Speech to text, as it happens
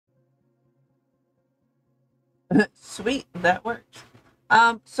Sweet, that works.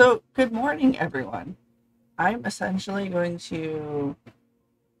 So good morning, everyone. I'm essentially going to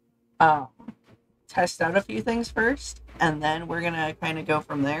um, test out a few things first, and then we're gonna kind of go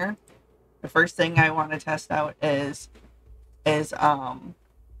from there. The first thing I want to test out is oh,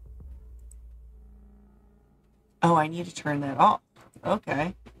 I need to turn that off.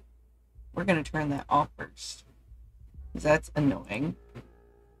 Okay, we're gonna turn that off first, 'cause that's annoying.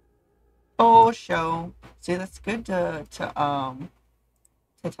 Oh, show. See, that's good to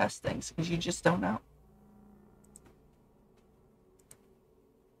test things because you just don't know.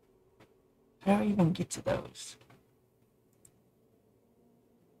 How do I even get to those?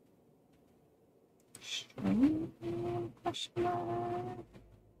 Stream question mark.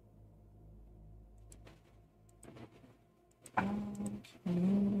 Okay,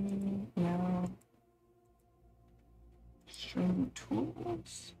 now stream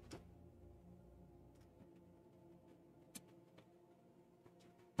tools.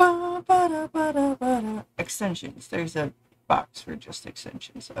 Ba, ba, da, ba, da, ba, da. Extensions. There's a box for just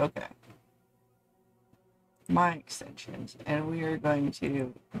extensions. Okay. My extensions. And we are going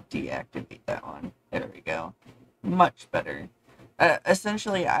to deactivate that one. There we go. Much better.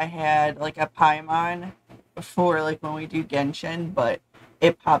 Essentially, I had like a Paimon for like when we do Genshin, but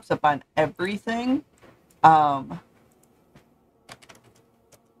it pops up on everything. Um,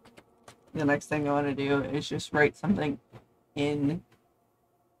 the next thing I want to do is just write something in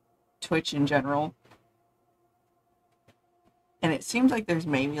Twitch in general. And it seems like there's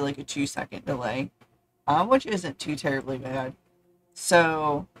maybe like a 2-second delay, which isn't too terribly bad.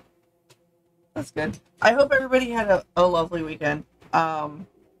 So that's good. I hope everybody had a lovely weekend.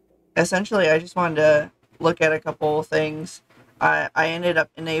 Essentially, I just wanted to look at a couple of things. I ended up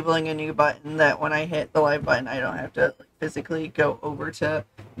enabling a new button that when I hit the live button, I don't have to physically go over to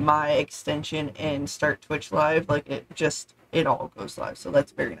my extension and start Twitch live. Like it all goes live. So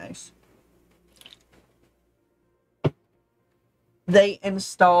that's very nice. They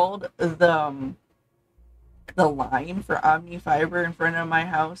installed the line for Omni Fiber in front of my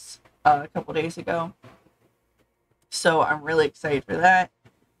house a couple days ago. So I'm really excited for that.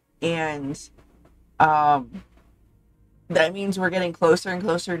 And that means we're getting closer and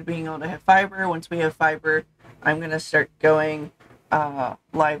closer to being able to have fiber. Once we have fiber, I'm going to start going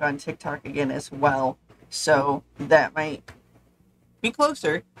live on TikTok again as well. So that might be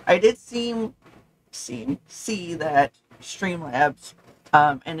closer. I did see that Streamlabs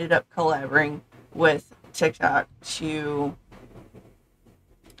ended up collaborating with TikTok to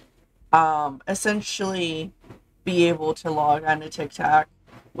essentially be able to log onto TikTok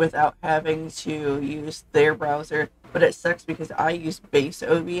without having to use their browser. But it sucks because I use base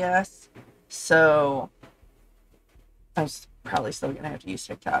OBS, so I'm probably still gonna have to use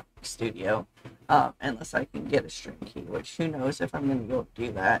TikTok Studio, unless I can get a stream key, which who knows if I'm gonna be able to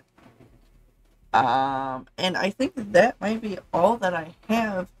do that. And I think that might be all that I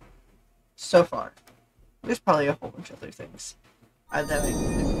have so far. There's probably a whole bunch of other things that I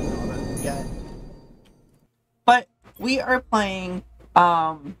didn't know about yet. But we are playing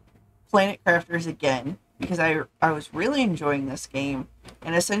Planet Crafters again because I was really enjoying this game.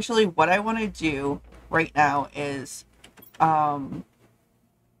 And essentially what I want to do right now is I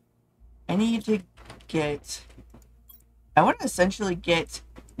need to get I want to essentially get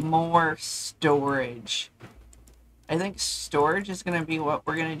more storage. I think storage is going to be what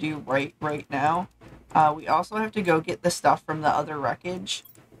we're going to do right now. We also have to go get the stuff from the other wreckage.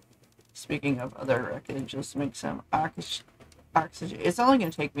 Speaking of other wreckage, let's make some oxygen. It's only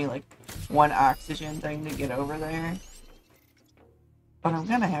going to take me like one oxygen thing to get over there. But I'm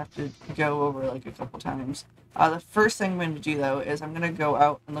going to have to go over like a couple times. The first thing I'm going to do though is I'm going to go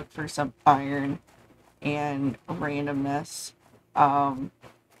out and look for some iron and randomness. Because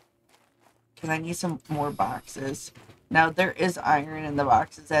I need some more boxes. Now there is iron in the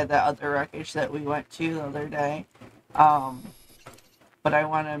boxes at that other wreckage that we went to the other day. But I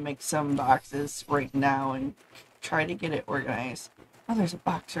want to make some boxes right now and try to get it organized. Oh, there's a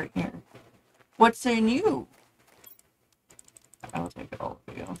box right here. What's in you? I will take it all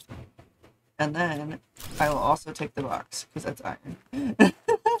of you. And then I will also take the box, because that's iron.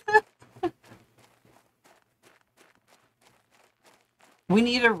 We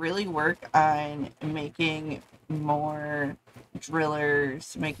need to really work on making more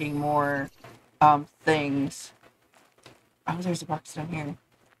drillers, making more things. Oh, there's a box down here.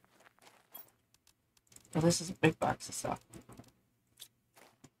 Well, this is a big box of stuff.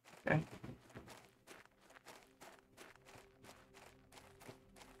 Okay.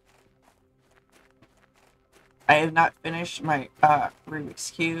 I have not finished my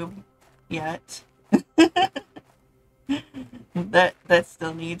Rubik's Cube yet. That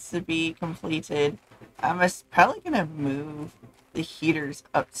still needs to be completed. Probably gonna move the heaters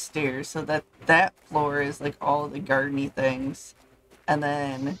upstairs so that that floor is like all the gardeny things, and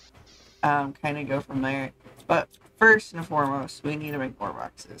then kind of go from there. But first and foremost, we need to make more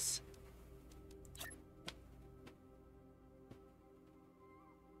boxes.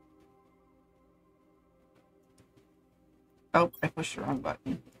 Oh, I pushed the wrong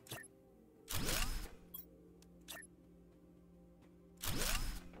button.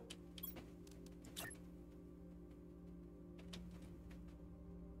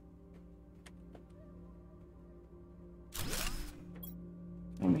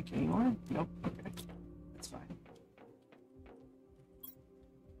 Can I make any more? Nope. Okay. That's fine.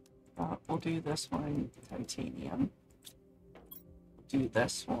 We'll do this one titanium. Do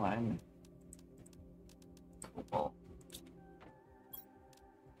this one cobalt.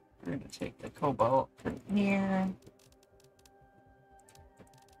 We're going to take the cobalt from here.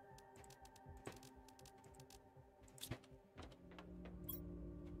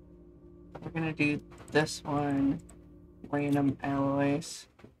 We're going to do this one random alloys.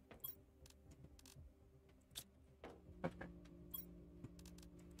 Okay.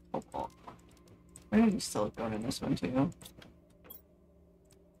 Cobalt. We're going to do silicone in this one too.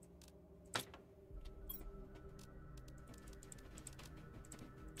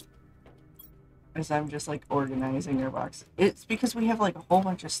 As I'm just like organizing our box. It's because we have like a whole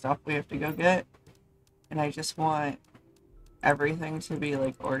bunch of stuff we have to go get, and I just want everything to be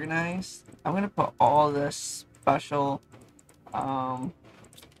like organized. I'm gonna put all this special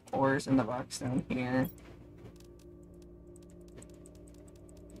ores in the box down here.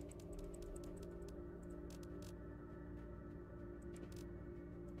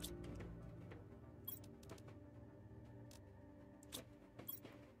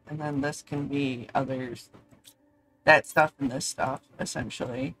 And then this can be others. That stuff and this stuff,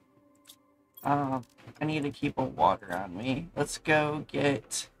 essentially. I need to keep a water on me. Let's go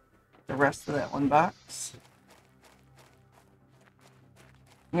get the rest of that one box.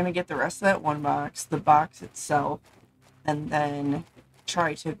 I'm gonna get the rest of that one box, the box itself, and then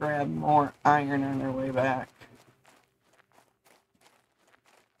try to grab more iron on our way back.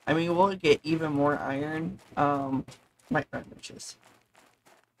 I mean, we'll get even more iron. Might run riches.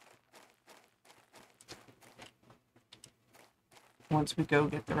 Once we go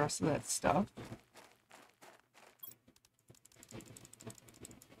get the rest of that stuff.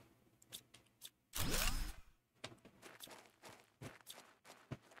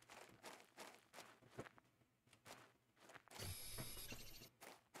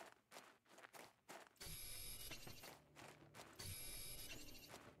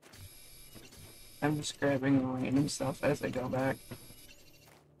 I'm just grabbing random stuff as I go back.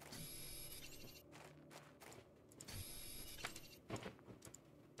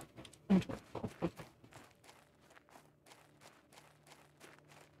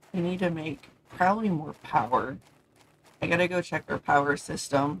 I need to make probably more power. I gotta go check our power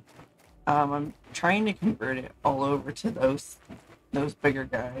system. I'm trying to convert it all over to those bigger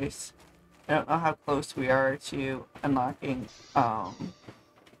guys. I don't know how close we are to unlocking,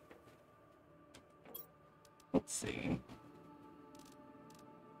 let's see.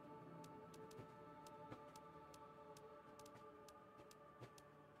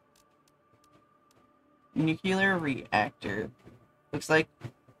 Nuclear reactor. Looks like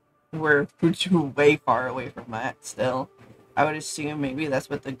we're way far away from that still. I would assume maybe that's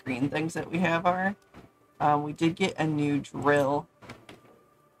what the green things that we have are. We did get a new drill.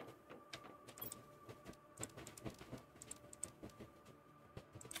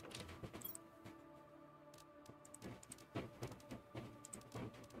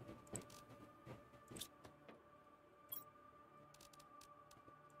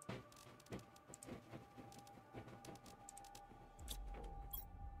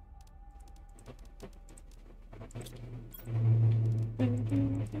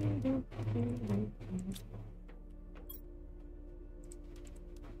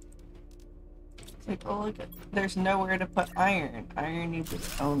 It's like, oh look, there's nowhere to put iron. Iron needs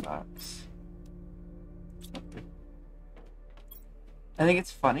its own box. I think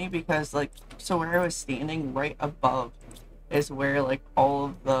it's funny because like, so where I was standing right above is where like all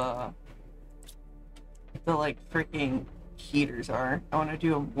of the like freaking heaters are. I want to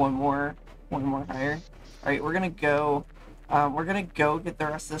do one more higher. All right, we're gonna go get the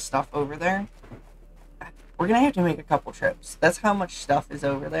rest of the stuff over there. We're gonna have to make a couple trips. That's how much stuff is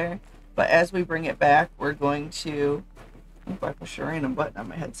over there. But as we bring it back, we're going to, if I push a random button on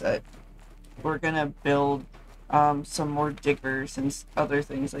my headset, we're gonna build some more diggers and other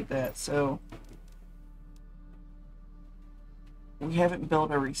things like that. So we haven't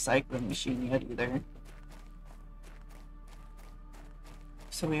built a recycling machine yet either.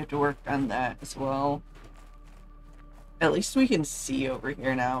 So we have to work on that as well. At least we can see over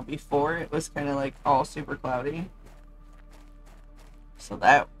here now. Before, it was kind of like all super cloudy. So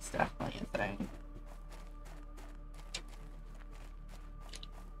that was definitely a thing.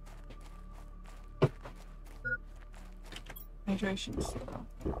 Hydration slow.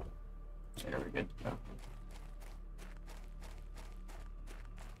 There, we're good to go.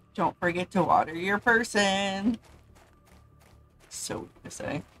 Don't forget to water your person. So weird to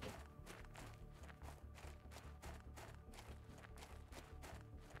say.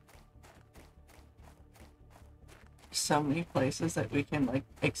 So many places that we can like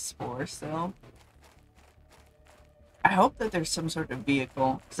explore still. I hope that there's some sort of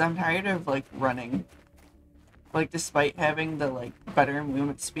vehicle, because I'm tired of like running. Like, despite having the like better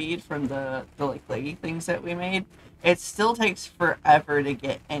movement speed from the like lady things that we made, it still takes forever to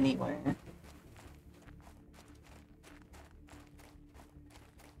get anywhere.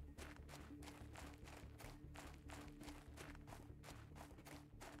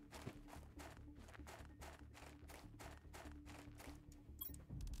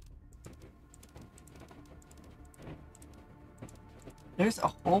 There's a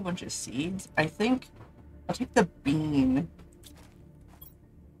whole bunch of seeds. I think I'll take the bean.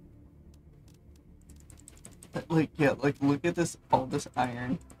 Like, yeah, like, look at this, all this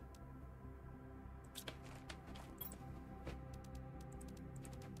iron.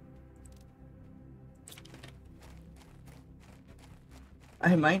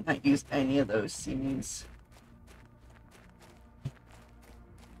 I might not use any of those seeds.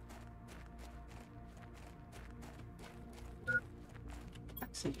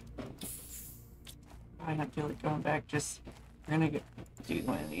 Actually, I don't feel like going back. Just, we're gonna do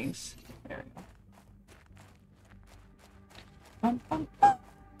one of these. There we go. Bum, bum, bum,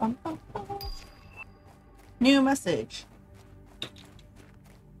 bum, bum, bum. New message.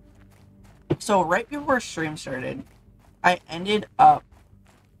 So right before stream started, I ended up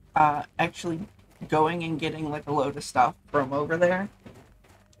actually going and getting like a load of stuff from over there.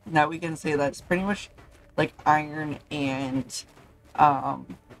 Now we can say that's pretty much like iron and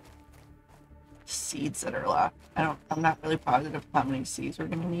seeds that are left. I'm not really positive how many seeds we're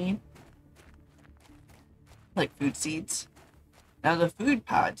gonna need. Like food seeds. Now the food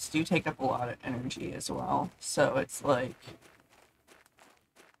pods do take up a lot of energy as well. So it's like,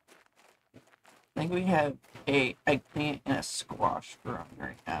 I think we have a eggplant and a squash growing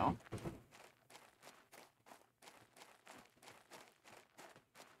right now.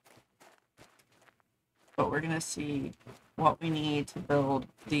 But we're gonna see what we need to build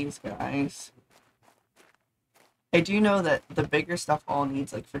these guys. I do know that the bigger stuff all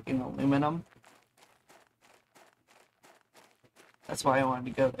needs like freaking aluminum. That's why I wanted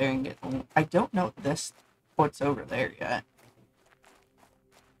to go there and get. I don't know what's over there yet.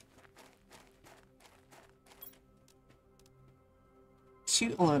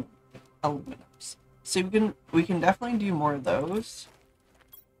 Two aluminums. So we can definitely do more of those.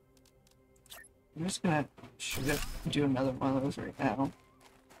 I'm just gonna do another one of those right now.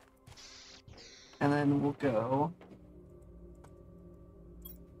 And then we'll go.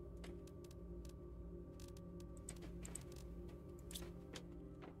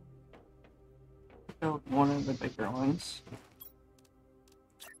 Build one of the bigger ones.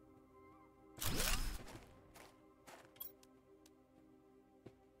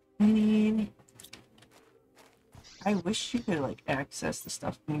 I wish you could like access the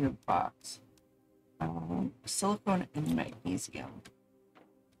stuff in your box. Silicone and magnesium.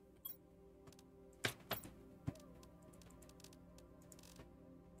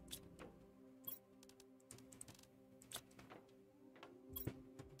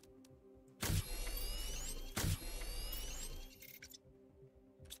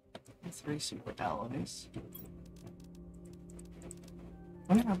 Three super alloys.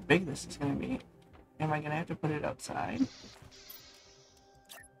 I wonder how big this is going to be. Am I going to have to put it outside?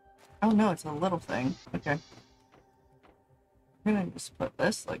 Oh no, it's a little thing. Okay. I'm going to just put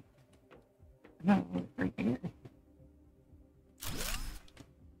this, like, no, right here.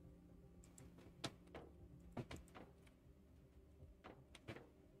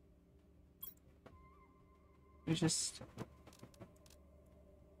 It's just...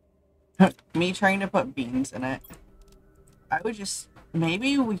 me trying to put beans in it. I would just...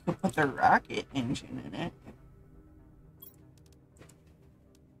 maybe we could put the rocket engine in it.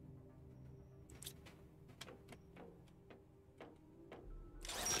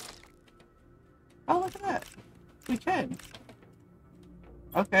 Oh, look at that. We could.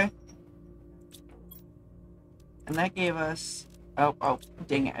 Okay. And that gave us Oh,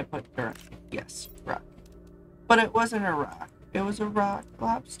 dang it, I put dirt. Yes, rock. But it wasn't a rock. It was a rock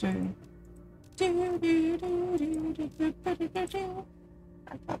lobster. Rock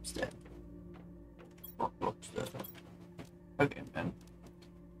lobster. Rock lobster. Okay, man.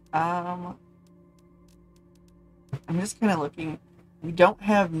 I'm just kind of looking. We don't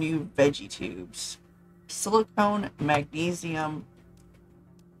have new veggie tubes. Silicone, magnesium.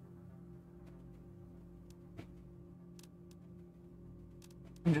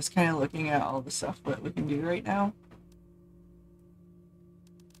 I'm just kind of looking at all the stuff that we can do right now.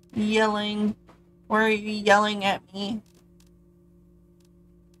 Yelling. Why are you yelling at me?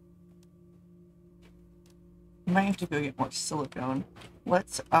 I might have to go get more silicone.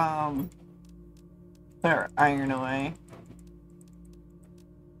 Let's, put our iron away.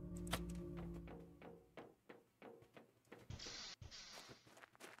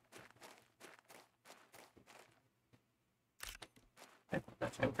 I put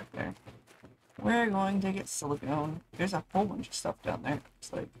that over there. We're going to get silicone. There's a whole bunch of stuff down there.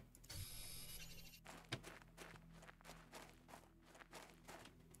 It's like...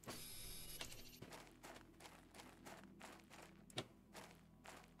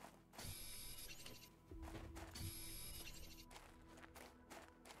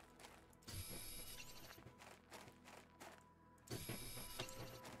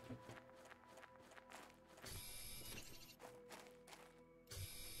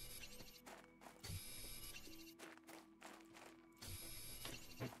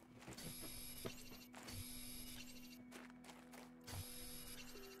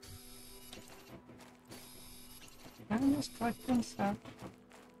 I'm just collecting stuff.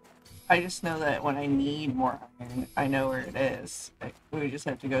 I just know that when I need more iron, I know where it is. We just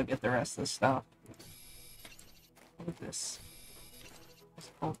have to go get the rest of the stuff. Look at this. There's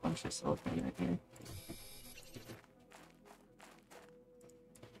a whole bunch of silicone right here.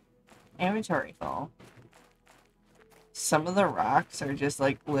 Inventory full. Some of the rocks are just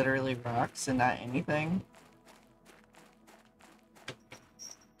like literally rocks and not anything.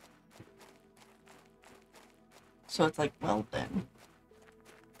 So it's like, well then.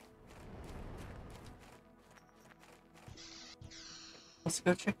 Let's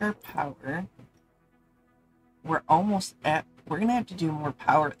go check our power. We're almost at... We're gonna have to do more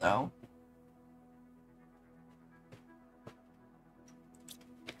power though.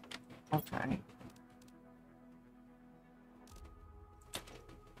 Okay.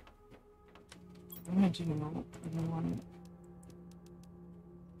 I'm gonna do one.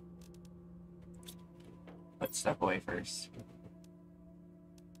 Put stuff away first.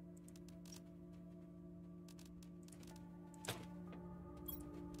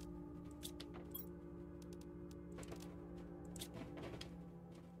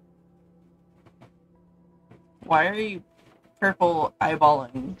 Why are you purple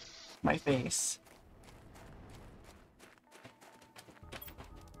eyeballing my face?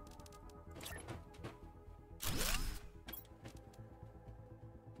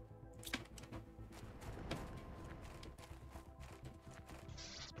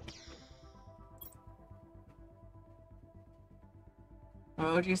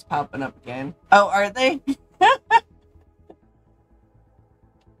 Emoji's popping up again. Oh, are they?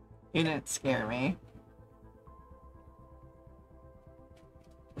 You didn't scare me.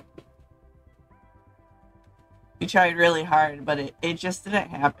 We tried really hard, but it just didn't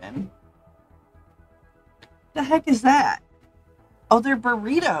happen. The heck is that? Oh, they're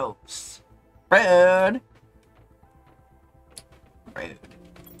burritos. Rude. Rude.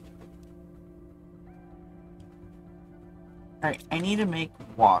 Alright, I need to make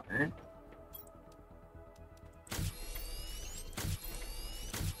water.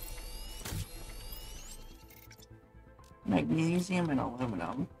 Magnesium and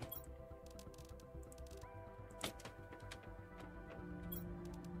aluminum.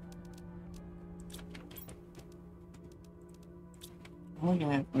 I'm only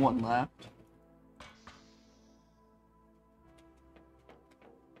gonna have one left.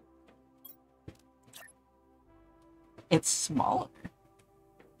 It's smaller.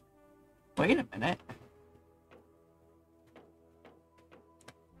 Wait a minute.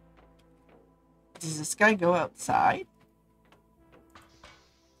 Does this guy go outside?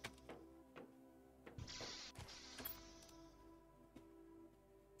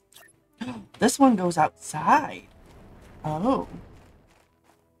 This one goes outside. Oh.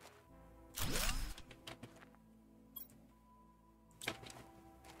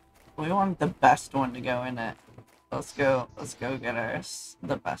 We want the best one to go in it. Let's go get us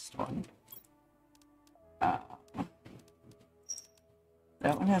the best one. That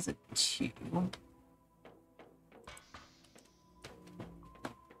one has a 2.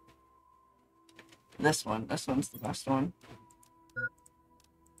 This one. This one's the best one.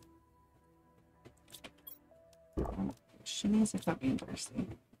 She needs to quit being thirsty.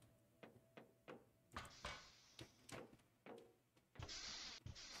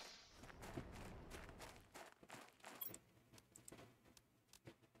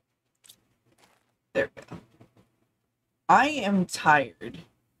 There we go. I am tired.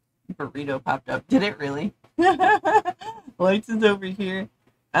 Burrito popped up. Did it really? Lights is over here.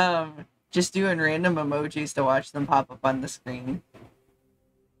 Just doing random emojis to watch them pop up on the screen.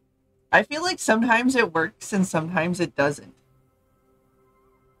 I feel like sometimes it works and sometimes it doesn't.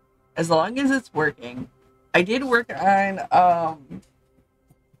 As long as it's working. I did work on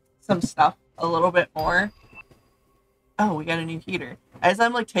some stuff a little bit more. Oh, we got a new heater. As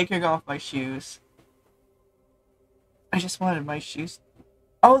I'm like taking off my shoes. I just wanted my shoes.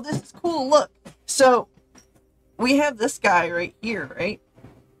 Oh, this is cool. Look. So we have this guy right here, right?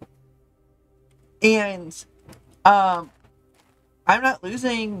 And I'm not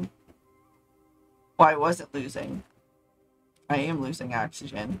losing. Well, I wasn't losing. I am losing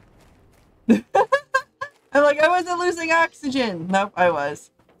oxygen. I'm like, I wasn't losing oxygen. Nope, I was.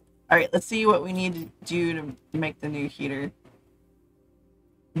 Alright, let's see what we need to do to make the new heater.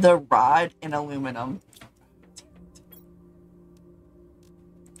 The rod in aluminum.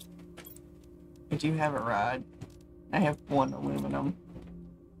 I do have a rod. I have one aluminum.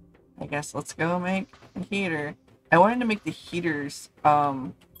 I guess let's go make a heater. I wanted to make the heaters,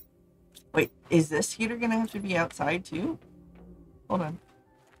 wait, is this heater gonna have to be outside too? Hold on.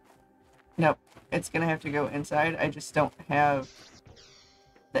 Nope, it's gonna have to go inside. I just don't have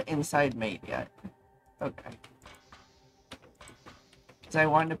the inside made yet. Okay. Because I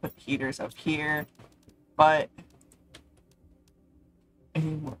wanted to put heaters up here, but I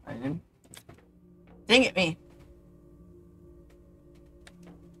need more iron. Dang it, me!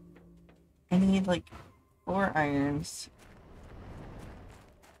 I need like 4 irons.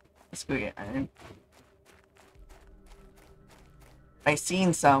 Let's go get iron. I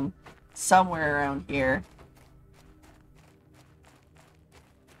seen some somewhere around here.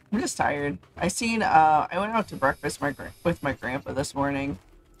 I'm just tired. I went out to breakfast with my grandpa this morning,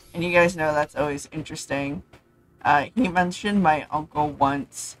 and you guys know that's always interesting. He mentioned my uncle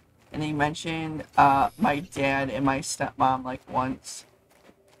once, and he mentioned my dad and my stepmom like once.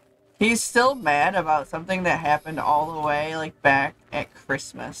 He's still mad about something that happened all the way like back at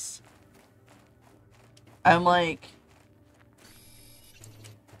Christmas. I'm like,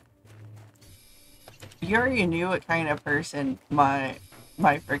 you already knew what kind of person my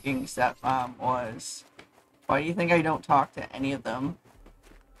freaking stepmom was. Why do you think I don't talk to any of them?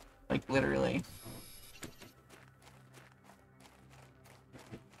 Like, literally.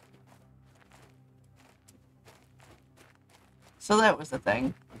 So that was the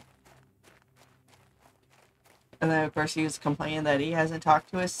thing. And then, of course, he was complaining that he hasn't talked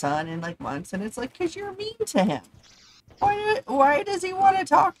to his son in, like, months. And it's like, because you're mean to him. Why does he want to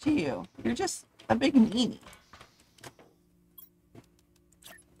talk to you? You're just a big meanie.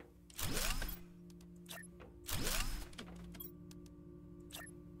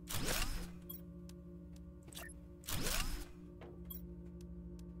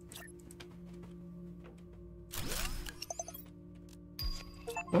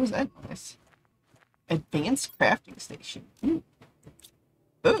 What was that noise? Advanced crafting station. Ooh.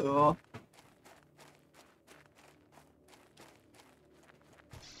 Ooh.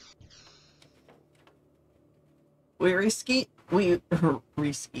 We reached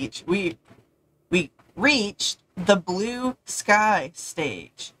the blue sky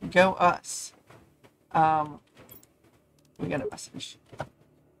stage. Go us. We got a message.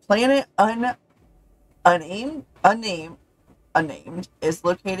 Planet unnamed is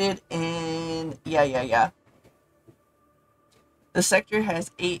located in yeah. The sector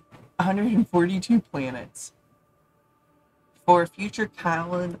has 842 planets for future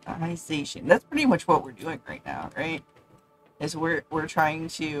colonization. That's pretty much what we're doing right now, right? Is we're trying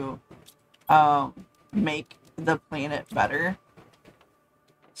to make the planet better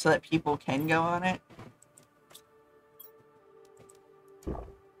so that people can go on it.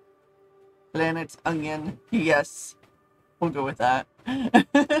 Planet's onion. Yes. We'll go with that.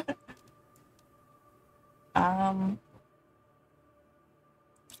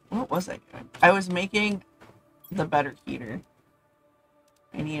 What was I doing? I was making the better heater.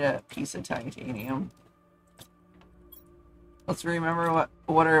 I need a piece of titanium. Let's remember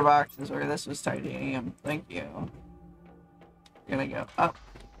what our boxes were. This was titanium. Thank you. We're gonna go up,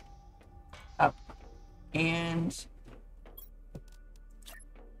 up, and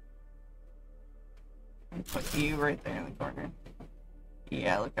put you right there in the corner.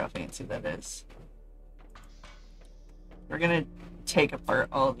 Yeah, look how fancy that is. We're gonna take apart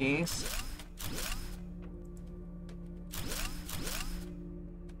all these.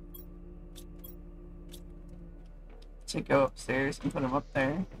 To go upstairs and put them up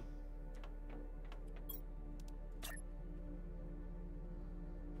there.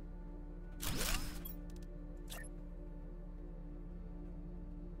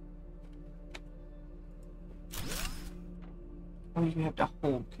 Oh, you have to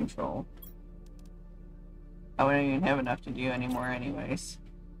hold control. I wouldn't even have enough to do anymore anyways.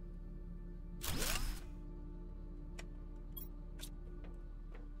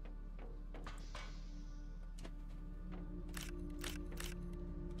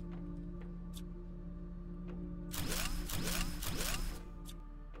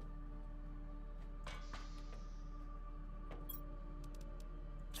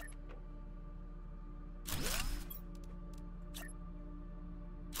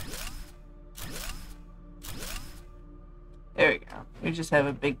 There we go. We just have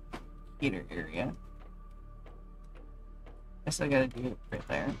a big heater area. I still gotta do it right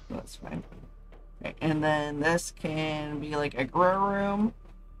there. That's fine. Okay, and then this can be like a grow room.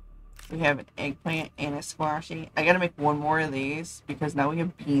 We have an eggplant and a squashy. I gotta make one more of these because now we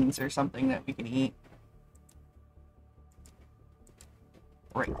have beans or something that we can eat.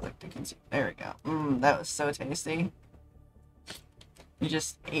 Right click to consume. There we go. That was so tasty. You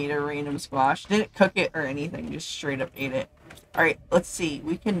just ate a random squash. Didn't cook it or anything. Just straight up ate it. Alright, let's see.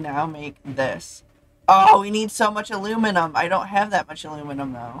 We can now make this. Oh, we need so much aluminum. I don't have that much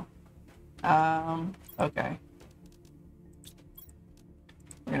aluminum, though. Okay.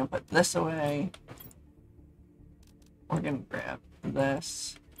 We're gonna put this away. We're gonna grab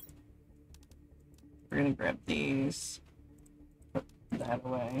this. We're gonna grab these. Put that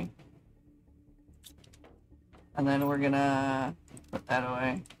away. And then we're gonna put that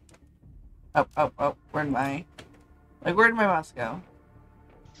away. Oh, where'd my... Like, where'd my mouse go?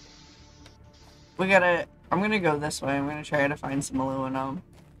 We gotta... I'm gonna go this way. I'm gonna try to find some aluminum.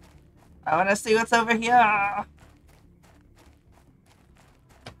 I wanna see what's over here!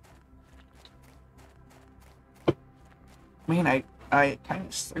 Man, I kind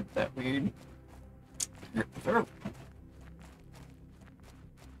of slurped that weird. Throat.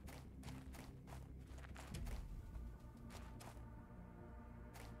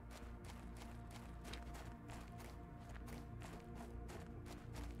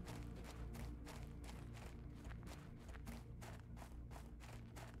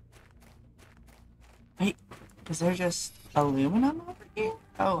 Wait, is there just aluminum over here?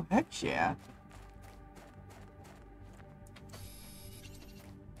 Oh, heck yeah.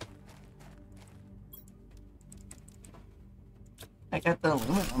 I got the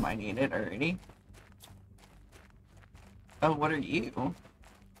aluminum I needed already. Oh, what are you?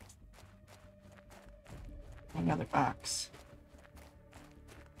 Another box.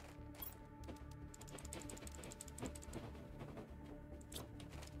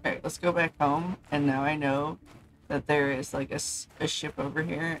 Alright, let's go back home, and now I know that there is like a ship over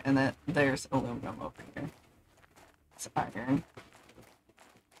here, and that there's aluminum over here. It's iron.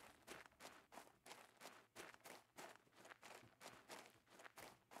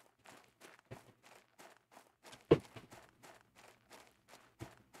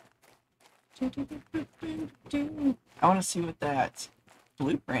 I want to see what that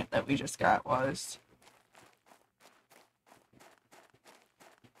blueprint that we just got was.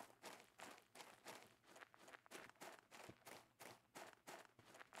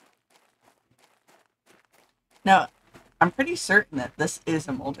 Now, I'm pretty certain that this is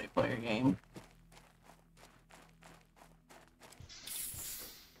a multiplayer game.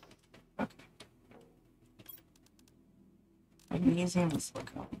 Okay. Magnesium and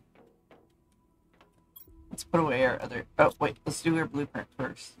silicone. Let's put away our other... Oh, wait. Let's do our blueprint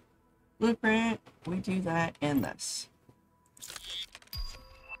first. Blueprint. We do that in this.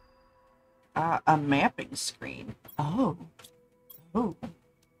 A mapping screen. Oh. Oh.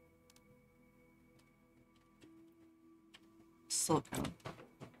 Silicone.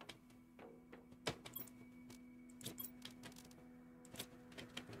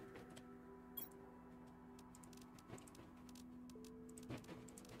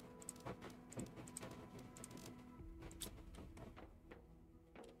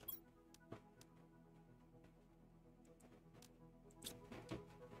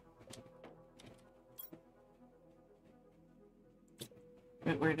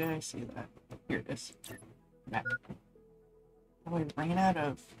 Wait, where did I see that? Here it is. Map. Oh, I ran out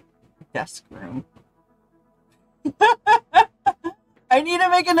of desk room. I need to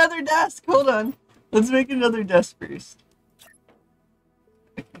make another desk. Hold on. Let's make another desk first.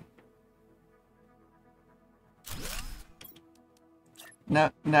 Okay. No,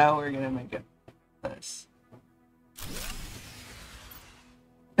 now we're gonna make it this.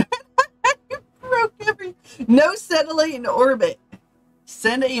 You broke everything. No satellite in orbit.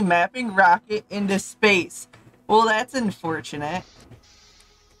 Send a mapping rocket into space. Well, that's unfortunate.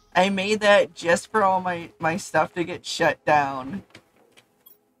 I made that just for all my stuff to get shut down.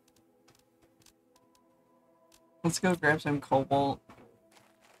 Let's go grab some cobalt.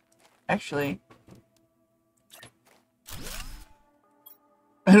 Actually,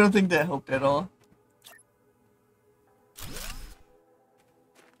 I don't think that helped at all.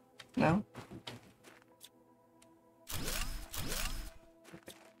 No?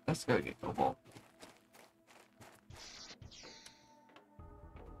 Let's go get cobalt.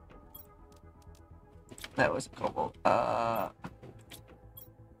 That was a cobalt. I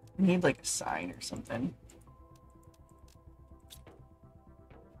need like a sign or something.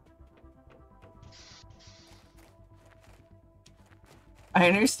 I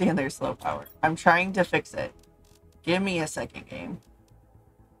understand there's low power. I'm trying to fix it. Give me a second game.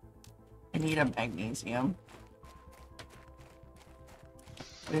 I need a magnesium.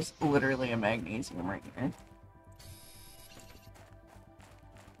 There's literally a magnesium right here.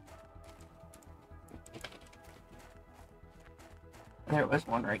 There was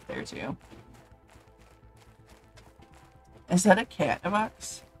one right there too. Is that a cat in a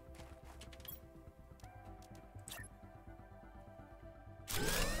box?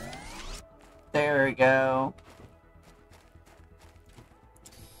 There we go.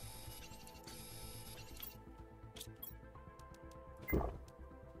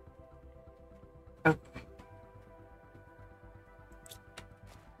 Okay.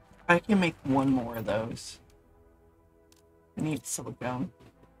 I can make one more of those. I need silicone.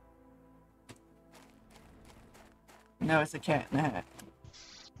 No, it's a cat in a hat.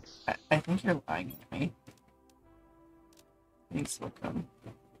 I think you're lying to me. I need silicone.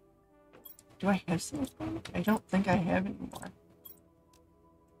 Do I have silicone? I don't think I have anymore.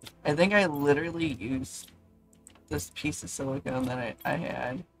 I think I literally used this piece of silicone that I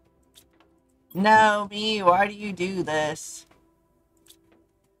had. No, me, why do you do this?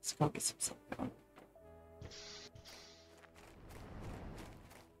 Let's go get some silicone.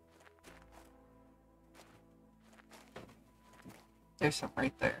 There's some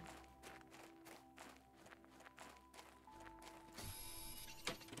right there.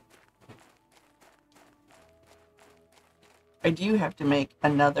 I do have to make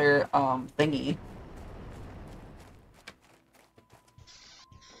another thingy.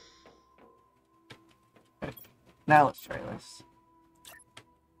 Okay. Now let's try this.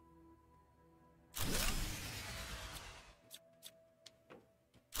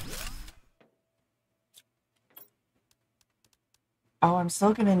 Oh, I'm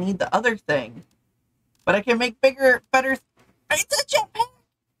still gonna need the other thing. But I can make bigger, better... It's a jetpack!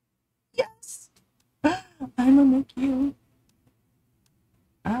 Yes! I'm gonna make you...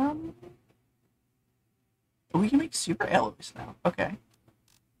 We can make super alloys now. Okay.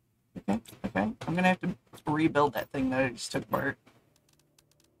 Okay. I'm gonna have to rebuild that thing that I just took apart.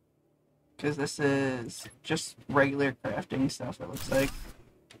 Because this is just regular crafting stuff, it looks like.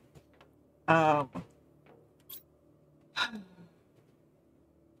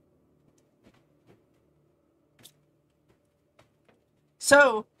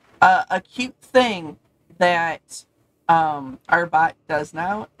 So, a cute thing that our bot does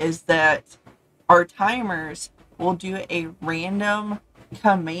now is that our timers will do a random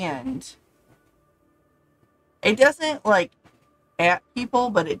command. It doesn't, like, at people,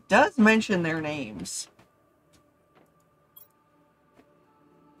 but it does mention their names.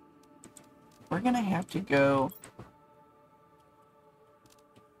 We're gonna have to go...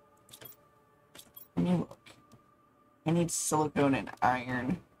 Let me look. I need silicone and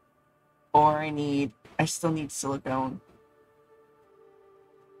iron. Or I still need silicone.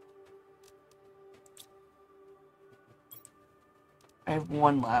 I have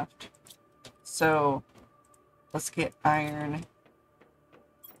one left. So, let's get iron,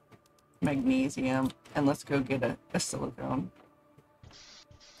 magnesium, and let's go get a silicone.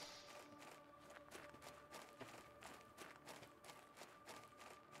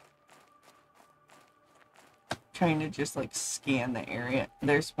 Trying to just like scan the area.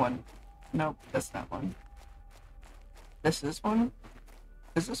 There's one. Nope, that's not one. This is one?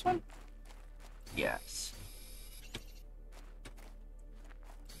 Is this one? Yes.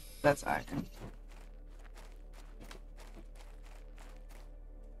 That's iron.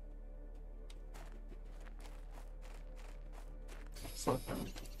 Silicone.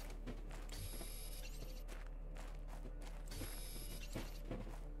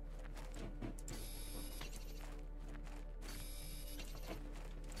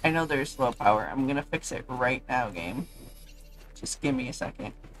 know there's low power. I'm gonna fix it right now, game. Just give me a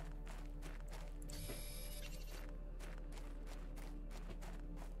second.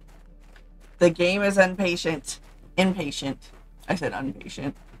 The game is impatient. Impatient. I said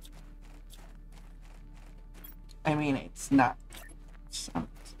impatient. I mean, it's not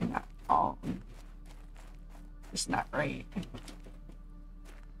all. It's not right.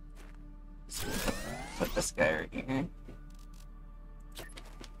 Put this guy right here.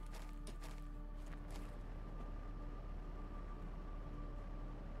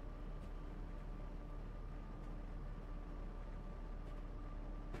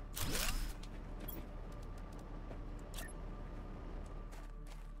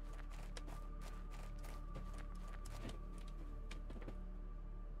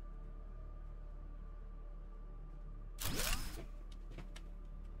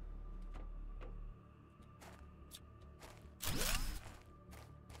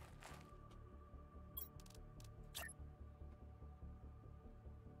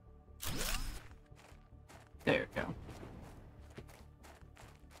 There we go.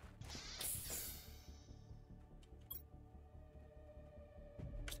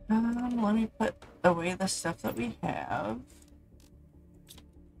 Let me put away the stuff that we have.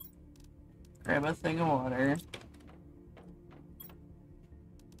 Grab a thing of water.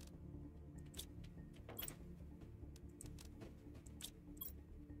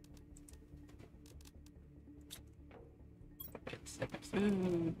 Get a stick of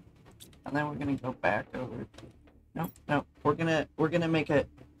food. And then we're gonna go back over. Nope, nope. We're gonna make it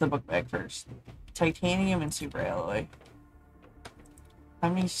the book bag first. Titanium and super alloy. How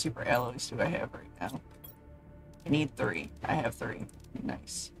many super alloys do I have right now? I need 3. I have 3.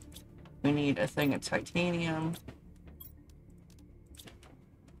 Nice. We need a thing of titanium.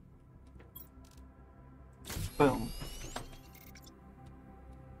 Boom.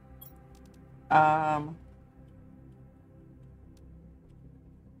 I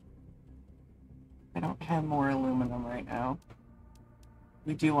don't have more aluminum right now.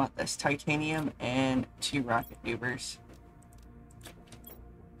 We do want this titanium and 2 rocket tubers.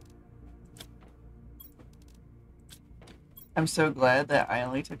 I'm so glad that I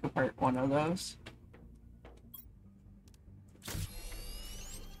only took apart one of those.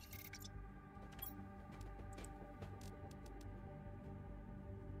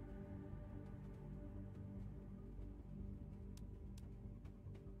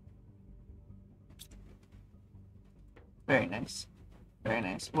 Very nice. Very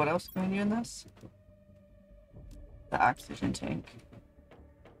nice. What else can we do in this? The oxygen tank.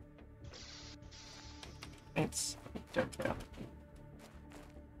 It's dark out.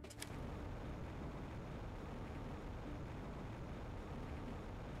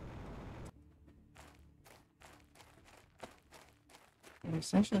 We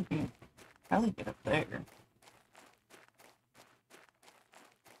essentially can probably get up there.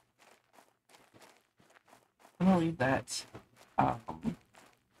 I'm gonna leave that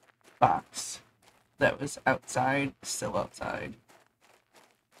box that was outside still outside.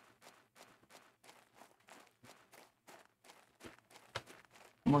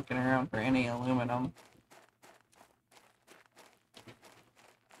 I'm looking around for any aluminum.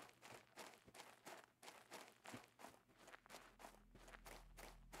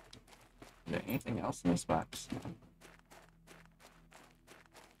 Is there anything else in this box? No.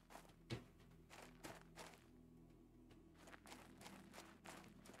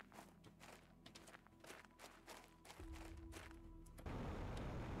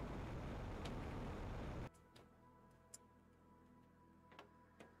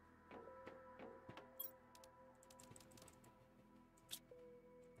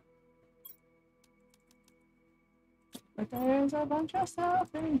 But there's a bunch of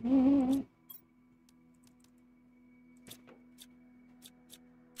stuff in here.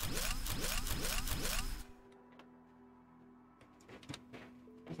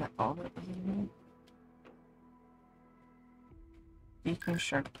 Is that all that was in here?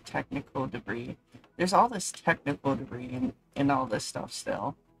 Deconstruct technical debris. There's all this technical debris in all this stuff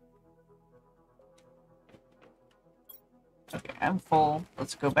still. Okay, I'm full.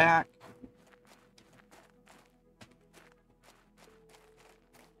 Let's go back.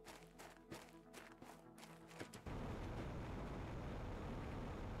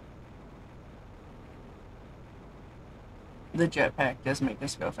 The jetpack does make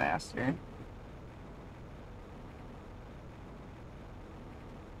us go faster.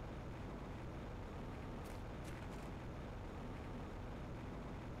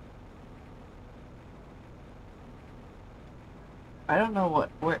 I don't know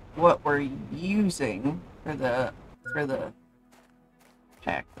what we're using for the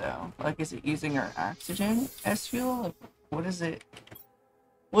pack though? Like, is it using our oxygen as fuel? Like, what is it?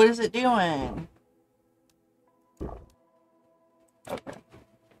 What is it doing? Okay.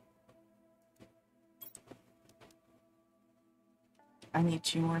 I need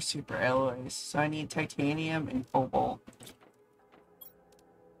 2 more super alloys, so I need titanium and cobalt.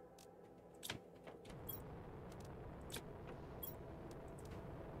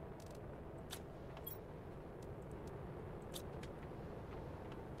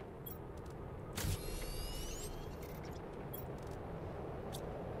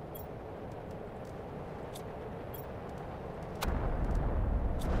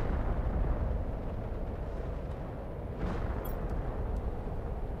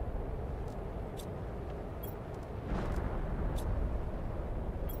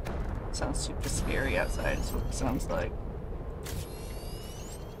 Sounds super scary outside, is what it sounds like.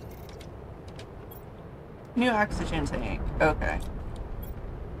 New oxygen tank. Okay.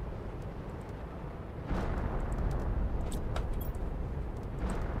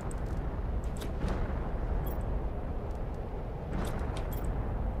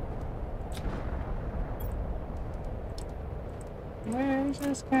 Where's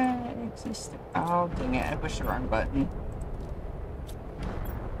this guy existing? Oh, dang it. I pushed the wrong button.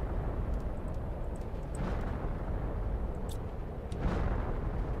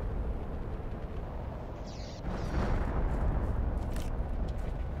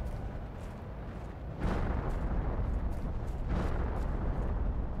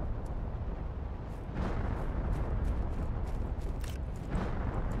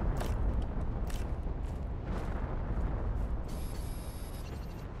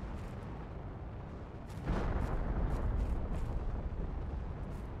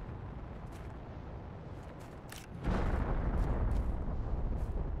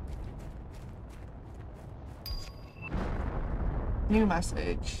 New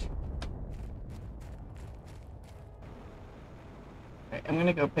message. Okay, I'm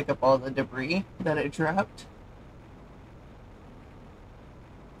gonna go pick up all the debris that I dropped.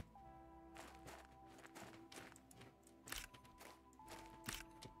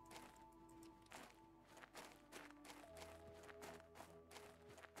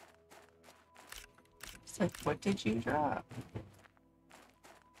 It's like, what did you drop?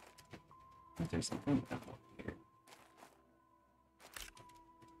 Is there something up here?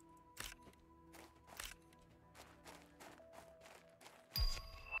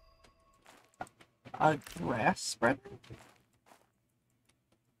 A grass spreader?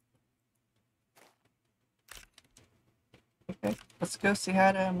 Okay, let's go see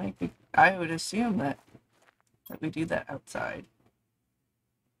how to make it. I would assume that we do that outside.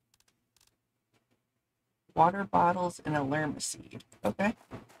 Water bottles and a lerma seed. Okay.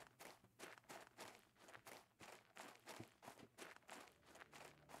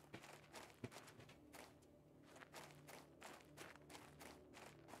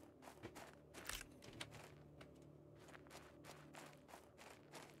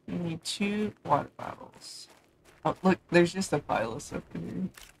 We need 2 water bottles. Oh, look, there's just a pile of stuff in here.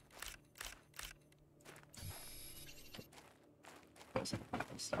 That wasn't a pile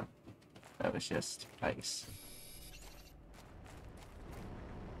of stuff. That was just ice.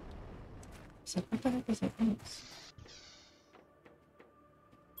 So what the heck is it? Ice?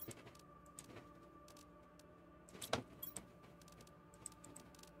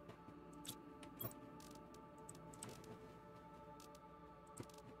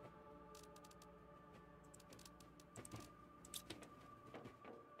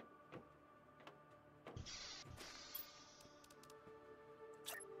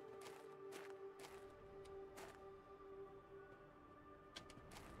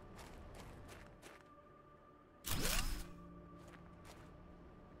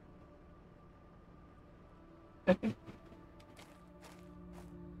 Okay.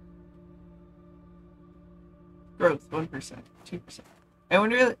 Growth 1%, 2%. I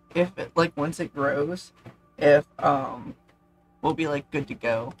wonder if it, like, once it grows, if we'll be like good to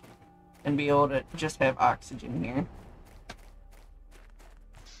go and be able to just have oxygen here.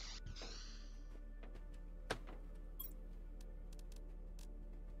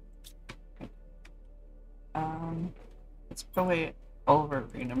 Let's put away all of our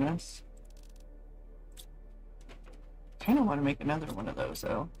Reanimus. Kind of want to make another one of those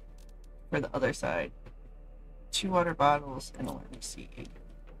though, for the other side. 2 water bottles and a lemon seed.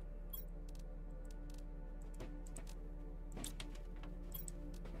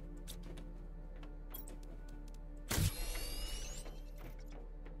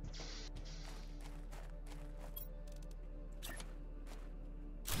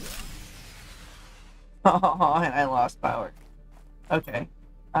 Oh, and I lost power. Okay.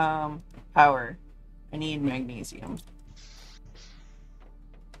 Power. I need magnesium.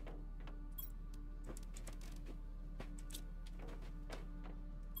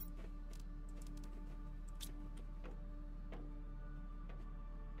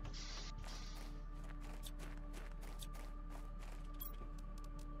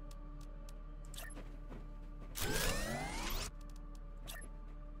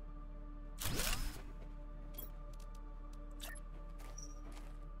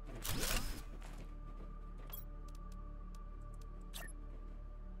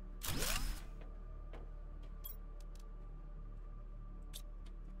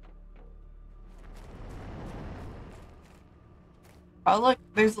 Oh, look,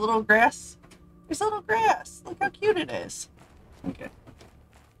 there's a little grass. There's a little grass. Look how cute it is. Okay.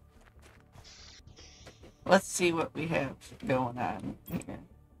 Let's see what we have going on here.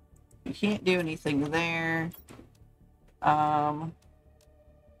 You can't do anything there.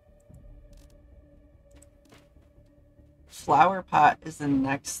 Flower pot is the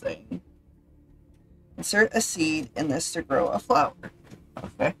next thing. Insert a seed in this to grow a flower.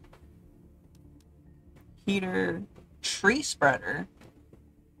 Okay. Heater, tree spreader,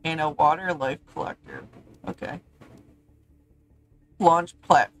 and a water life collector. Okay. Launch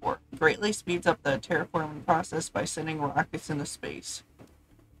platform. Greatly speeds up the terraforming process by sending rockets into space.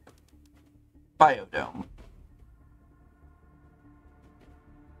 Biodome.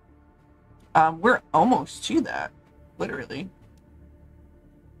 We're almost to that. Literally.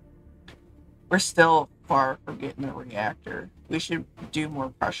 We're still far from getting a reactor. We should do more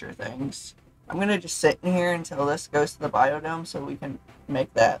pressure things. I'm gonna just sit in here until this goes to the biodome so we can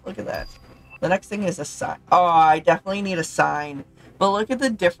make that. Look at that. The next thing is a sign. Oh, I definitely need a sign. But look at the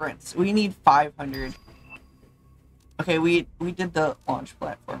difference. We need 500. Okay, we did the launch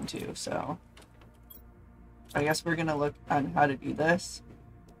platform too, so I guess we're gonna look on how to do this.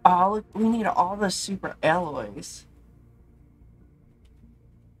 Oh, look, we need all the super alloys.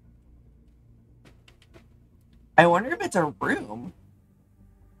 I wonder if it's a room.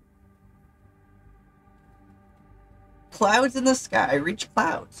 Clouds in the sky. Reach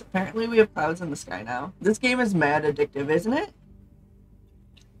clouds. Apparently we have clouds in the sky now. This game is mad addictive, isn't it?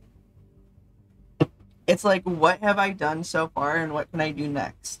 It's like, what have I done so far and what can I do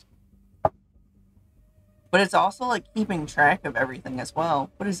next? But it's also like keeping track of everything as well.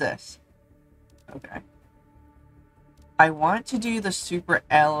 What is this? Okay. I want to do the super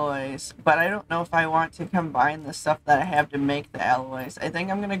alloys, but I don't know if I want to combine the stuff that I have to make the alloys. I think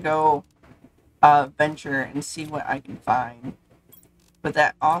I'm going to go venture and see what I can find. But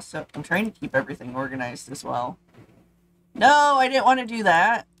that also, I'm trying to keep everything organized as well. No, I didn't want to do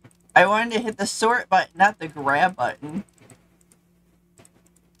that. I wanted to hit the sort button, not the grab button.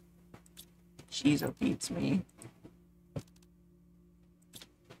 Cheezo beats me.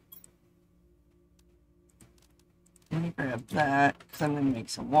 Let me grab that, because I'm going to make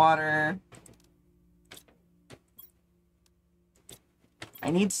some water. I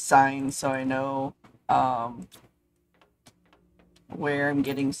need signs so I know where I'm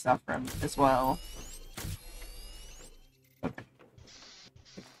getting stuff from as well. Okay.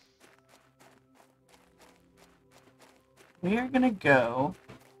 We are going to go.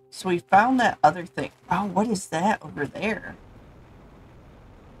 So we found that other thing. Oh, what is that over there?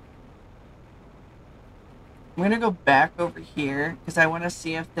 I'm going to go back over here because I want to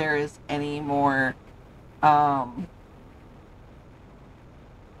see if there is any more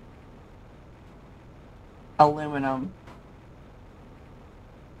aluminum.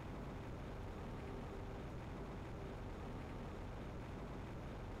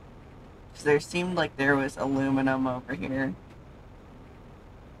 Because there seemed like there was aluminum over here.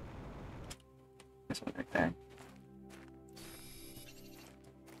 This one right there.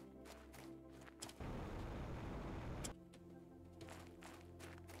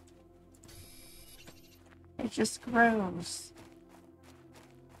 It just grows.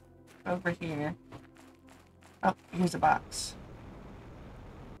 Over here. Oh, here's a box.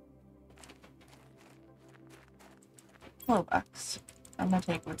 Hello, box. I'm gonna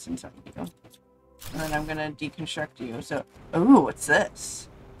take what's inside you. And then I'm gonna deconstruct you. So, ooh, what's this?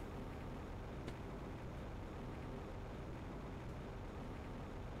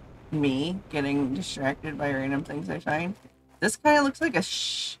 Me getting distracted by random things I find. This kind of looks like a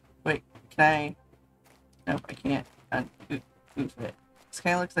wait, can I? Nope, I can't. Oof it. This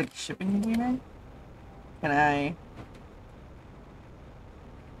kind of looks like a shipping container. Can I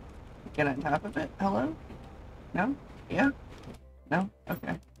get on top of it? Hello? No? Yeah? No?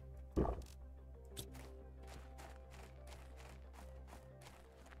 Okay.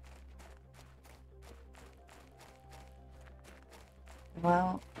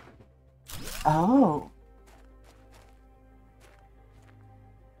 Well, oh.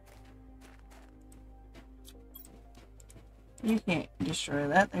 You can't destroy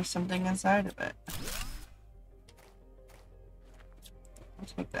that. There's something inside of it. I'll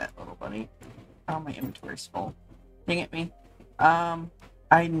take that, little buddy. Oh, my inventory's full. Dang it, me.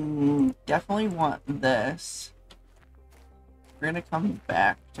 I definitely want this. We're gonna come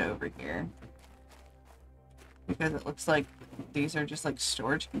back to over here. Because it looks like these are just like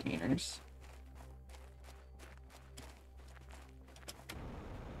storage containers.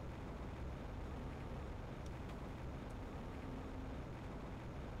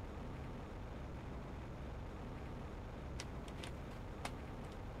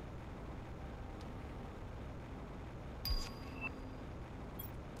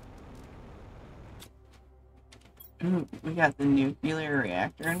 Ooh, we got the nuclear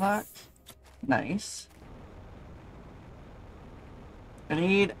reactor unlocked. Nice.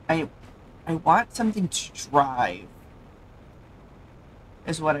 I want something to drive.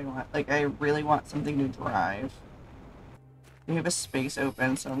 Is what I want. Like, I really want something to drive. We have a space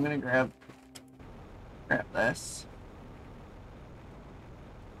open, so I'm gonna grab this.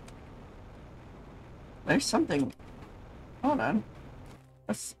 There's something. Hold on.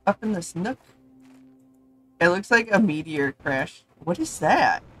 What's up in this nook? It looks like a meteor crash. What is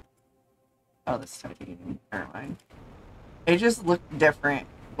that? Oh, that's titanium. Never mind. It just looked different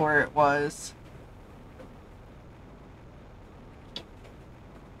where it was.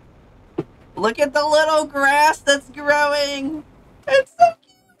 Look at the little grass that's growing. It's so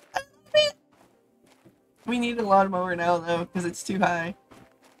cute. I love it. We need a lawnmower now, though, because it's too high.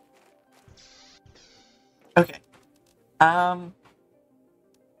 Okay.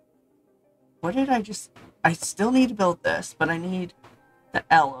 What did I just... I still need to build this, but I need the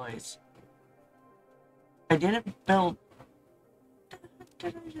alloys. I didn't build... What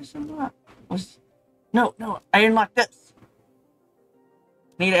did I just unlock? No, I unlocked this.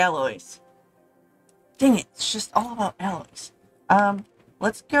 Need alloys. Dang it, it's just all about alloys.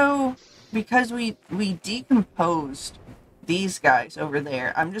 Let's go... Because we decomposed these guys over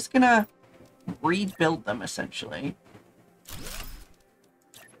there, I'm just gonna rebuild them, essentially.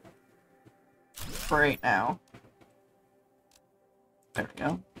 For right now. There we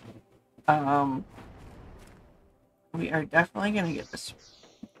go. We are definitely gonna get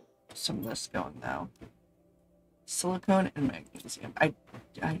some of this going now. Silicone and magnesium. I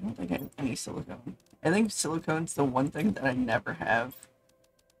don't think I have any silicone. I think silicone's the one thing that I never have.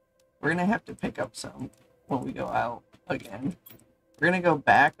 We're gonna have to pick up some when we go out again. We're gonna go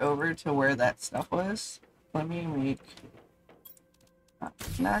back over to where that stuff was. Let me make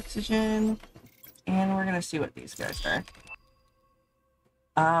an oxygen, and we're gonna see what these guys are.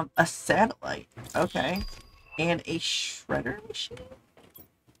 A satellite. Okay. And a shredder machine?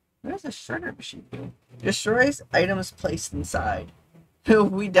 What does a shredder machine do? Destroys items placed inside.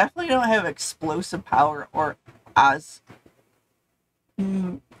 We definitely don't have explosive power or osmium.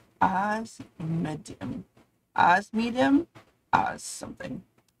 Something.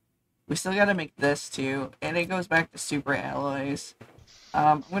 We still gotta make this too, and it goes back to super alloys.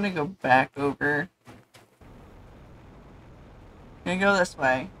 I'm gonna go back over. I'm gonna go this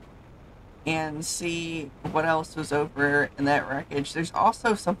way and see what else was over in that wreckage. There's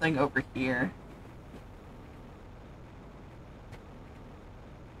also something over here.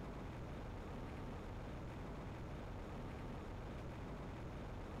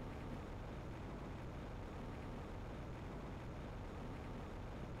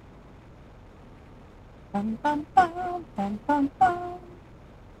 Bum, bum, bum, bum, bum, bum.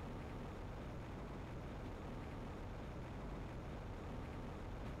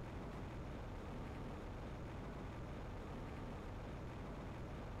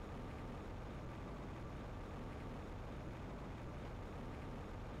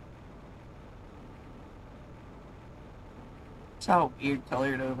 It's all weird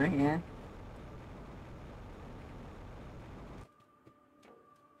colored over here.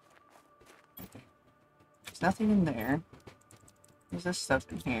 There's nothing in there. There's this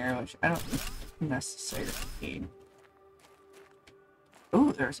stuff in here, which I don't necessarily need.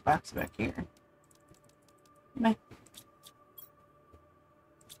 Ooh, there's a box back here. Meh.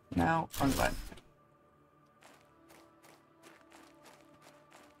 No, wrong button.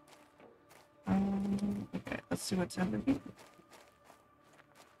 Okay, let's see what's under here.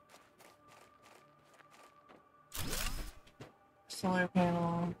 Solar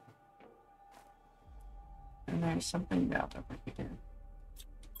panel. And there's something down over here.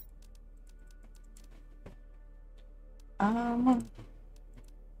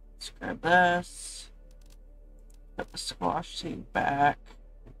 Let's grab this. Put the squash seed back.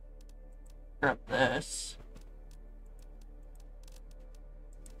 Grab this.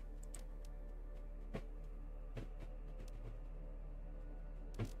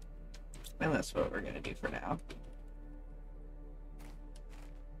 And that's what we're gonna do for now.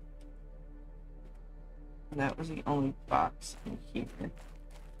 And that was the only box in here.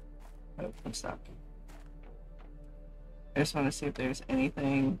 Oh, I'm stuck. I just want to see if there's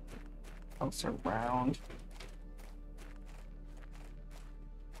anything else around.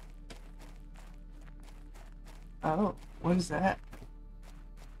 Oh, what is that?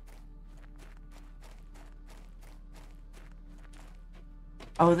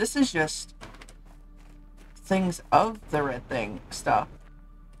 Oh, this is just things of the red thing stuff.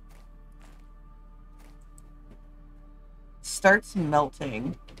 Starts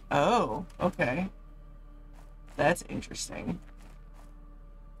melting. Oh, okay. That's interesting.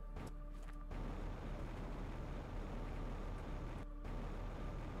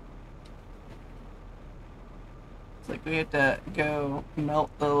 It's like we have to go melt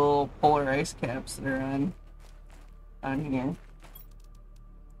the little polar ice caps that are on here.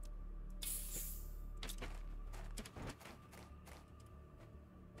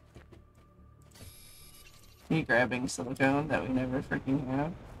 Me grabbing silicone that we never freaking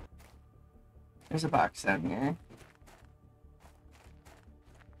have. There's a box down here.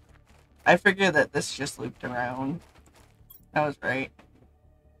 I figured that this just looped around. That was right.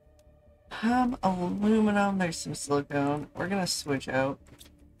 Aluminum, there's some silicone. We're gonna switch out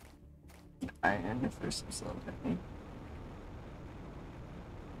iron for some silicone.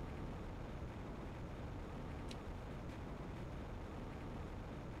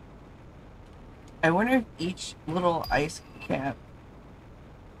 I wonder if each little ice cap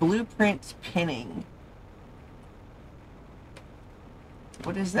blueprint pinning.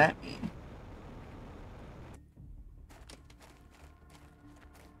 What does that mean?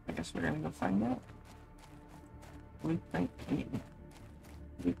 I guess we're gonna go find out. Blueprint pinning.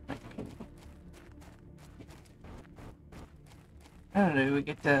 Blueprint pinning. I don't know, we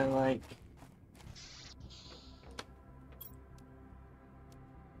get to like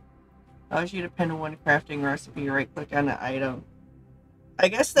allows you to pin one crafting recipe, right click on the item. I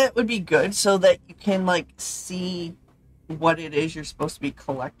guess that would be good so that you can like see what it is you're supposed to be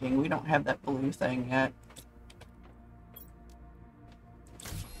collecting. We don't have that blue thing yet.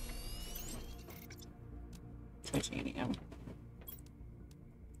 Titanium.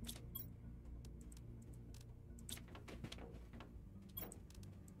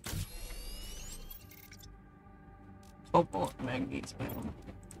 Cobalt magnesium.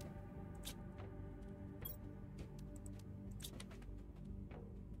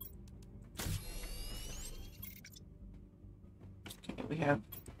 Okay, we have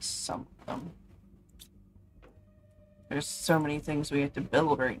some of them. There's so many things we have to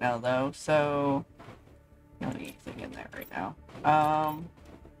build right now, though, so I don't need anything in there right now.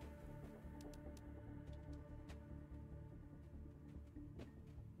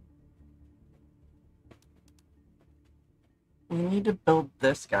 We need to build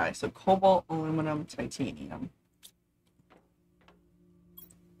this guy. So cobalt, aluminum, titanium.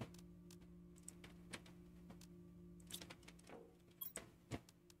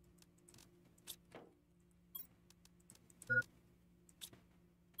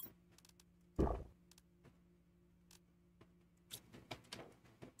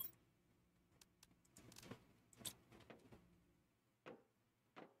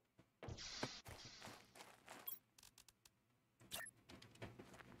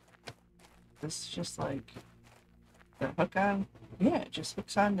 This is just like the hook on. Yeah, it just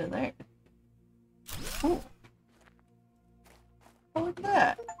hooks onto there. Cool. Oh, look at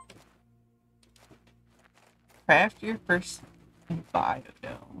that. Craft your first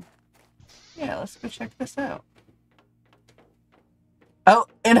biodome. Yeah, let's go check this out. Oh,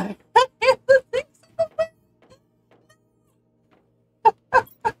 and I have the things.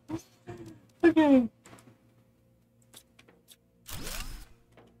 Okay.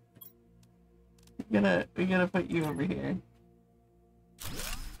 We're gonna put you over here.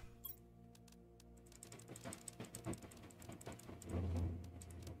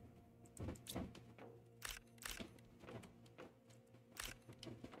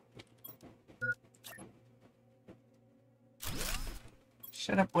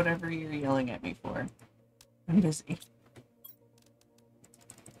 Shut up, whatever you're yelling at me for. I'm busy.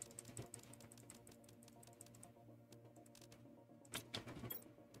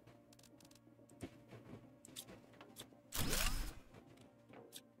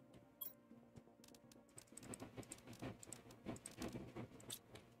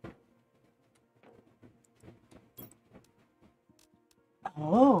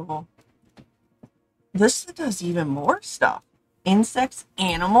 Oh, this does even more stuff. Insects,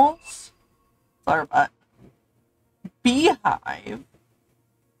 animals, flower pot, beehive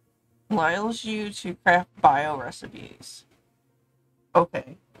allows you to craft bio recipes.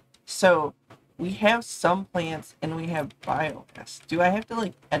 Okay, so we have some plants and we have biomass. Do I have to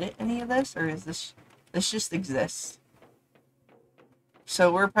like edit any of this, or is this just exists?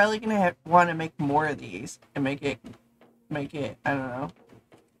 So we're probably gonna want to make more of these and make it I don't know,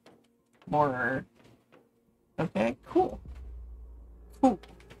 more. Okay, cool. Cool.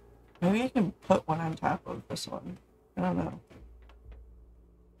 Maybe I can put one on top of this one. I don't know.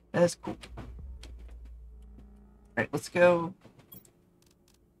 That is cool. Alright, let's go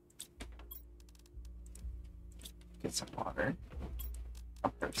get some water. A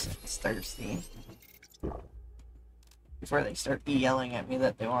person's thirsty. Before they start yelling at me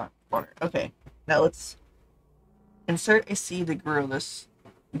that they want water. Okay, now let's insert a seed to grow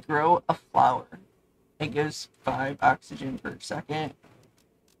a flower. It gives 5 oxygen per second.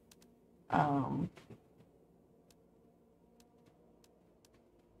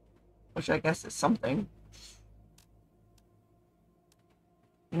 Which I guess is something.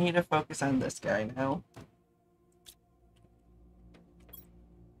 We need to focus on this guy now.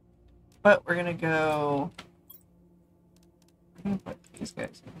 But we're gonna go... I'm gonna put these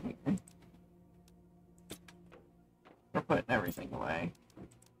guys in here. We're putting everything away.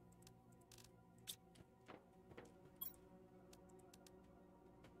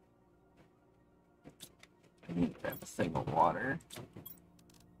 I need to grab a thing of water.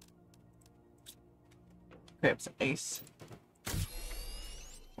 Grab some ice. I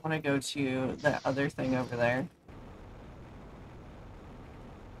want to go to that other thing over there.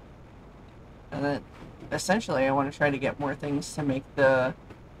 And then, essentially, I want to try to get more things to make the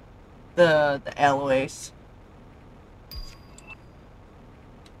alloys.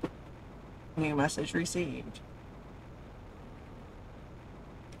 New message received.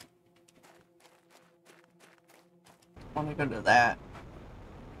 I want to go to that.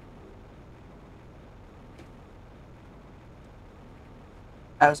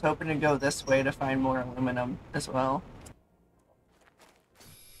 I was hoping to go this way to find more aluminum as well.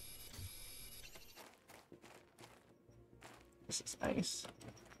 This is nice.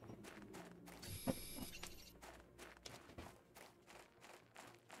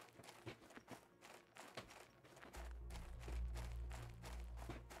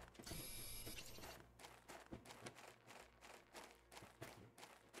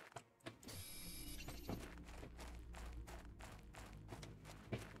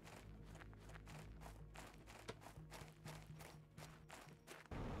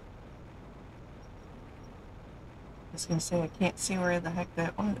 I was gonna say, I can't see where the heck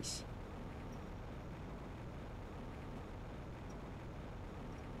that was.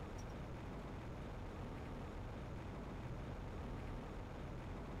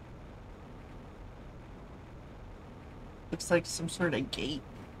 Looks like some sort of gate.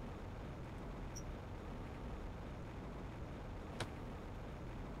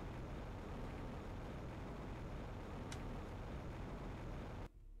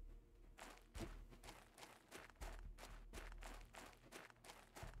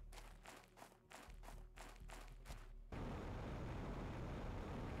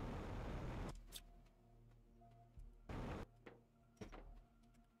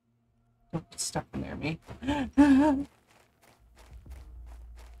 Don't get stuck near me. I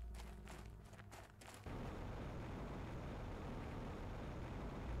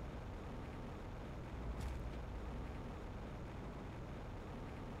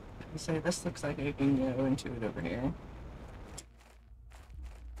say, this looks like I can go into it over here.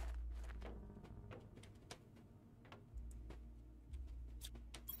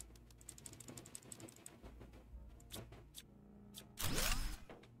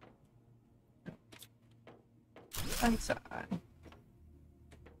 Lights on.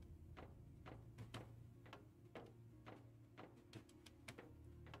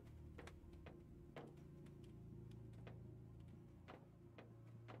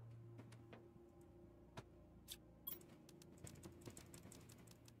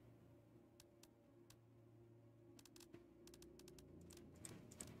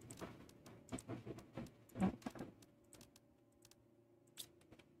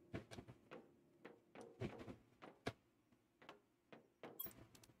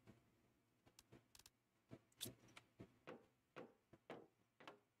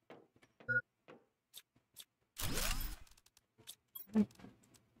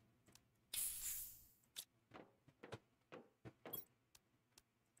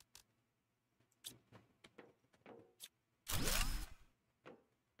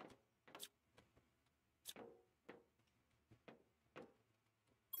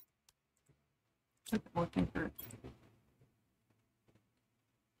 Looking for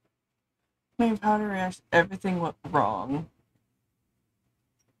main powder reacts. Everything went wrong.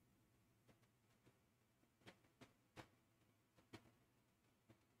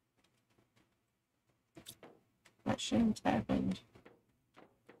 That shouldn't have happened.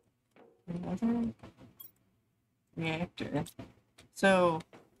 Another reactor. So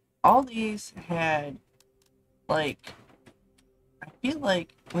all these had, like, I feel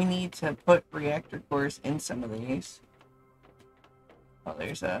like we need to put reactor cores in some of these. Oh,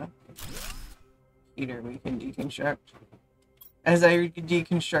 there's a heater we can deconstruct. As I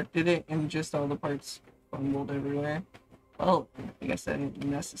deconstructed it and just all the parts fumbled everywhere. Well, I guess I didn't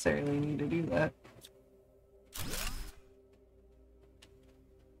necessarily need to do that.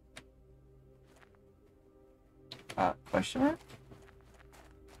 Question mark?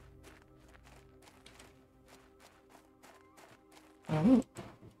 Oh.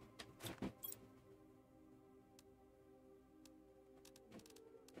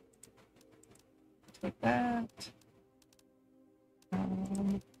 Take that.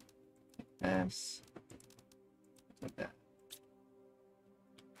 Take this. Take that.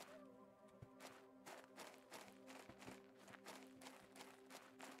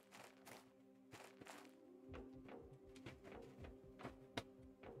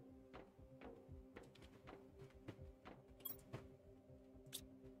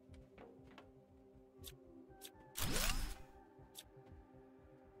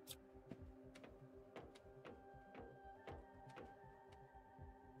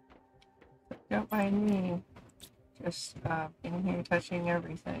 Don't mind me. Just in here touching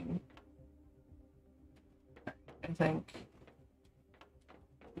everything. I think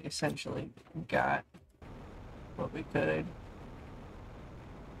we essentially got what we could.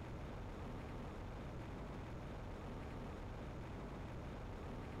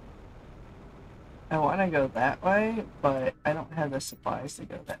 I want to go that way, but I don't have the supplies to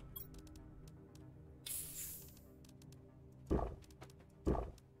go that way.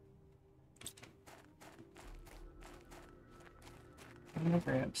 I'm gonna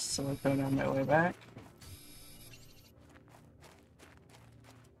grab silicone on my way back.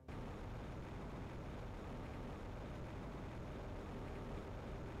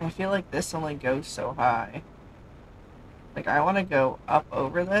 I feel like this only goes so high. Like, I want to go up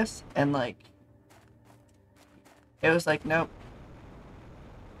over this, and like, it was like, nope.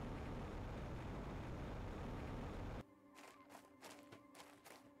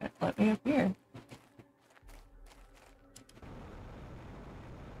 Let me up here.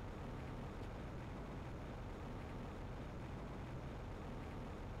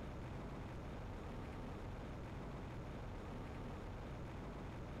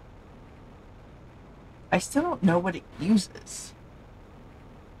 I still don't know what it uses.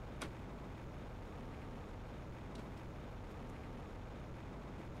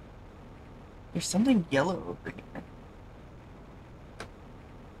 There's something yellow over here.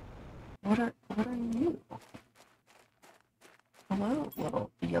 What are you? Hello,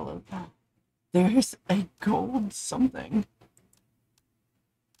 little yellow guy. There's a gold something.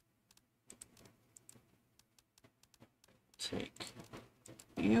 Take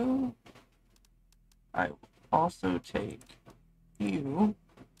you. I will also take you.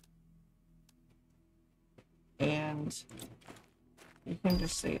 And you can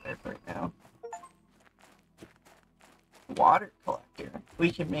just say that right now. Water collector.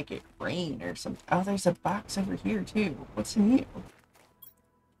 We can make it rain or something. Oh, there's a box over here too. What's new?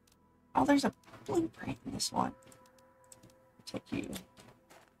 Oh, there's a blueprint in this one. Take you.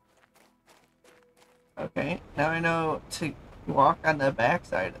 Okay, now I know to walk on the back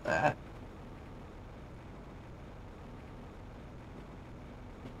side of that.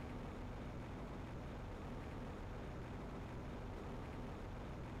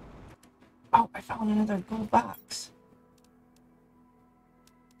 Oh, I found another gold box.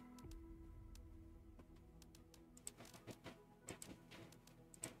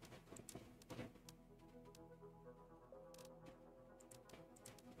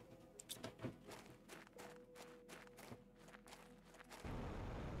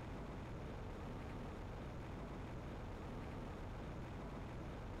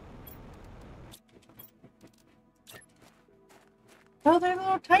 Oh, they're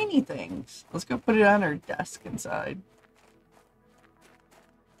little tiny things. Let's go put it on our desk inside.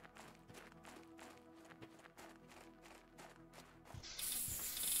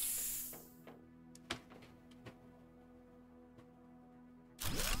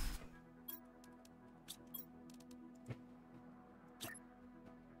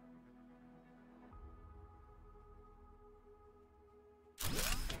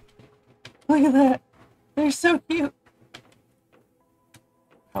 Look at that. They're so cute.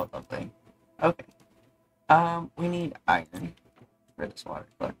 How lovely. Okay. We need iron for this water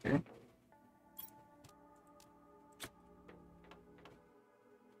collector.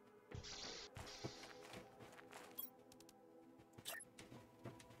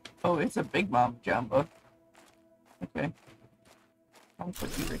 Oh, it's a big mom jumbo. Okay. I'll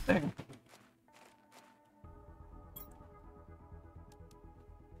put you right there.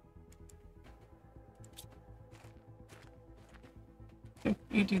 Okay,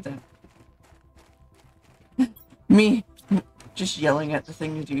 you do that. Me just yelling at the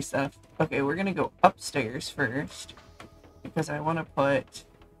thing to do stuff. Okay, we're gonna go upstairs first because I want to put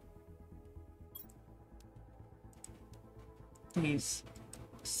these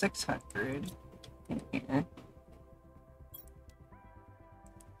 600 in here.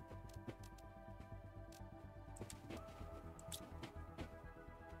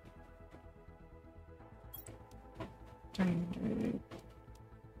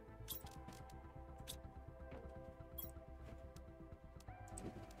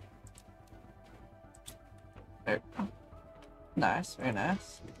 There we go. Nice, very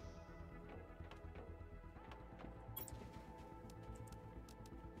nice.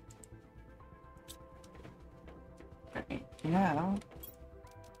 Right, now,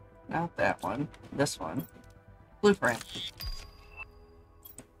 not that one, this one. Blueprint.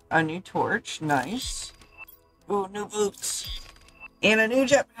 A new torch, nice. Ooh, new boots. And a new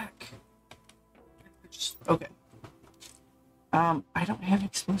jetpack. Okay. I don't have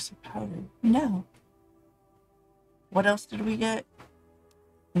explosive powder. No. What else did we get?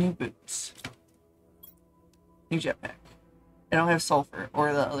 New boots. New jetpack. I don't have sulfur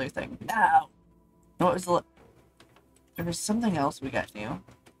or the other thing. No. What was the... There was something else we got new.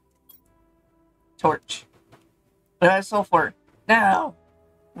 Torch. But I have sulfur. No.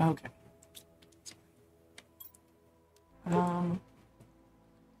 Okay.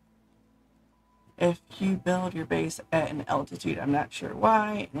 If you build your base at an altitude, I'm not sure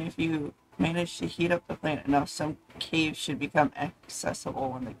why, and if you manage to heat up the planet enough, some caves should become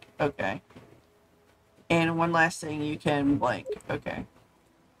accessible when they... Okay. And one last thing, you can blank. Okay.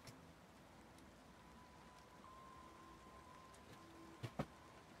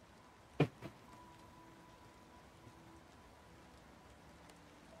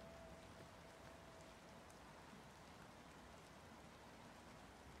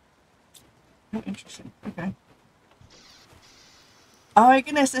 Oh, interesting. Okay. Oh my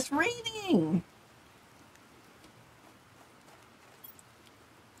goodness, it's raining!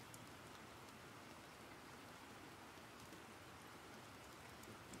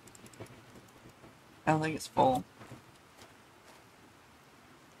 I don't think it's full.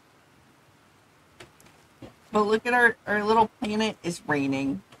 But look at our little planet is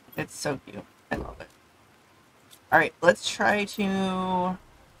raining. It's so cute. I love it. Alright, let's try to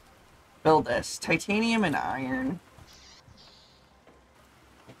build this. Titanium and iron.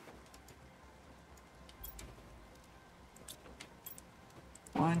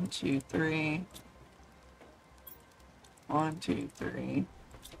 One, two, three. 1, 2, 3.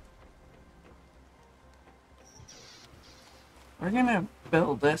 We're gonna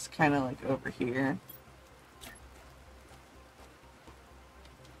build this kind of like over here.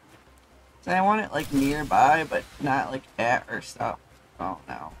 So I want it like nearby, but not like at our stuff. Oh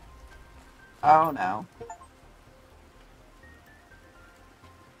no. Oh no. It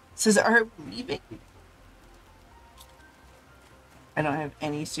says, are we leaving? I don't have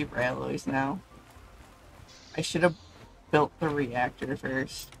any super alloys now. I should have built the reactor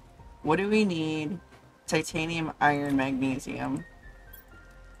first. What do we need? Titanium, iron, magnesium.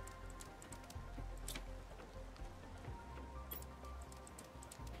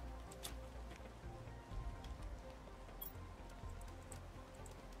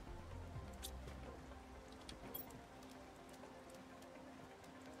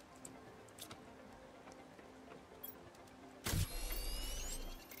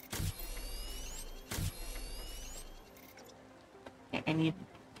 I need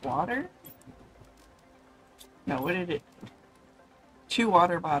water? No, what did it... 2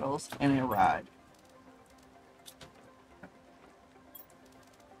 water bottles and a rod.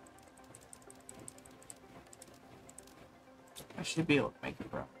 I should be able to make it,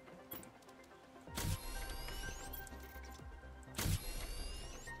 bro.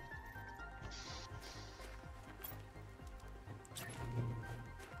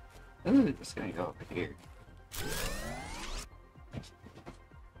 This is just gonna go over here.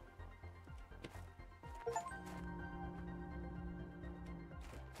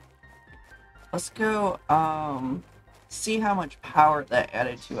 Let's go, see how much power that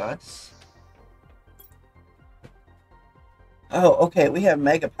added to us. Oh, okay, we have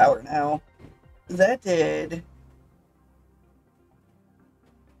mega power now. That did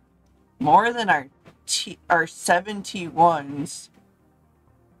more than our 7 T1s.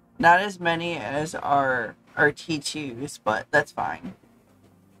 Not as many as our T2s, but that's fine.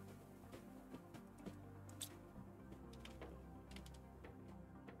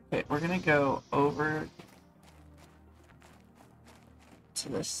 Okay, we're gonna go over to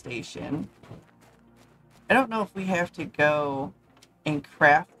the station. I don't know if we have to go and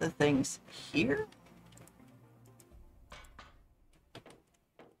craft the things here.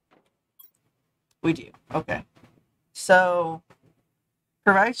 We do. Okay. So,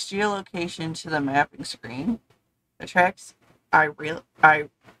 provides geolocation to the mapping screen. Attracts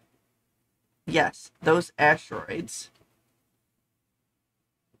yes, those asteroids.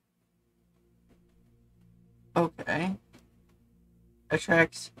 Okay.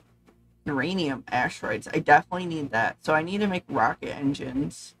 Attracts uranium asteroids. I definitely need that. So I need to make rocket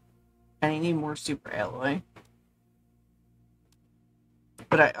engines. And I need more super alloy.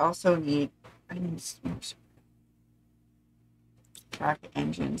 But I also need more rocket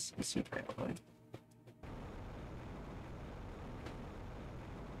engines and super alloy.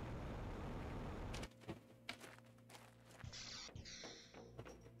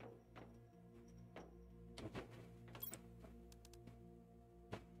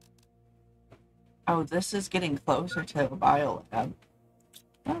 Oh, this is getting closer to a biolab.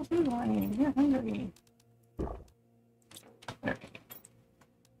 Oh, food line, you're hungry. Alright.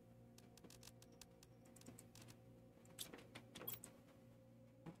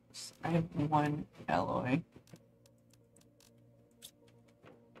 I have one alloy.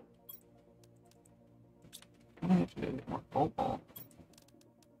 I'm gonna have to get more cobalt.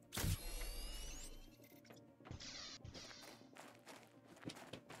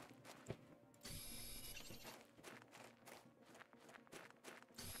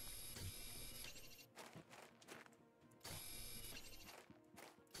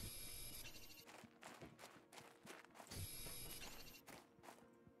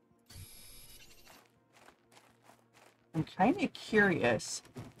 I'm kind of curious.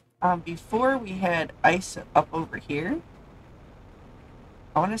 Before we had ice up over here,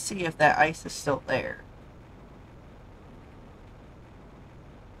 I want to see if that ice is still there.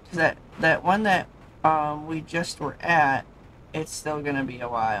 Because that one that we just were at, it's still gonna be a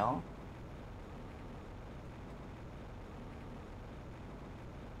while.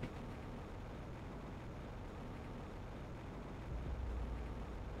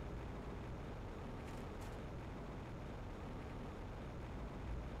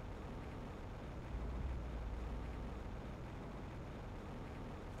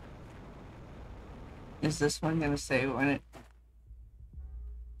 Is this one gonna say when it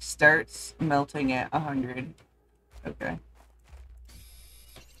starts melting at 100? Okay.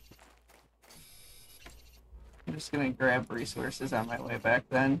 I'm just gonna grab resources on my way back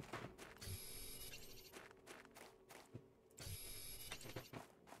then.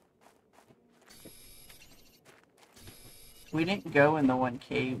 We didn't go in the one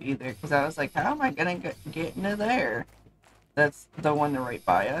cave either, because I was like, how am I gonna get into there? That's the one right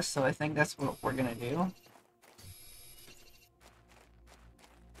by us, so I think that's what we're gonna do.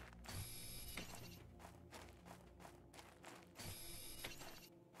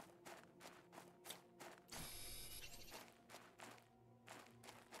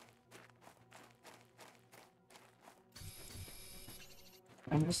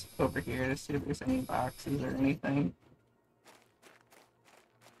 I'm just over here to see if there's any boxes or anything.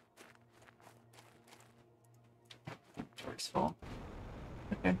 Inventory's full.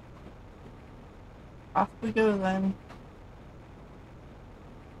 Okay. Off we go then.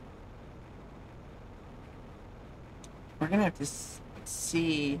 We're gonna have to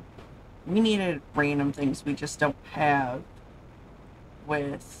see. We needed random things we just don't have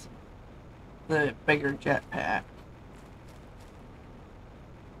with the bigger jetpack.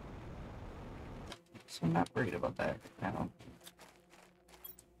 So I'm not worried about that right now.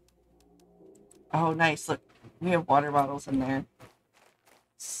 Oh, nice. Look, we have water bottles in there.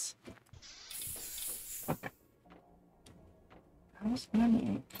 Okay. I was gonna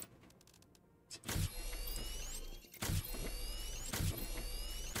make...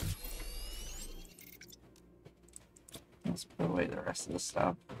 Let's put away the rest of the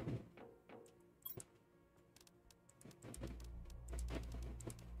stuff.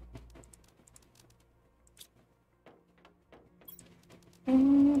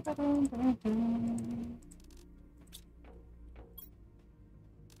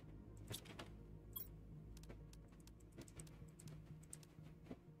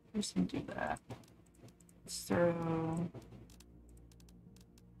 Just do that. Let's throw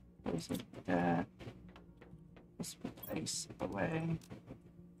Close it like that. Let's put the ice away.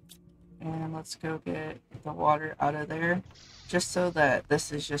 And let's go get the water out of there. Just so that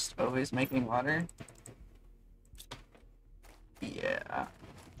this is just always making water. Yeah.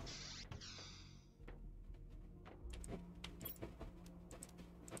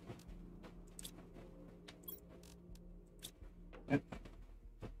 Okay.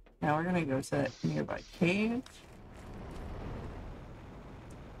 Now we're gonna go to that nearby cave.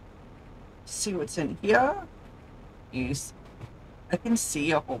 See what's in here. Use. I can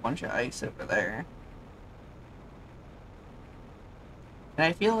see a whole bunch of ice over there. And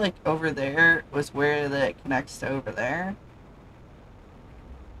I feel like over there was where that connects to over there.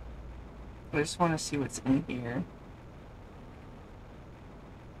 I just want to see what's in here.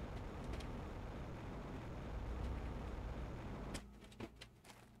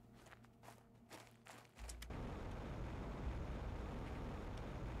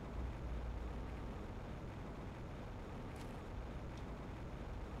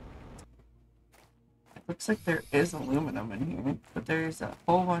 It looks like there is aluminum in here, but there's a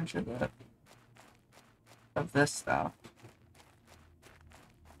whole bunch of this stuff.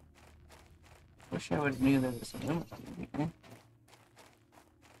 Wish I would have knew there was aluminum in here.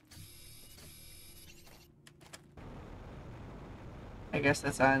 I guess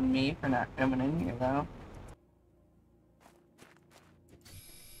that's on me for not coming in here, though.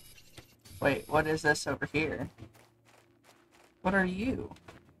 Wait, what is this over here? What are you?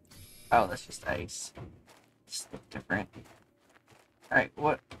 Oh, that's just ice. Just look different. Alright,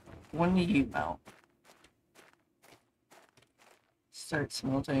 when do you melt? Starts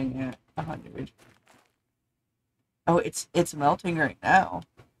melting at 100. Oh, it's melting right now.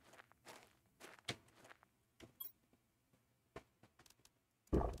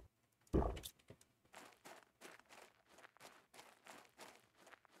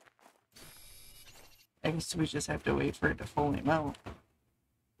 I guess we just have to wait for it to fully melt.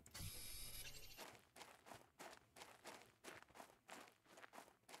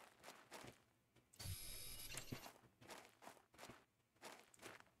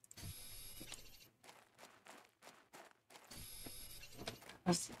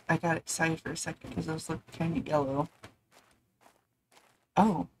 I got excited for a second because those look kind of yellow.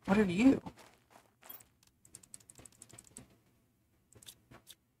 Oh, what are you?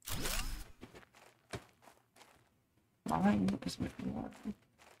 Mine is moving on.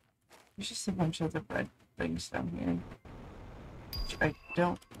 There's just a bunch of the red things down here. Which I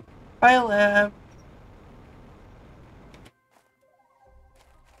don't. Biolab!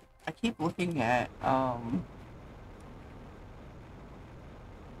 I keep looking at,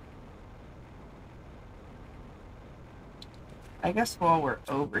 I guess while we're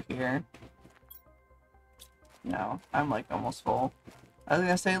over here. No, I'm like almost full. I was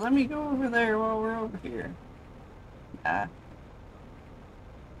gonna say, let me go over there while we're over here. Nah.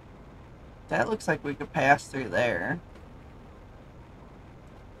 That looks like we could pass through there.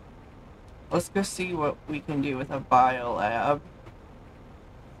 Let's go see what we can do with a biolab.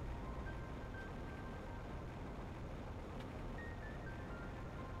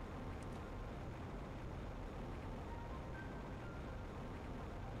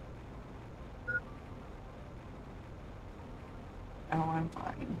 Oh, I'm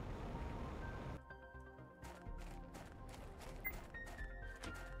fine.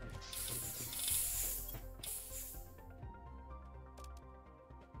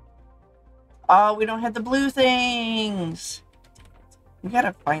 Oh, we don't have the blue things! We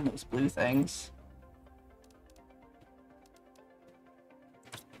gotta find those blue things.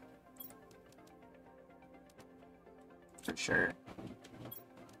 For sure.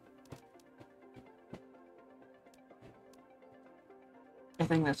 I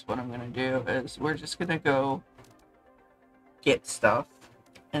think that's what I'm gonna do, is we're just gonna go get stuff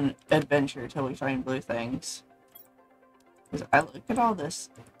and adventure till we find blue things. Because I look at all this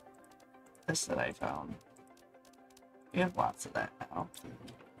that I found. We have lots of that now.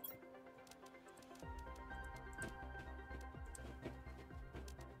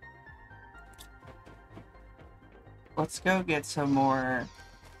 Let's go get some more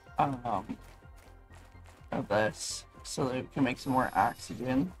of this so that we can make some more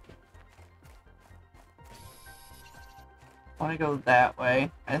oxygen. I want to go that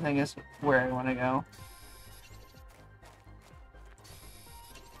way. I think is where I want to go.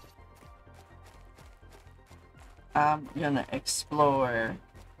 I'm gonna explore.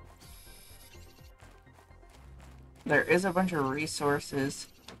 There is a bunch of resources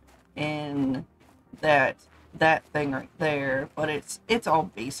in that thing right there, but it's all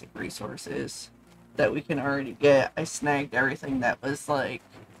basic resources that we can already get. I snagged everything that was like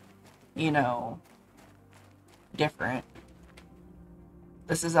you know, different.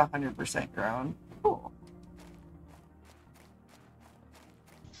 This is 100% grown. Cool.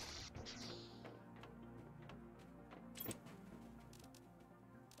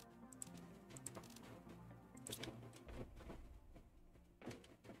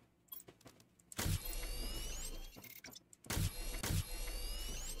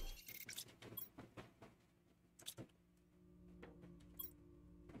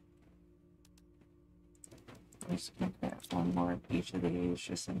 I'm just gonna grab one more of each of these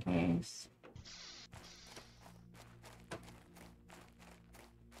just in case.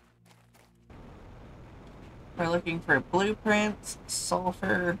 We're looking for blueprints,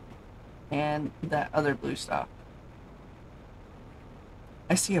 sulfur, and that other blue stuff.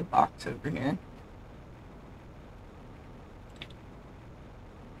 I see a box over here.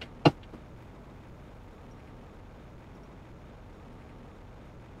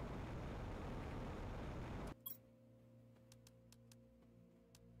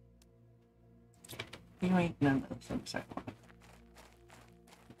 You ain't none of them I want.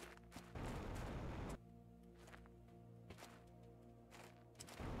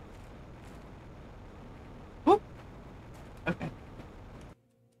 Whoop. Okay.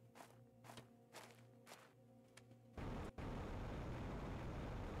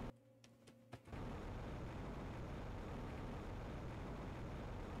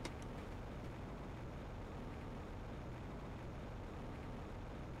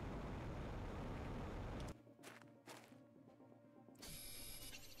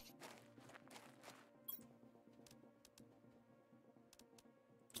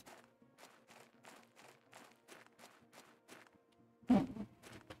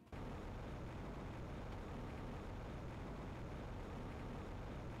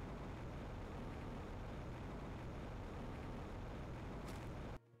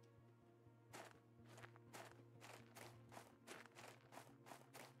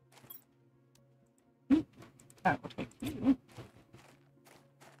 That will take you.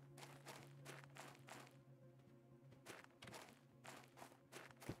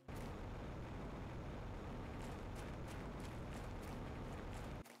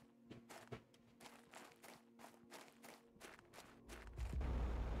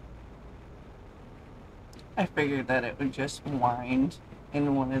 I figured that it would just wind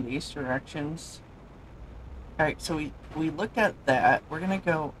in one of these directions. Alright, so we looked at that. We're gonna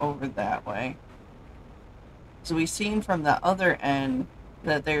go over that way. So we've seen from the other end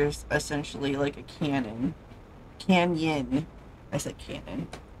that there's essentially like a canyon. I said cannon.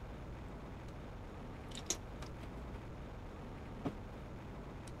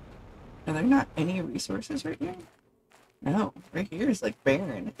 Are there not any resources right here? No, right here is like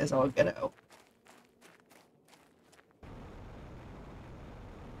barren as all get out.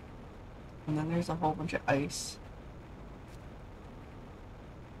 And then there's a whole bunch of ice.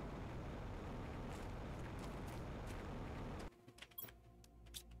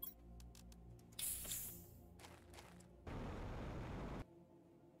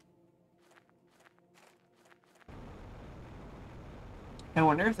 I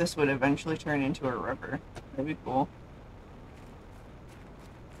wonder if this would eventually turn into a river. That'd be cool.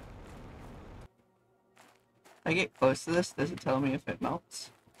 If I get close to this, does it tell me if it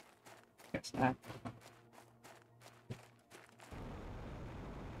melts? Guess not.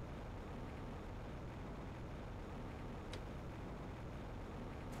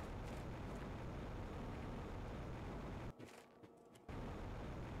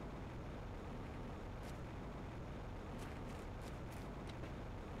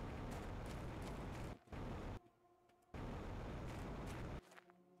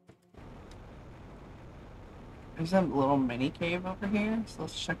 There's a little mini cave over here, so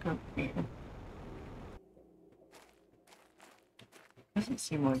let's check over here. Doesn't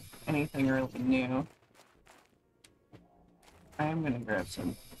seem like anything really new. I am gonna grab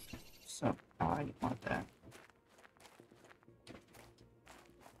some. Oh, I didn't want that.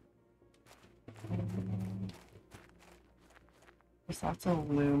 There's lots of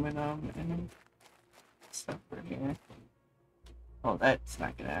aluminum and stuff over here. Oh, that's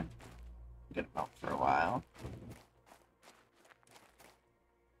not gonna get melt for a while.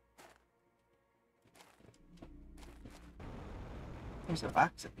 There's a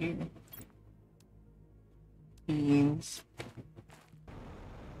box up here. Beans.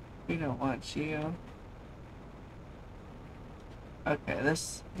 We don't want you. Okay,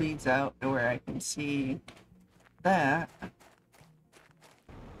 this leads out to where I can see that. Let's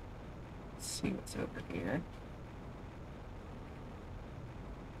see what's over here.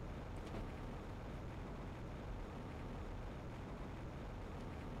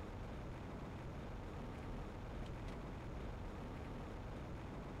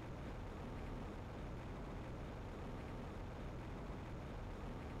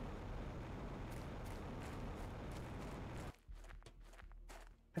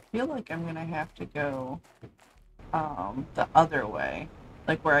 feel like I'm gonna have to go the other way,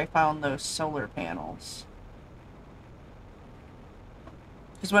 like where I found those solar panels.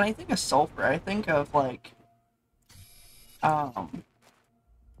 Because when I think of sulfur, I think of like um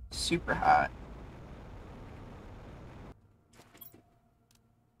super hot.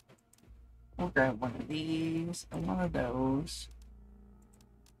 We'll grab one of these and one of those.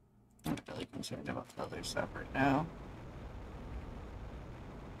 I'm not really concerned about the other stuff right now.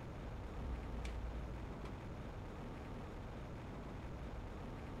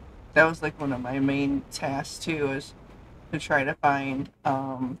 That was like one of my main tasks too, is to try to find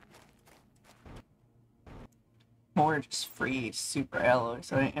more just free super alloy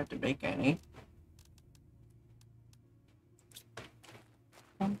so I didn't have to make any.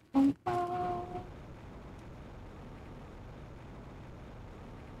 I'm going.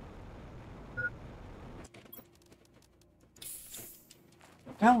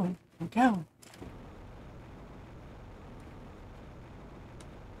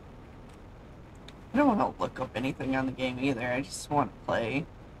 I don't want to look up anything on the game either. I just want to play.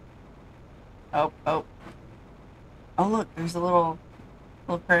 Oh. Oh, look, there's a little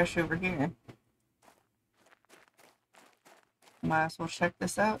crash over here. Might as well check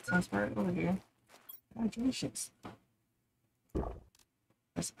this out since we're over here. Congratulations.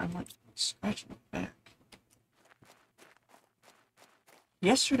 I'm like scratching my back.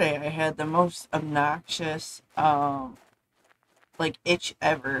 Yesterday I had the most obnoxious like itch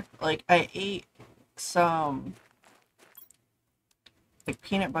ever. Like I ate some like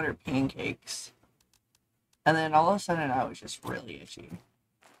peanut butter pancakes and then all of a sudden I was just really itchy.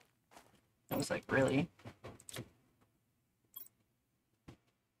 I was like, really?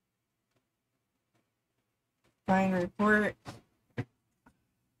 Fine report.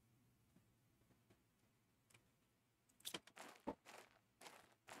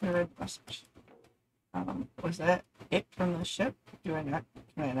 Read message. Was that it from the ship? Can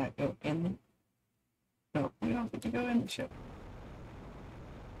I not go in? No, we don't get to go in the ship.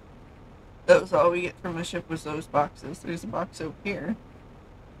 That was all we get from the ship was those boxes. There's a box over here.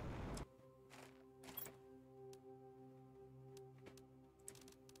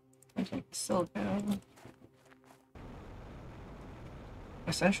 I take the silicone.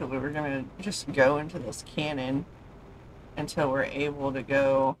 Essentially, we're gonna just go into this cannon until we're able to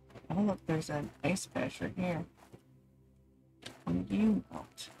go. Oh, look, there's an ice patch right here. When do you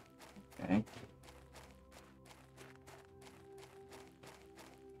melt? Okay.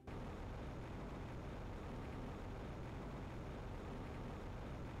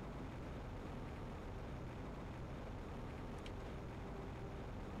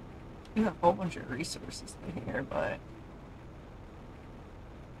 There's a whole bunch of resources in here, but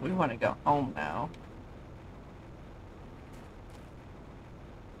we want to go home now.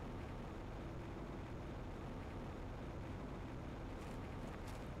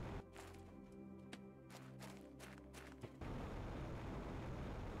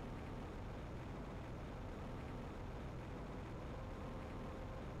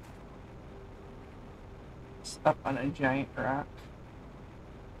 It's up on a giant rock.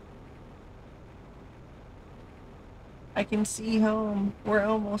 I can see home. We're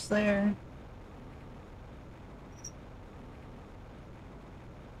almost there.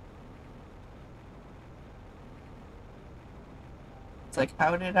 It's like,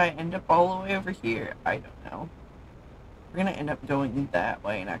 how did I end up all the way over here? I don't know. We're gonna end up going that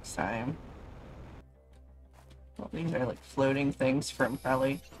way next time. Well, these are like floating things from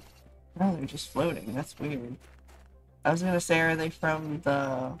probably... No, they're just floating. That's weird. I was gonna say, are they from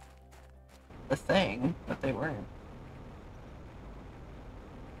the thing, but they weren't.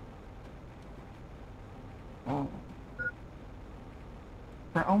 Oh.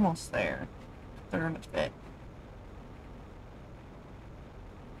 We're almost there. They're in a fit.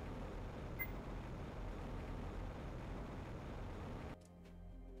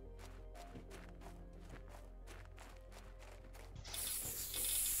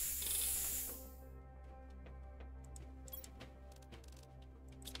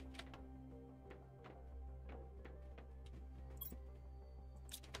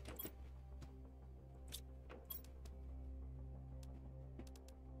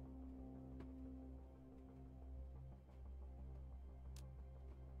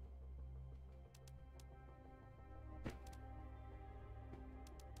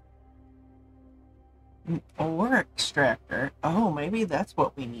 Ore extractor. Oh, maybe that's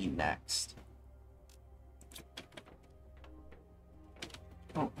what we need next.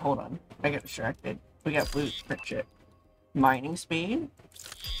 Oh, hold on. I got distracted. We got blueprint chip. Mining speed.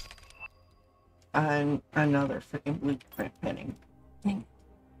 And another freaking blueprint penning. Dang.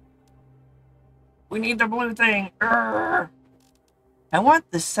 We need the blue thing. Urgh. I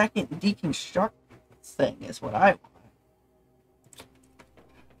want the second deconstruct thing is what I want.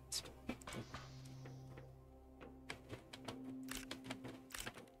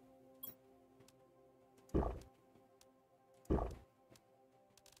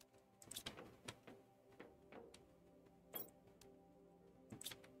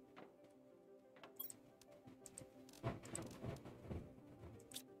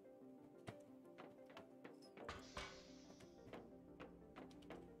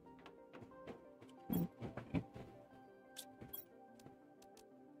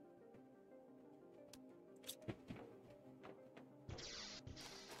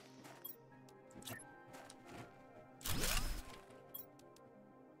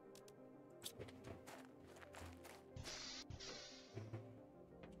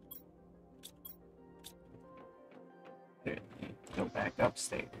 Go back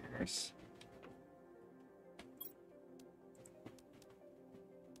upstairs.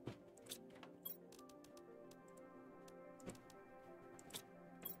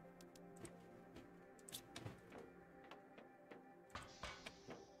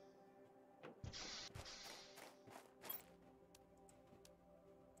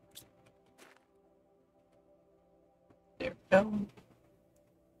 There we go.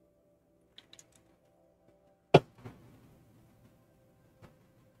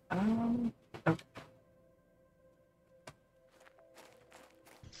 Okay.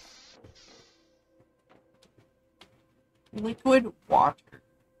 Liquid water.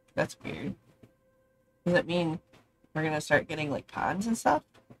 That's weird. Does that mean we're gonna start getting like ponds and stuff?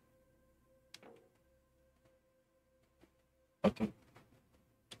 Okay.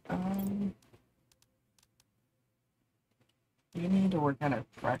 We need to work on our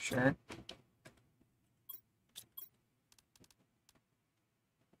pressure.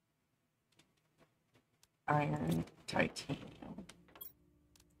 Iron, titanium.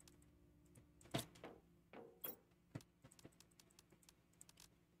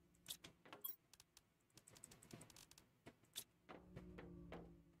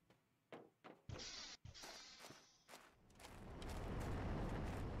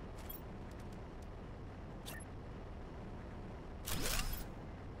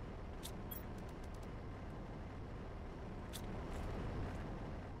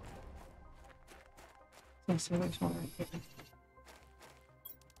 So there's one right here.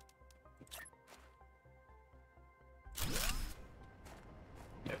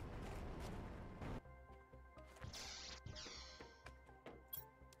 Yep.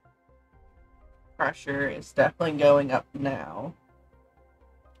 Pressure is definitely going up now.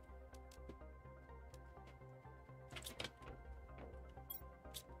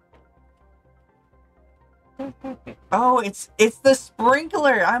 Oh, it's the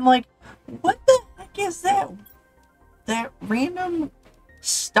sprinkler. I'm like, what the heck is that? That random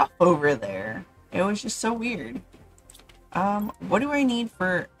stuff over there. It was just so weird. What do I need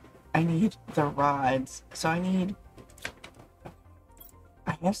for... I need the rods. So I need...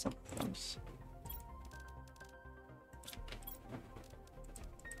 I have some of those.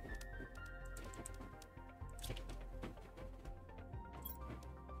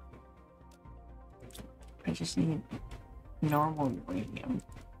 I just need normal uranium.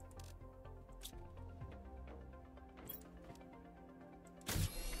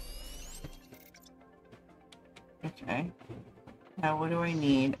 Okay. Now what do I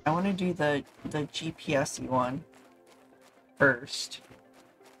need? I want to do the GPS-y one first.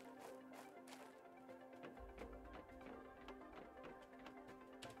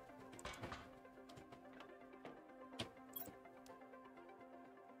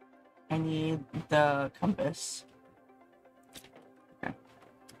 I need the compass. Okay.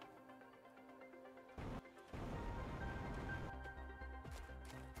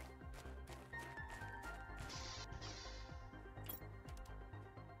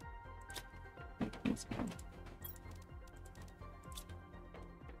 Let's go.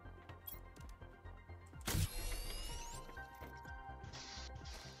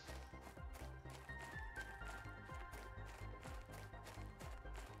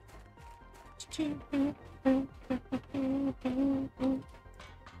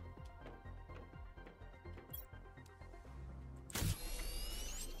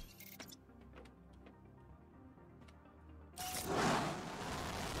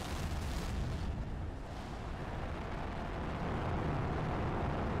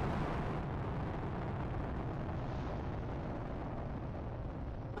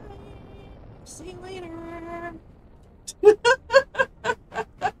 See you later.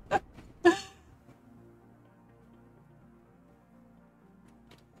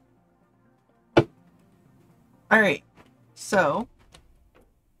 So,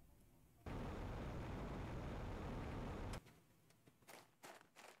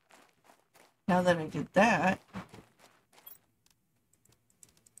 now that I did that,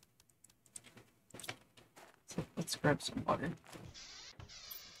 let's grab some water.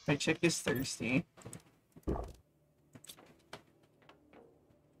 My chick is thirsty.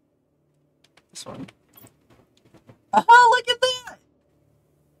 This one. Oh, look at that!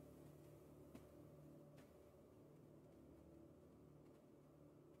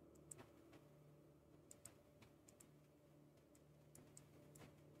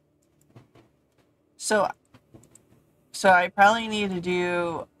 So I probably need to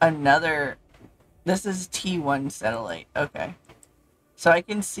do another. This is T1 satellite. Okay. So I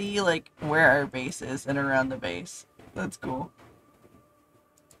can see like where our base is and around the base. That's cool.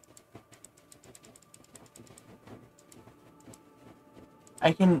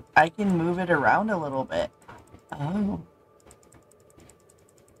 I can move it around a little bit. Oh.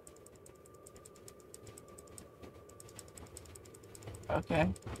 Okay.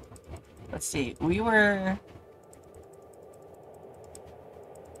 Let's see. We were...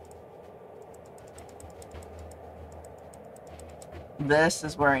 This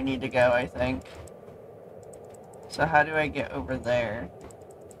is where I need to go, I think. So how do I get over there?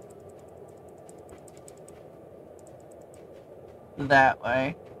 That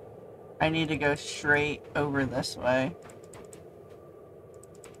way. I need to go straight over this way.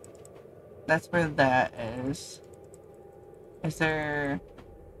 That's where that is. Is there...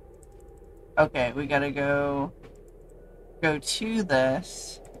 Okay, we gotta go to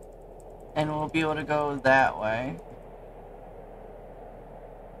this, and we'll be able to go that way.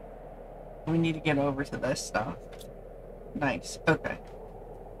 We need to get over to this stuff. Nice. Okay.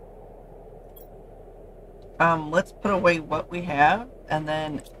 Let's put away what we have, and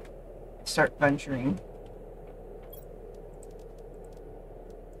then start venturing.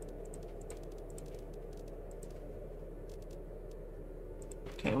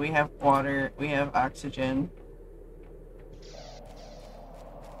 Okay, we have water, we have oxygen.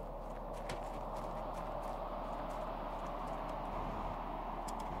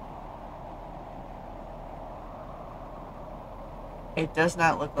 It does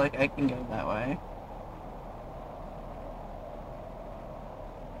not look like I can go that way.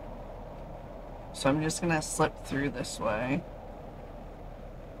 So I'm just gonna slip through this way.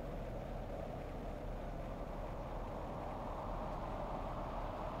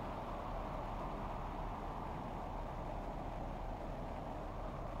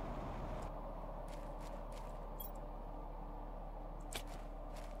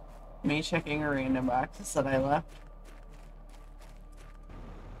 Me checking a random boxes that I left.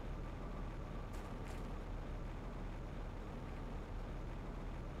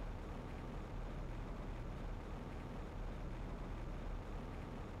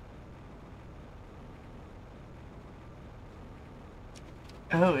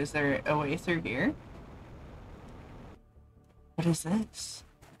 Oh, is there a way through here? What is this?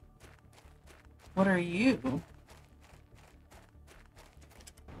 What are you?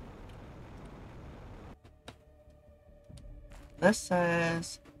 This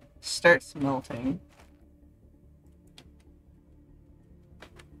says starts melting.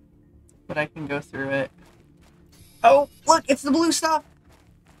 But I can go through it. Oh, look, it's the blue stuff!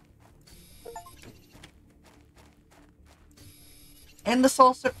 And the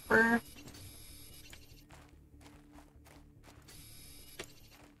soul surfer.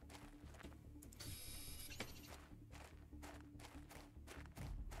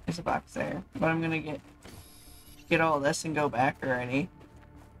 There's a box there, but I'm gonna get all this and go back already.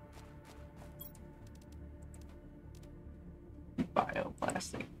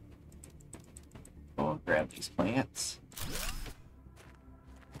 Bioplastic. We'll grab these plants.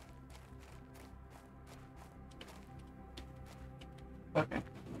 Okay.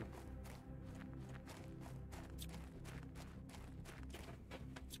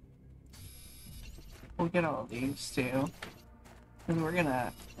 We'll get all these too. Because we're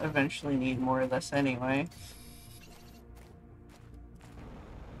gonna eventually need more of this anyway.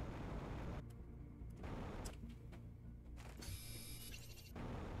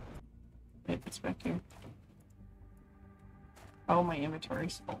 Maybe it's back here. Oh, my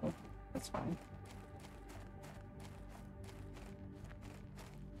inventory's full. That's fine.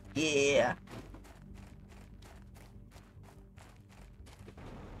 Yeah.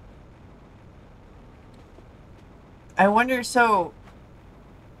 I wonder, so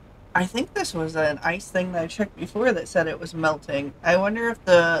I think this was an ice thing that I checked before that said it was melting. I wonder if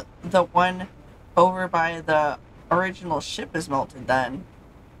the one over by the original ship is melted then.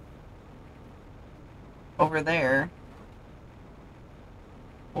 Over there.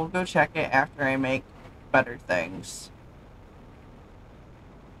 We'll go check it after I make better things.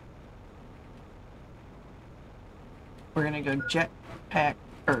 We're gonna go jetpack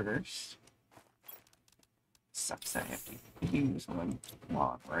first. Sucks that I have to use one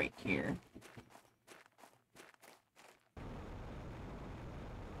log right here.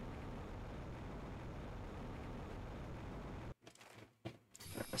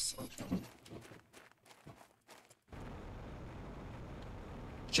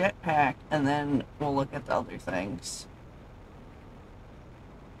 Jetpack, and then we'll look at the other things.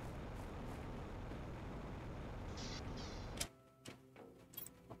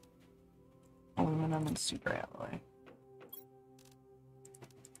 Aluminum and super alloy.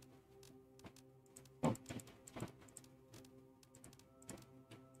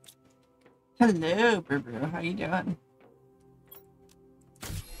 Hello, Brew Brew. How you doing?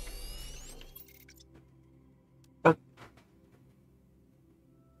 Oh.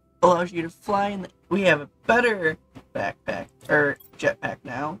 Allows you to fly in the... We have a better backpack, or jetpack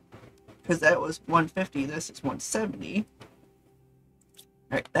now. Because that was 150, this is 170.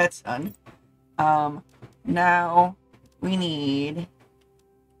 Alright, that's done. Now we need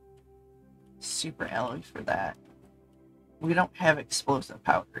super alloy for that. We don't have explosive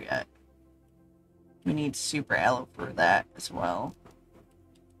powder yet. We need super alloy for that as well.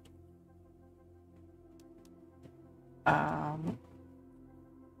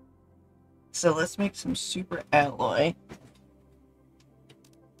 So let's make some super alloy.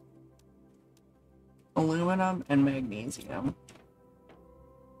 Aluminum and magnesium.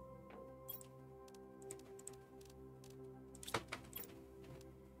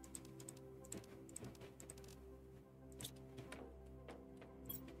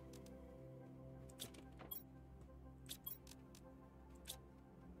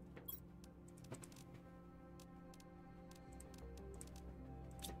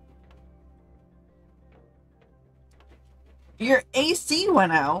 Your AC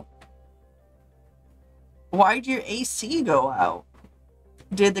went out. Why'd your AC go out?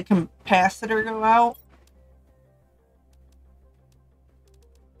 Did the capacitor go out?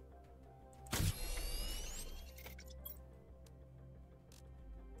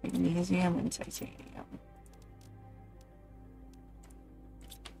 Magnesium and titanium.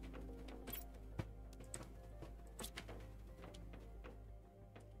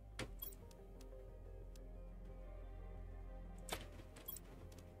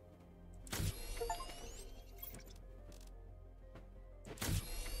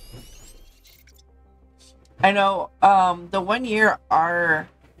 I know, the 1 year our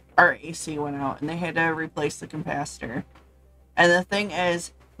AC went out and they had to replace the capacitor. And the thing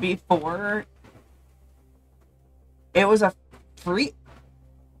is, before, it was a free...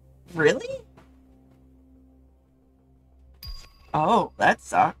 Really? Oh, that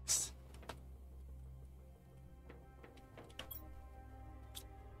sucks.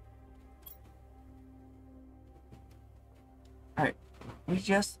 Alright, we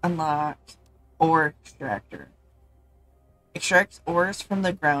just unlocked ore extractor. Extracts ores from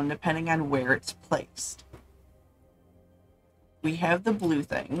the ground depending on where it's placed. We have the blue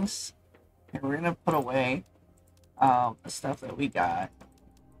things. And we're gonna put away the stuff that we got.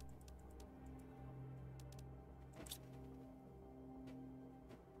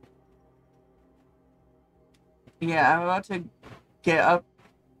 Yeah, I'm about to get up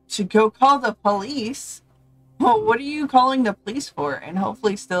to go call the police. Well, what are you calling the police for? And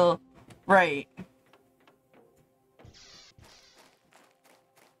hopefully still right.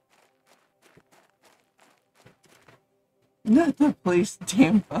 Not the police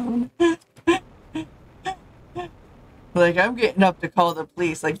damn phone. Like, I'm getting up to call the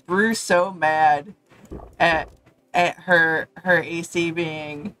police. Like, Brew's so mad at her AC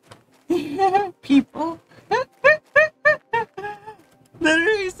being people. That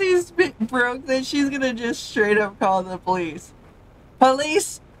her AC's broke, that she's gonna just straight up call the police.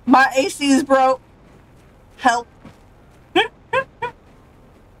 Police, my AC's broke. Help.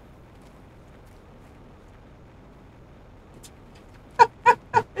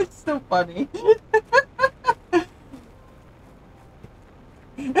 It's so funny.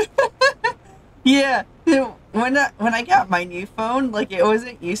 Yeah, when I got my new phone, like, it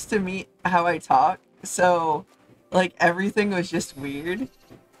wasn't used to me how I talk, so like everything was just weird,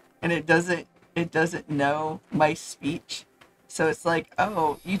 and it doesn't know my speech, so it's like,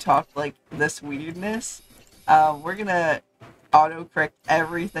 oh, you talk like this weirdness. We're gonna autocorrect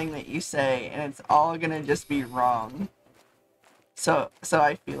everything that you say, and it's all gonna just be wrong. So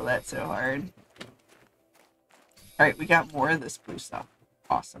I feel that so hard. All right, we got more of this blue stuff.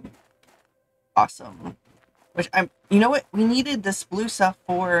 Awesome. Awesome. Which you know what? We needed this blue stuff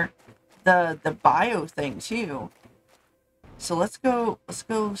for the bio thing too. So let's go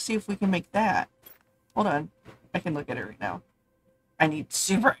see if we can make that. Hold on. I can look at it right now. I need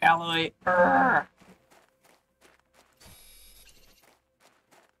super alloy. Urgh.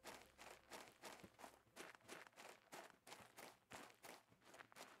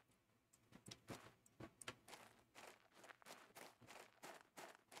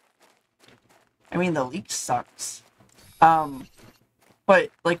 I mean, the leak sucks. But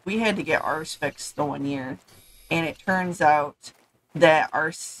like we had to get ours fixed the 1 year, and it turns out that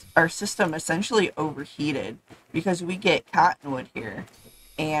our system essentially overheated because we get cottonwood here,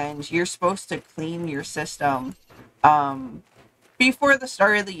 and you're supposed to clean your system before the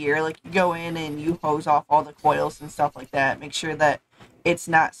start of the year. Like you go in and you hose off all the coils and stuff like that. Make sure that it's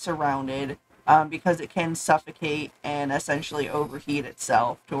not surrounded. Because it can suffocate and essentially overheat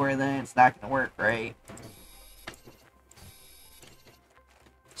itself to where then it's not going to work right.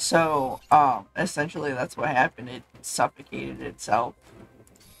 So, essentially that's what happened. It suffocated itself.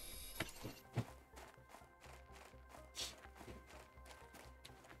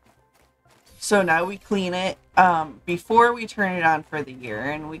 So now we clean it before we turn it on for the year,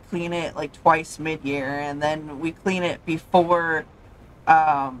 and we clean it like twice mid-year, and then we clean it before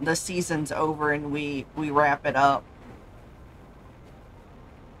the season's over and we wrap it up.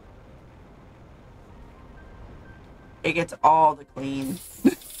 It gets all the clean.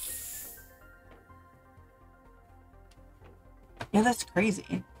 Yeah, that's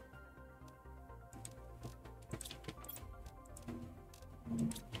crazy.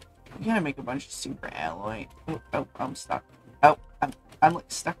 You gotta make a bunch of super alloy. Oh, I'm stuck. Oh, I'm like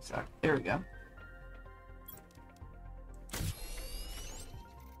stuck. There we go.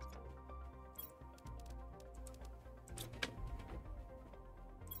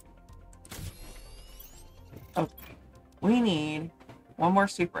 Okay. We need one more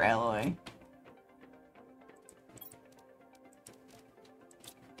super alloy.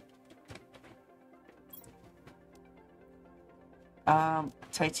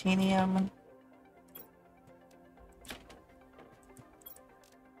 Titanium.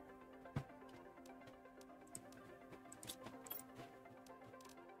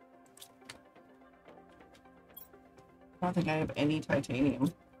 I don't think I have any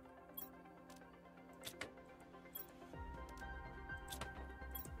titanium.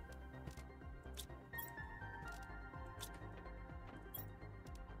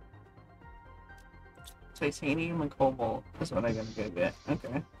 Titanium and cobalt is what I gotta go get.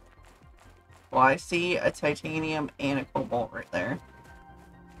 Okay. Well, I see a titanium and a cobalt right there.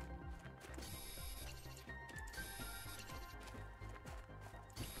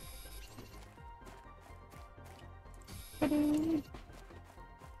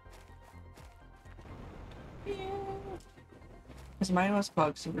 Because mine was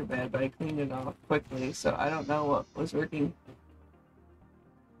clogged super bad, but I cleaned it off quickly, so I don't know what was working.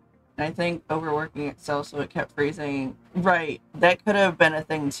 I think overworking itself so it kept freezing. Right. That could have been a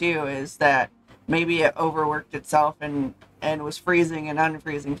thing too, is that maybe it overworked itself and was freezing and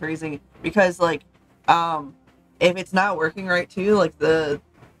unfreezing, freezing. Because like if it's not working right too, like the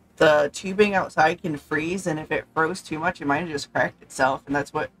tubing outside can freeze, and if it froze too much it might have just cracked itself, and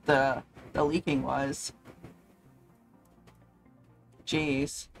that's what the leaking was.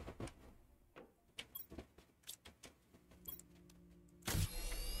 Jeez.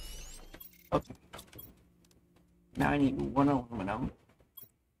 Okay. Now I need one aluminum.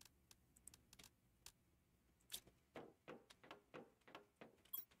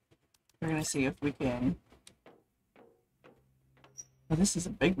 We're gonna see if we can... Oh, this is a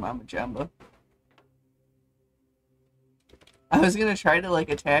big mama jumbo. I was gonna try to like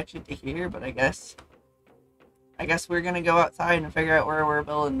attach it to here, but I guess we're gonna go outside and figure out where we're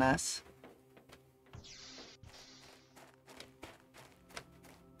building this.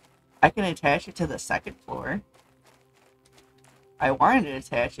 I can attach it to the second floor. I wanted to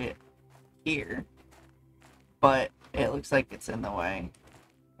attach it here, but it looks like it's in the way.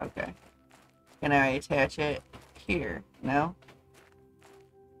 Okay. Can I attach it here? No?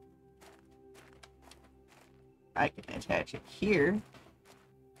 I can attach it here.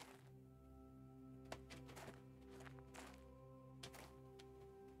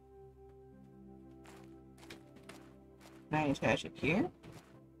 Can I attach it here?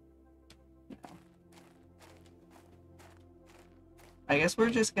 No. I guess we're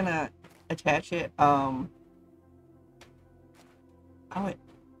just gonna attach it, oh,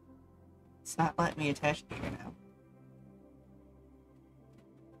 it's not letting me attach it here now.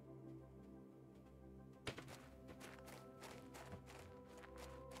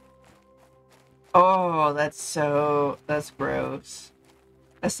 Oh, that's gross.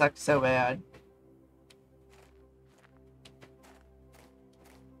 That sucks so bad.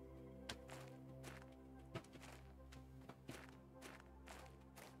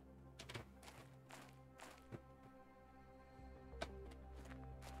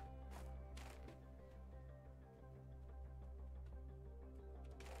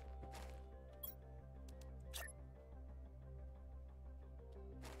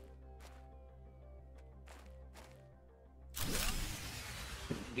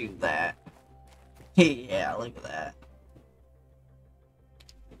 Do that. Yeah, look at that.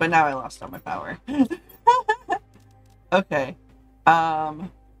 But now I lost all my power. Okay. I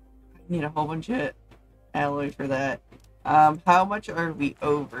need a whole bunch of alloy for that. How much are we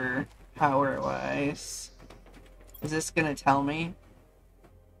over power-wise? Is this gonna tell me?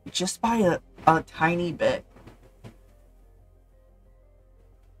 Just by a tiny bit.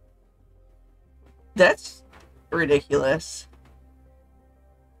 That's ridiculous.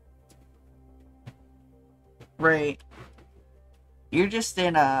 Right. You're just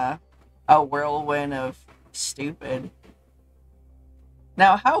in a whirlwind of stupid.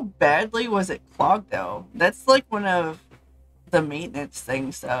 Now, how badly was it clogged, though? That's like one of the maintenance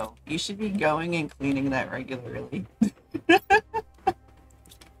things, though. You should be going and cleaning that regularly. I'm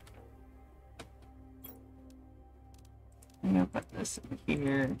gonna put this in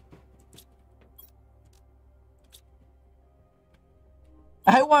here.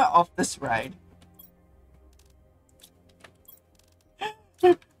 I want off this ride.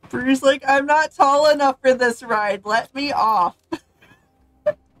 Bruce, like, I'm not tall enough for this ride. Let me off.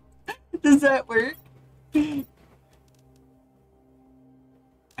 Does that work? I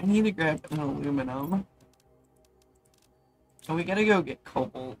need to grab an aluminum. And we gotta go get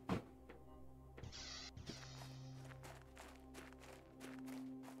cobalt.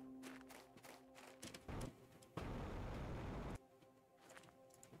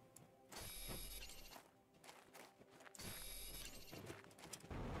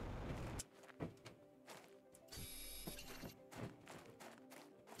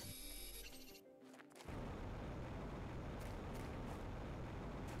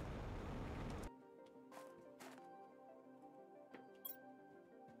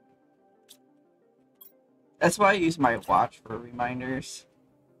 That's why I use my watch for reminders.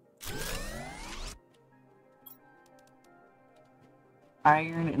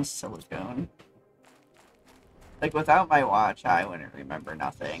 Iron and silicone. Like, without my watch, I wouldn't remember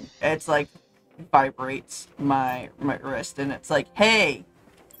nothing. It's like, vibrates my wrist, and it's like, hey,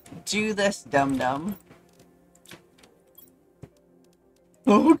 do this, dum-dum.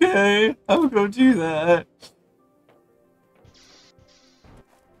 Okay, I'll go do that.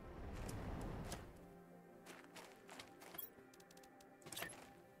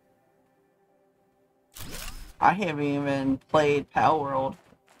 I haven't even played Pal World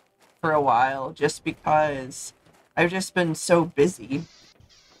for a while, just because I've just been so busy.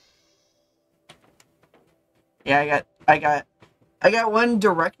 Yeah, I got one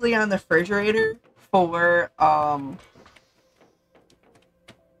directly on the refrigerator for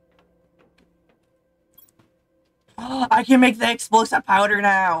I can make the explosive powder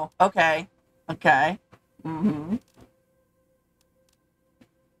now. Okay. Okay. Mm-hmm.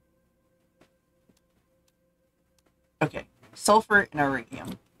 Okay. Sulfur and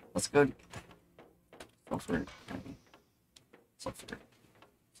iridium. Let's go to sulfur. Sulfur.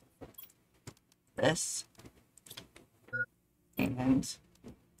 This. And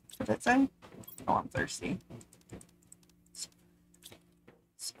what did that say? Oh, I'm thirsty.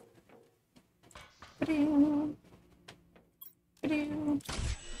 Ba-doo. Ba-doo.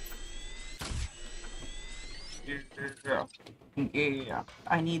 Yeah,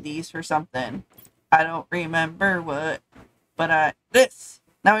 I need these for something. I don't remember what, but this.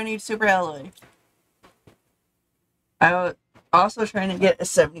 Now I need super alloy. I was also trying to get a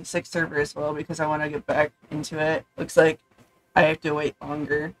 76 server as well because I want to get back into it. Looks like I have to wait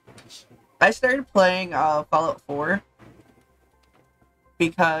longer. I started playing Fallout 4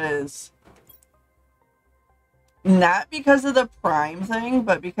 because not because of the Prime thing,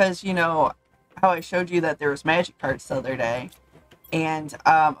 but because, you know, how I showed you that there was magic cards the other day. And,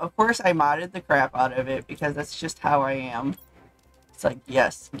 of course, I modded the crap out of it because that's just how I am. It's like,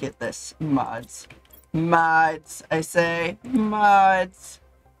 yes, get this. Mods. Mods. I say, mods.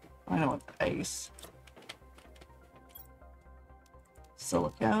 I don't want the ice.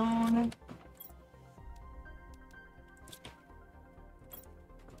 Silicone.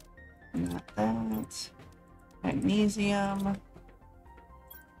 Not that. Magnesium.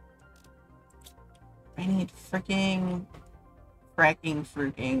 I need freaking cracking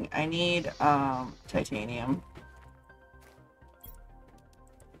fruiting. I need titanium.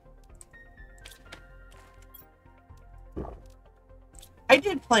 I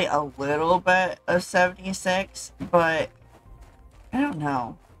did play a little bit of 76, but I don't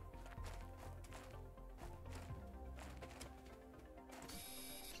know.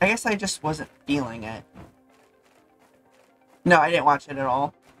 I guess I just wasn't feeling it. No, I didn't watch it at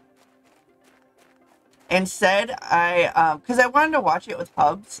all. Instead, because I wanted to watch it with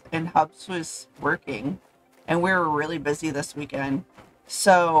Hubs, and Hubs was working, and we were really busy this weekend,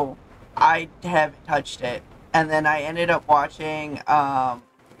 so I haven't touched it. And then I ended up watching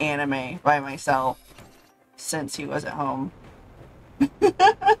anime by myself since he wasn't home.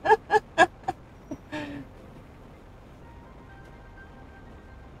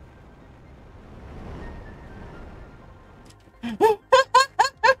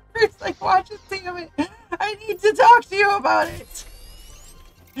 First, like, watch it, damn it. I need to talk to you about it.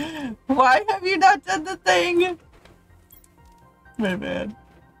 Why have you not done the thing? My bad.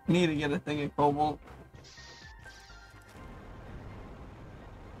 Need to get a thing of cobalt.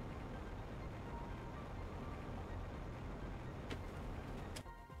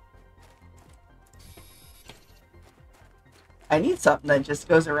 I need something that just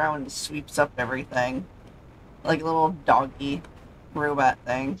goes around and sweeps up everything. Like a little doggy robot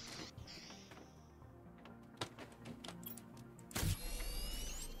thing.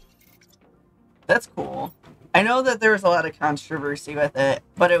 That's cool. I know that there was a lot of controversy with it,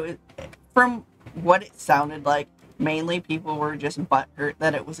 but it was, from what it sounded like, mainly people were just butthurt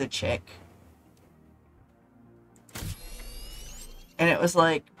that it was a chick. And it was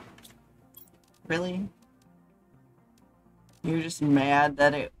like, really? You're just mad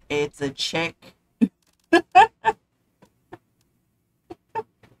that it's a chick?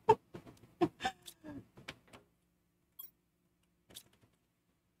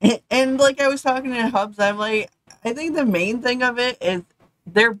 And like I was talking to Hubs, I'm like, I think the main thing of it is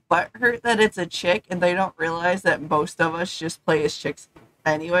they're butthurt that it's a chick, and they don't realize that most of us just play as chicks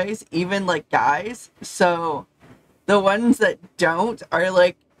anyways, even like guys. So the ones that don't are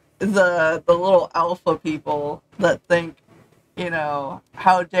like the little alpha people that think, you know,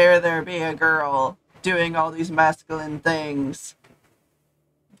 how dare there be a girl doing all these masculine things.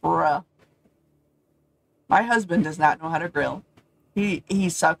 Bruh. My husband does not know how to grill. He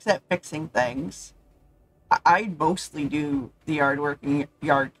sucks at fixing things. I mostly do the yard work and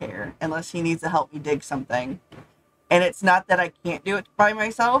yard care, unless he needs to help me dig something. And it's not that I can't do it by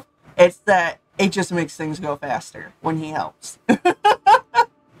myself, it's that it just makes things go faster when he helps.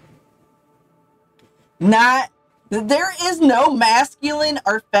 There is no masculine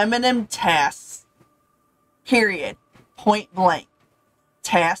or feminine tasks. Period. Point blank.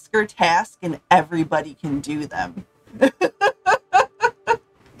 Task or task, and everybody can do them.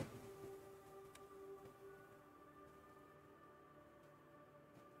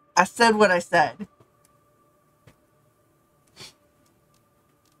 I said what I said.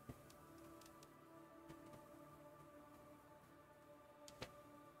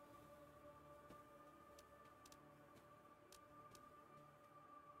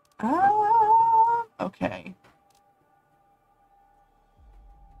 Okay.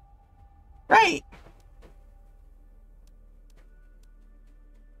 Right.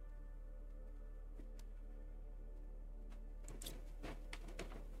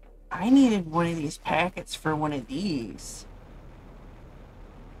 I needed one of these packets for one of these.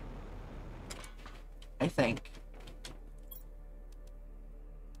 I think.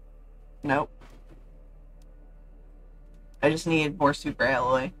 Nope. I just needed more super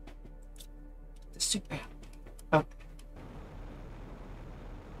alloy. The super alloy. Okay.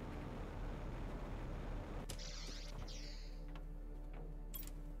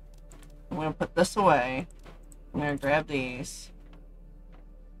 I'm gonna put this away. I'm gonna grab these.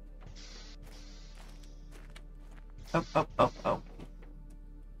 Oh, oh, oh, oh.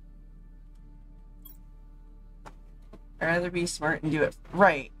 I'd rather be smart and do it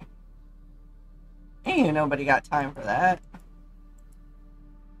right. Ain't nobody got time for that.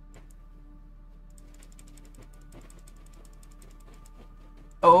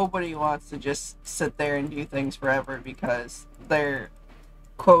 Nobody wants to just sit there and do things forever because they're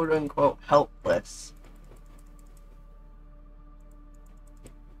quote-unquote helpless.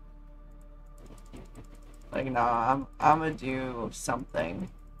 Like, nah, I'm gonna do something.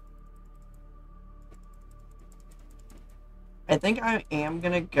 I think I am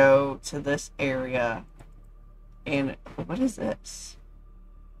gonna go to this area and what is this?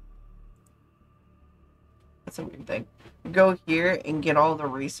 That's a weird thing. Go here and get all the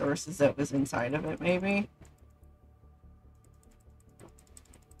resources that was inside of it, maybe?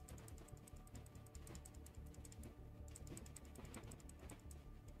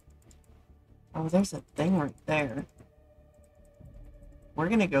 Oh, there's a thing right there. We're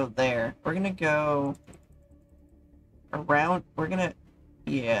gonna go there. We're gonna go around.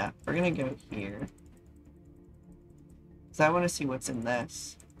 Yeah, we're gonna go here. Because I want to see what's in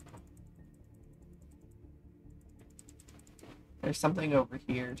this. There's something over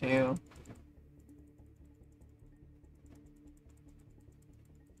here, too.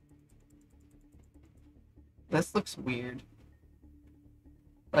 This looks weird.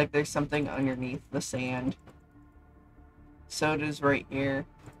 Like there's something underneath the sand. Soda's right here.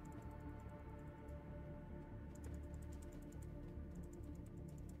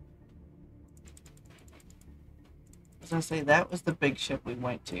 I was gonna say, that was the big ship we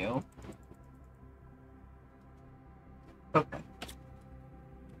went to. Okay.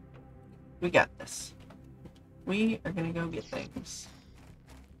 We got this. We are gonna go get things.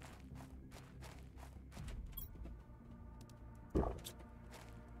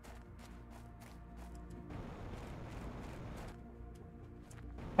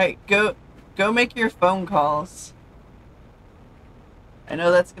 Hey, go make your phone calls. I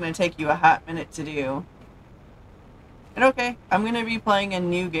know that's gonna take you a hot minute to do. And okay, I'm gonna be playing a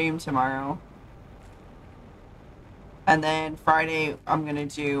new game tomorrow. And then Friday, I'm gonna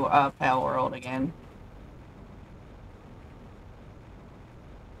do Pal World again.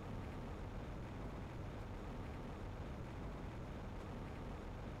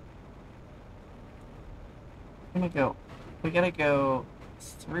 I'm gonna go. We gotta go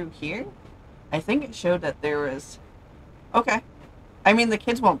through here? I think it showed that there was... Okay. I mean, the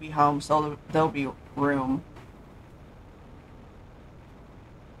kids won't be home, so there'll be room.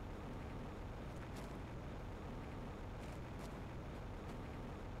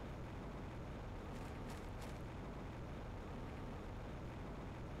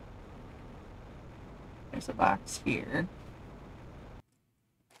 There's a box here.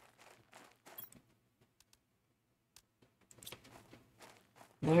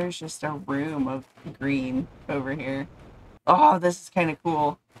 There's just a room of green over here. Oh, this is kind of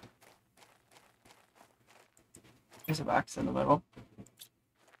cool. There's a box in the middle.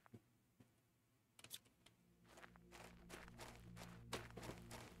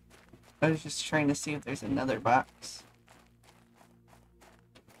 I was just trying to see if there's another box.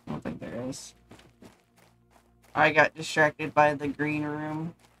 I don't think there is. I got distracted by the green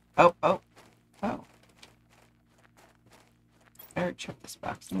room. Oh. I already checked this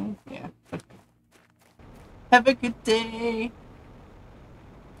box now. Yeah. Okay. Have a good day.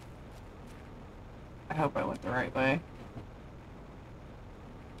 I hope I went the right way.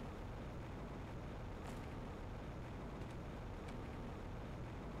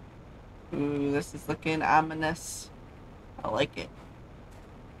 Ooh, this is looking ominous. I like it.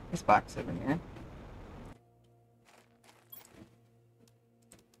 This box over here.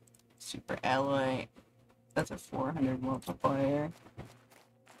 Super alloy. That's a 400 multiplier.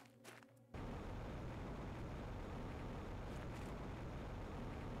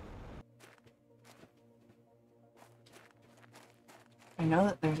 I know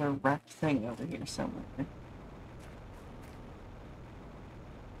that there's a wrecked thing over here somewhere.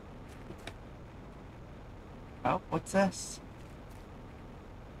 Oh, what's this?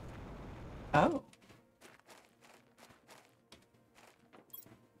 Oh.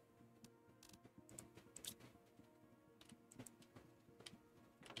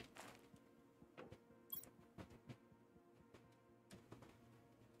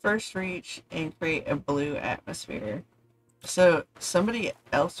 First reach and create a blue atmosphere. So somebody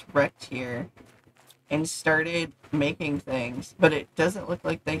else wrecked here and started making things, but it doesn't look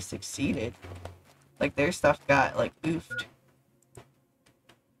like they succeeded. Like their stuff got like oofed.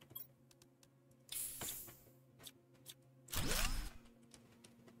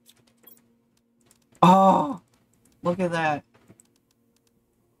 Oh, look at that.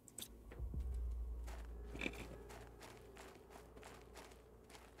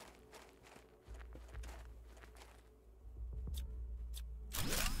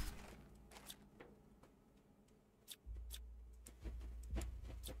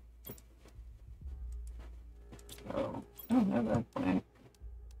 Oh, I don't have that plan.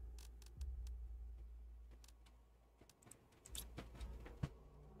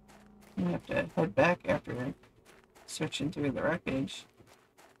 I'm gonna have to head back after searching through the wreckage.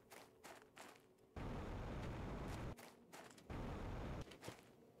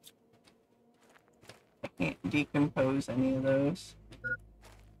 I can't decompose any of those.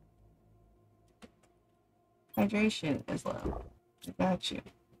 Hydration is low. I got you.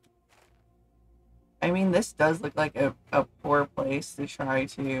 I mean, this does look like a poor place to try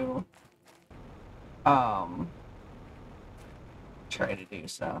to try to do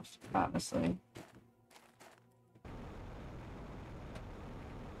stuff, honestly.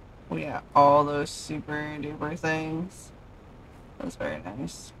 We got all those super duper things. That's very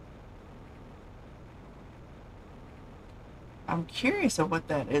nice. I'm curious of what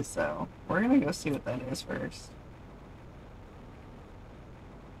that is, though. We're gonna go see what that is first.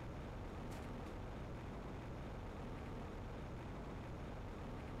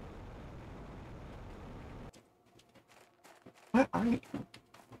 What are you?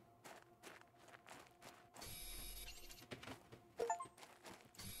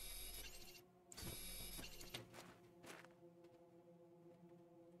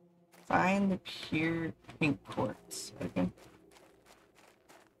 Find the pure pink quartz. Okay.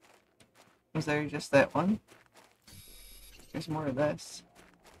 Was there just that one? There's more of this.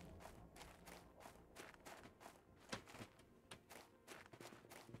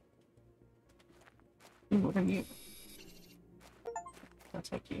 Ooh, what are you? I'll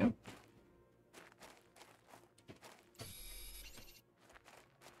take you.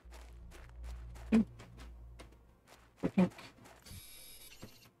 Ooh. The pink.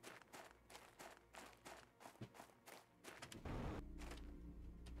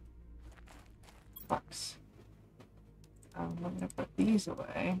 Box. I'm gonna put these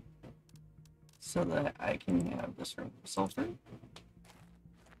away so that I can have this room of sulfur.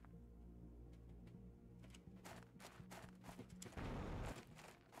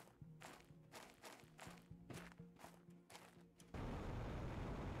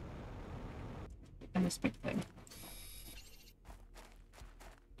 And this big thing.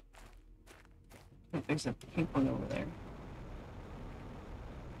 I think there's a pink one over there.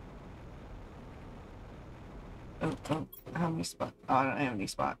 Oh, how many spots? Oh, I don't have any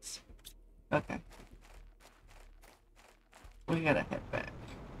spots. Okay. We gotta head back.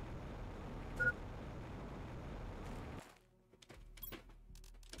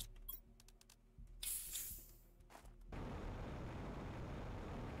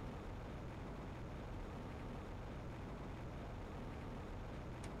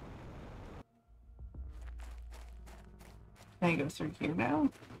 Can I go through here now?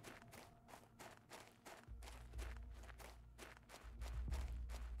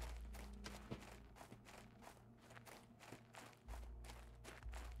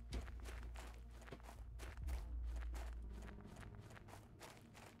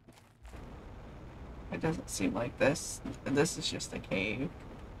 It doesn't seem like this. This is just a cave.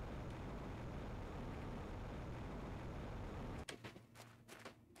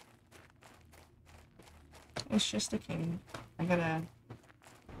 It's just a cave. I gotta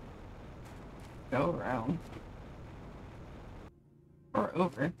go around. Or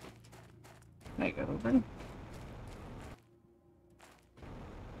over. Can I go over?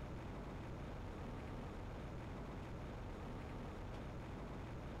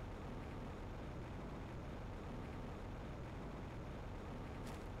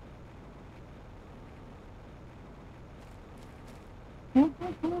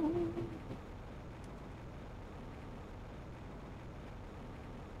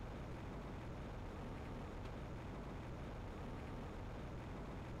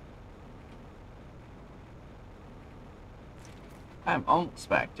 I'm almost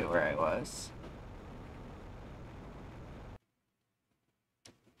back to where I was.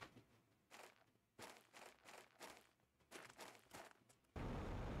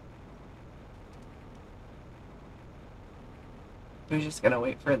 We're just gonna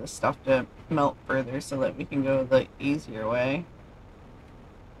wait for the stuff to melt further so that we can go the easier way.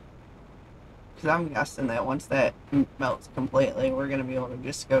 Because I'm guessing that once that melts completely, we're gonna be able to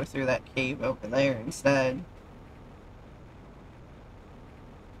just go through that cave over there instead.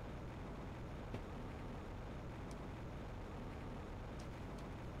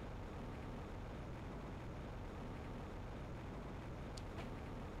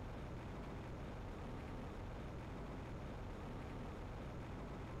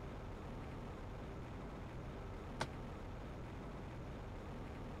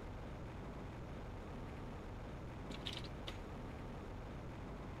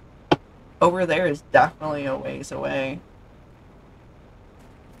 Over there is definitely a ways away.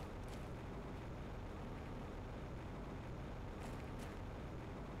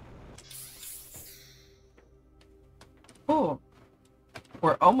 Oh,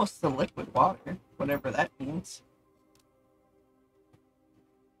 we're almost to liquid water, whatever that means.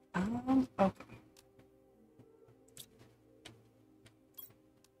 Okay.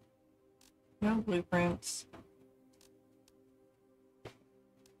 No blueprints.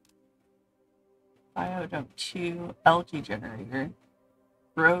 Biodome 2 algae generator.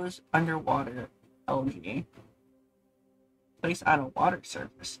 Grows underwater algae. Place on a water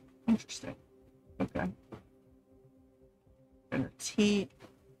surface. Interesting. Okay. And repeat.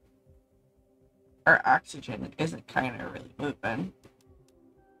 Our oxygen isn't kind of really moving.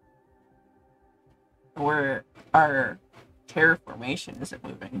 Or our terraformation isn't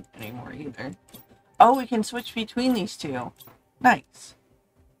moving anymore either. Oh, we can switch between these two. Nice.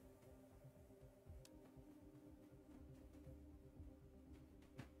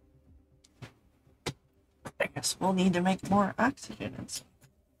 I guess we'll need to make more oxygen and stuff.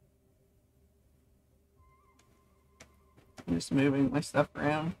 I'm just moving my stuff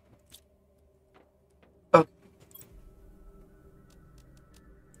around. Okay.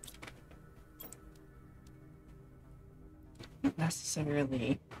 Not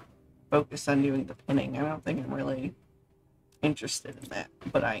necessarily focus on doing the pinning. I don't think I'm really interested in that.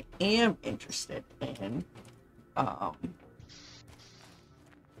 But I am interested in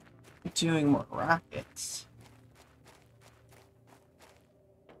doing more rockets.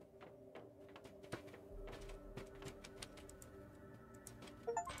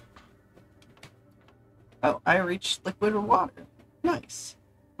 Oh, I reached liquid water. Nice.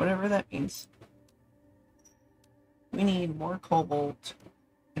 Whatever that means. We need more cobalt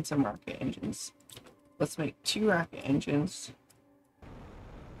and some rocket engines. Let's make 2 rocket engines.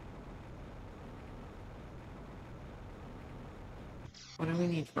 What do we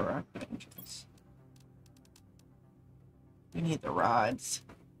need for rocket engines? We need the rods.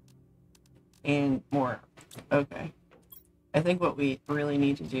 And more. Okay. I think what we really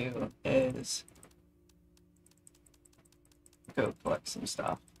need to do is go collect some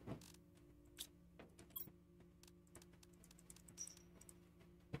stuff.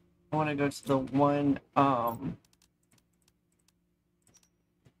 I want to go to the one, what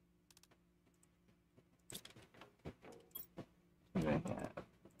do I have?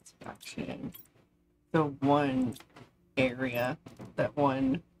 Action. The one area, that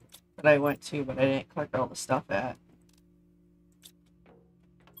one that I went to, but I didn't collect all the stuff at.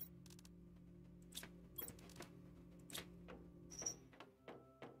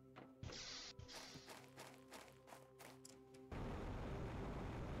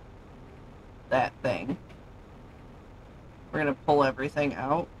 That thing. We're gonna pull everything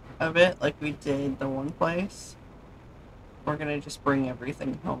out of it like we did the one place. We're gonna just bring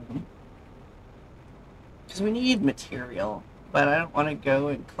everything home. Because we need material, but I don't want to go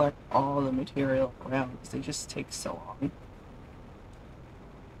and collect all the material around because they just take so long.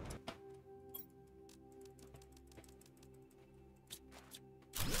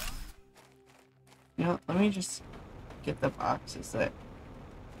 You know, let me just get the boxes that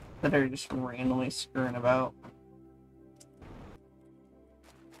are just randomly screwing about.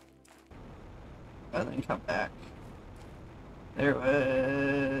 And then come back. There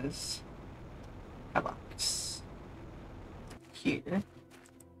was a box here.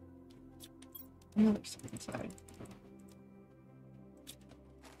 Another stuff inside.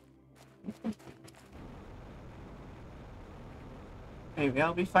 Maybe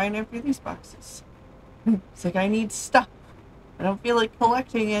I'll be fine after these boxes. It's like I need stuff. I don't feel like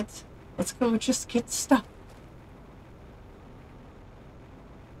collecting it. Let's go just get stuff.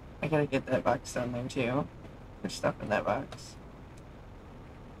 I gotta get that box down there too. There's stuff in that box.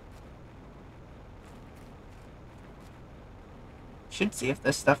 Should see if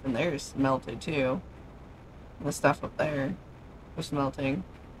this stuff in there is melted too. And the stuff up there was melting.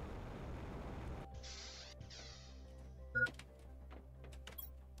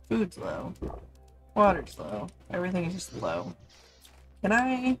 Food's low. Water's low. Everything is just low. Can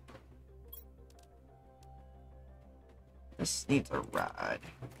I? This needs a rod.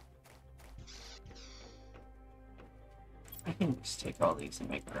 I can just take all these and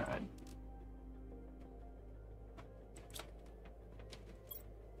make a rod.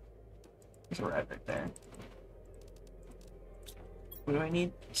 There's a rod right there. What do I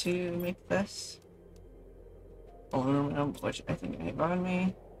need to make this? Aluminum, which I think I have on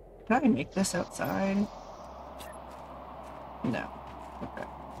me. Can I make this outside? No. Okay.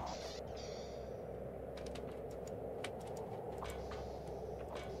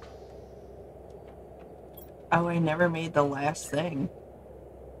 Oh, I never made the last thing.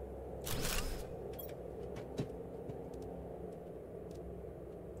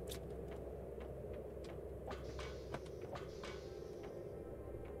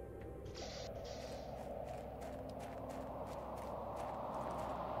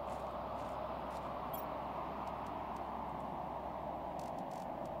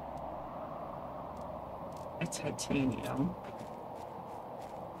 Titanium.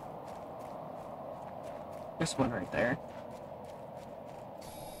 There's one right there.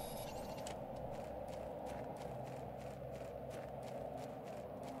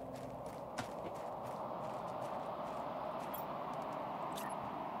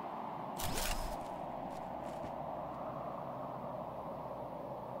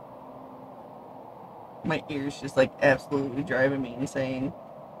 My ears just like absolutely driving me insane.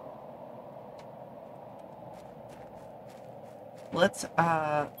 Let's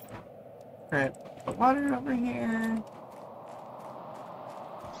grab the water over here.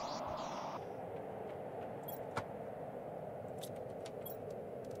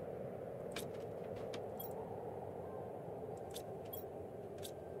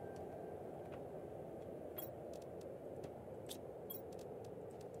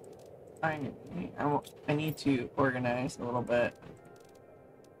 I need to organize a little bit.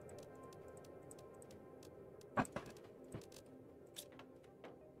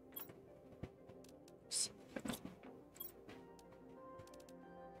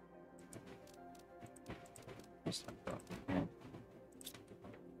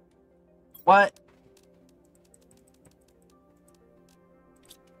 What?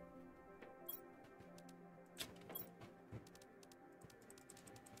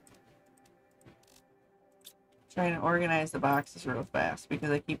 Trying to organize the boxes real fast because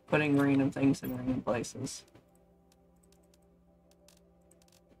I keep putting random things in random places.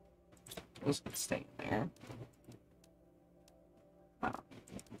 Those can stay in there. Oh,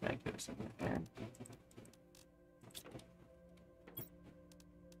 that goes in there.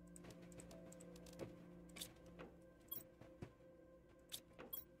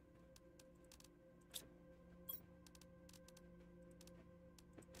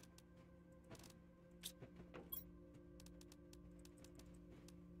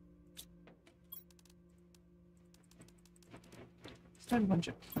 Just had a bunch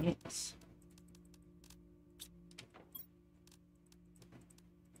of plants.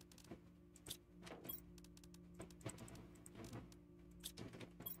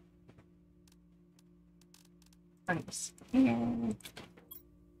 Nice. Here.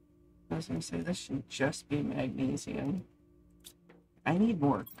 I was gonna say this should just be magnesium. I need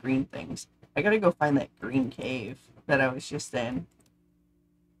more green things. I gotta go find that green cave that I was just in.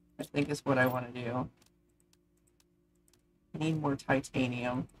 I think is what I want to do. I need more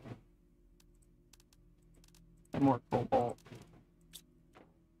titanium. And more cobalt.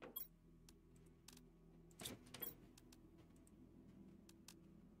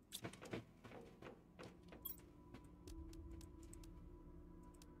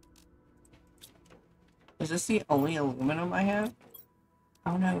 Is this the only aluminum I have?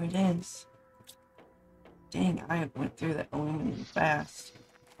 Oh no, it is. Dang, I went through that aluminum fast.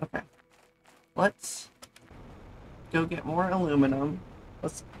 Okay. Let's go get more aluminum.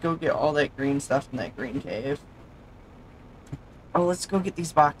 Let's go get all that green stuff in that green cave. Oh, let's go get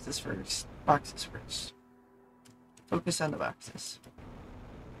these boxes first. Boxes first. Focus on the boxes.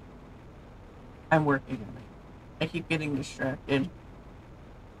 I'm working on it. I keep getting distracted.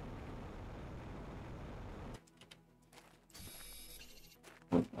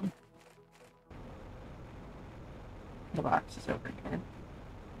 The box is over here.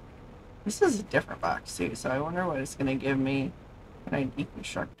 This is a different box too, so I wonder what it's gonna give me when I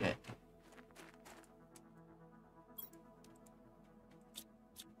deconstruct it.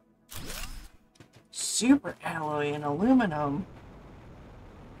 Super alloy and aluminum.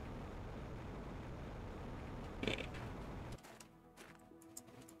 Yeah.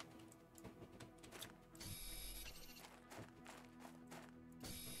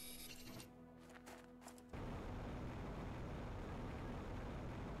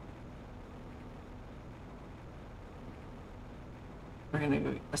 We're gonna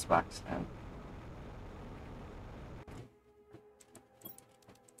go get this box now.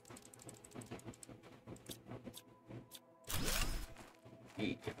 There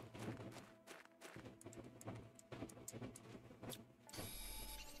you go.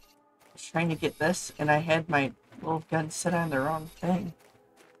 I was trying to get this, and I had my little gun set on the wrong thing.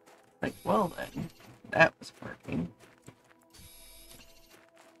 Like, well then, that was working.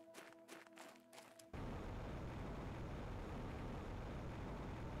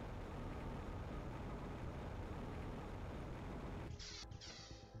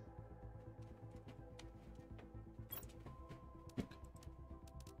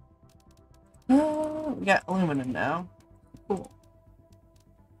 Oh, we got aluminum now. Cool.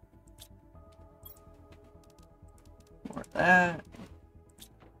 More of that.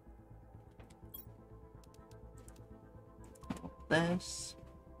 This.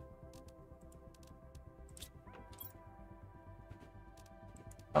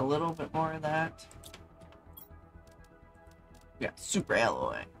 A little bit more of that. We got super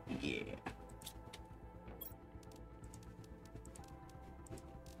alloy. Yeah.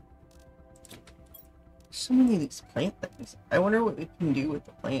 So many of these plant things. I wonder what we can do with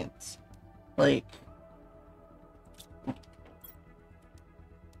the plants. Like,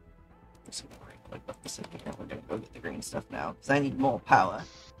 Like, put this in here. We're gonna go get the green stuff now because I need more power.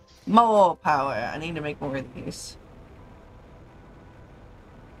 More power! I need to make more of these.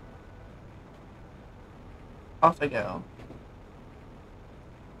 Off I go.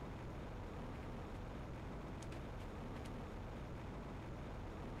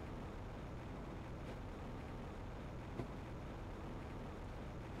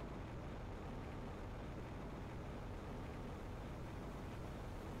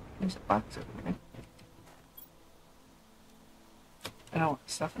 There's a box over here. I don't want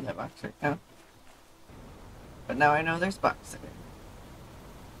stuff in that box right now. But now I know there's a box there.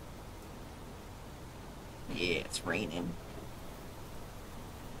 Yeah, it's raining.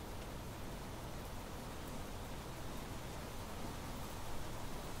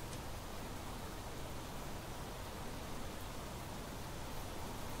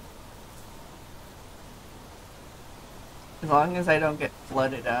 As long as I don't get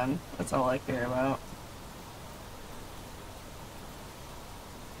flooded on, that's all I care about.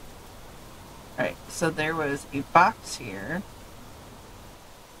 Alright, so there was a box here.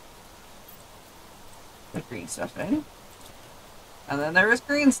 With green stuff in. And then there was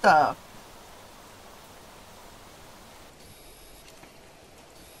green stuff.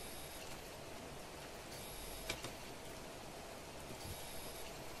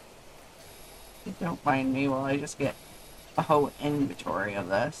 Don't mind me while I just get a whole inventory of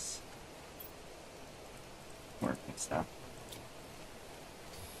this. Working stuff.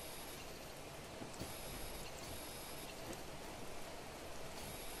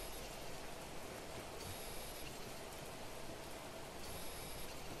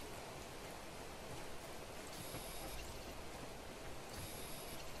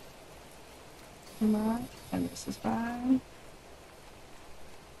 Come on, and this is fine.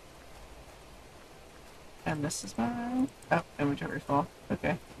 And this is mine. Oh, inventory full.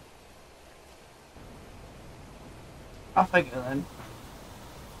 Okay. Off I go then.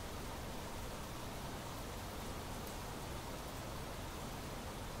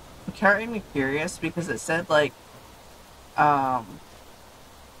 It carried me curious because it said like, I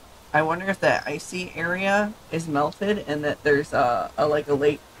wonder if that icy area is melted and that there's like a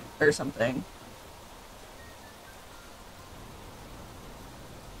lake or something.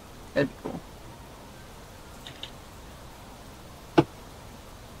 That'd be cool.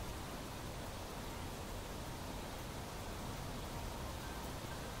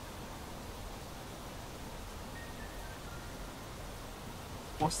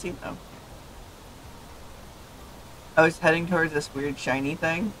 We'll see though. I was heading towards this weird shiny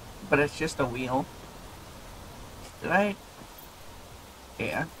thing, but it's just a wheel. Did I?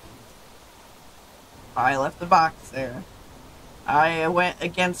 Yeah. I left the box there. I went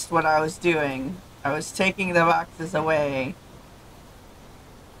against what I was doing. I was taking the boxes away.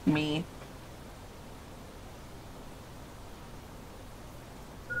 Me.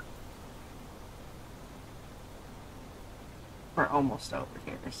 We're almost over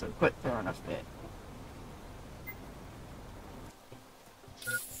here, so quit throwing a fit.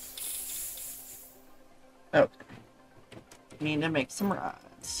 Okay. Need to make some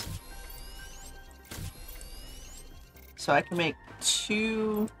rods. So I can make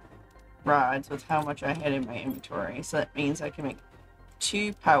 2 rods with how much I had in my inventory. So that means I can make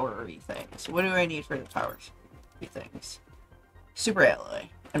 2 powery things. What do I need for the powery things? Super alloy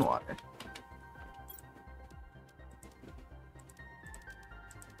and water.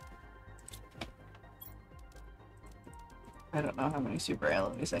 I don't know how many super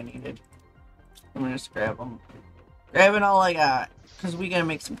alloys I needed. I'm gonna just grab them. Grabbing all I got, because we gotta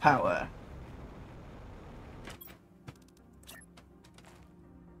make some power.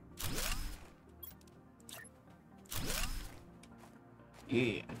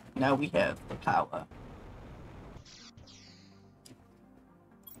 Yeah, now we have the power.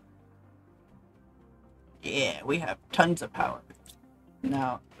 Yeah, we have tons of power.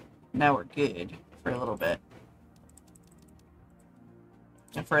 Now we're good for a little bit.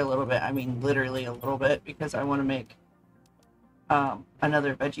 And for a little bit, I mean literally a little bit, because I want to make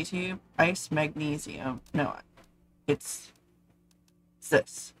another veggie tube. Ice, magnesium. No, it's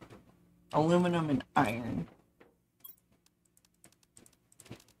this. Aluminum and iron.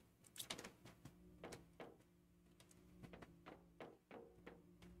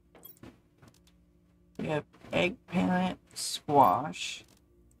 We have eggplant, squash,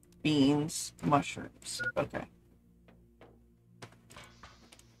 beans, mushrooms. Okay.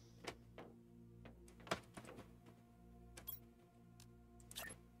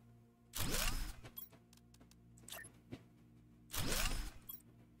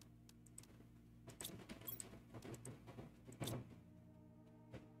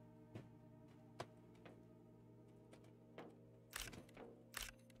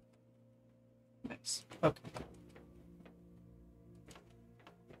 Okay.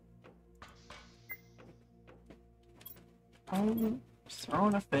 I'm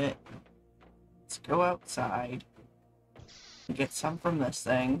throwing a fit. Let's go outside and get some from this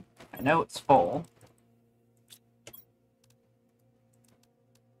thing. I know it's full.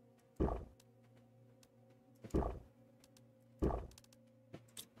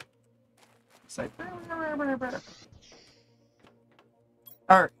 It's like...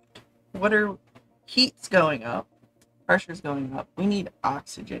 Alright. What heat's going up. Pressure's going up. We need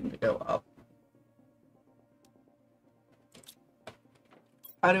oxygen to go up.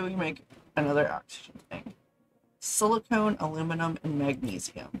 How do we make another oxygen thing? Silicone, aluminum, and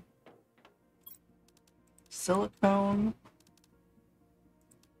magnesium. Silicone,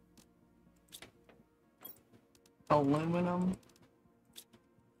 aluminum,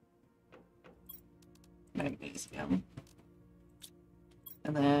 magnesium.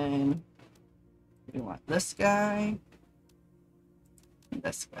 And then we want this guy and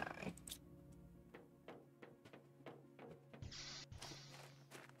this guy.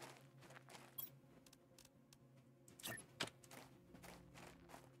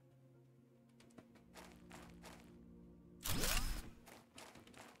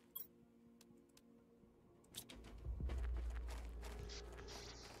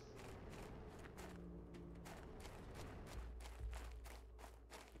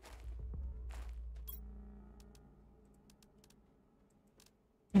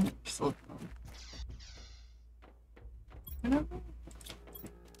 Silicone. I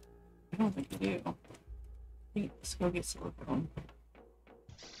don't think I do. Let's go get silicone.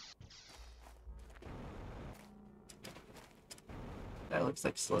 That looks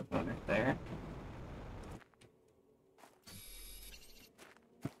like silicone right there.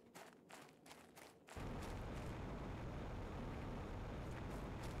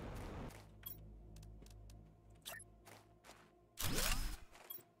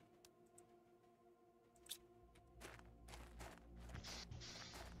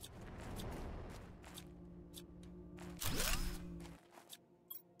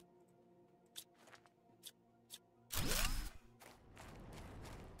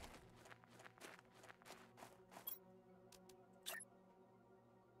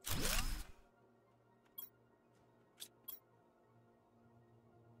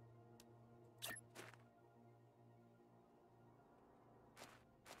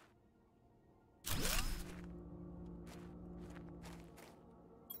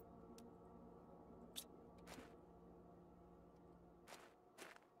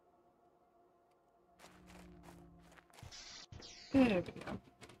 There we go.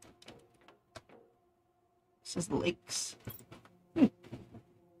 This is lakes.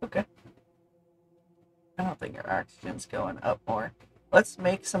 Okay. I don't think our oxygen's going up more. Let's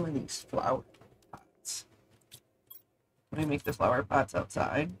make some of these flower pots. Let me make the flower pots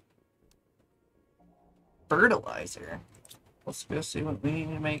outside. Fertilizer. Let's go see what we need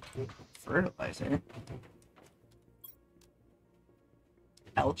to make fertilizer.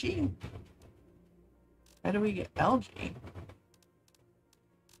 Algae? How do we get algae?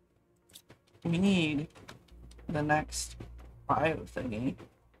 We need the next bio thingy.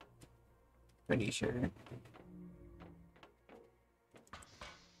 Pretty sure.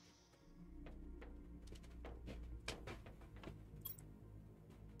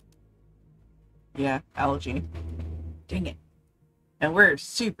 Yeah, algae. Dang it. And we're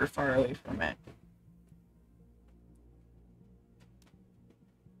super far away from it.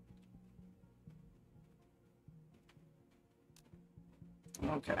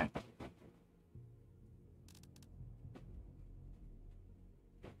 Okay.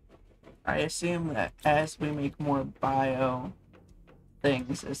 I assume that as we make more bio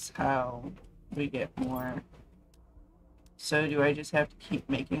things is how we get more. So do I just have to keep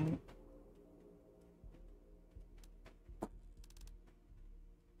making?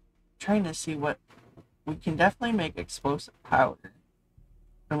 Trying to see what we can definitely make explosive powder.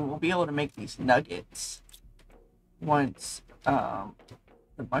 And we'll be able to make these nuggets once the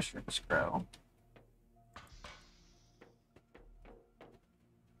mushrooms grow.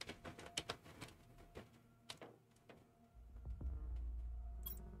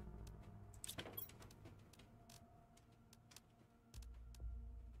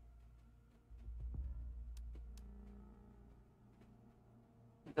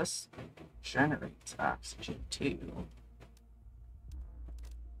 This generates oxygen too.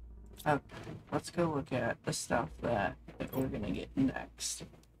 Okay, let's go look at the stuff that we're gonna get next.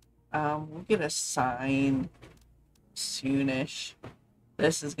 We'll get a sign soonish.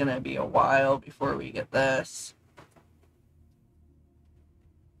 This is gonna be a while before we get this.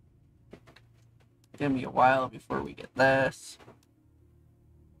 gonna be a while before we get this.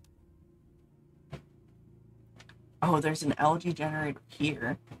 Oh, there's an algae generator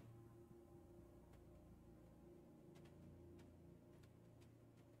here.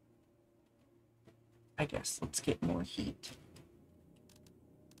 I guess let's get more heat.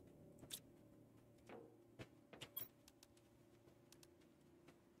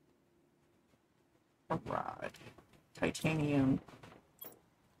 A rod. Titanium.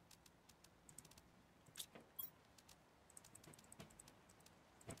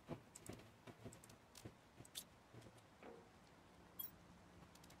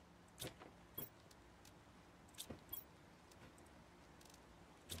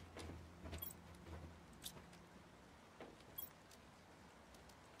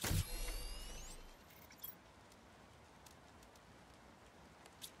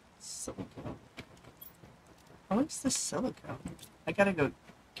 Silicone. What's the silicone? I gotta go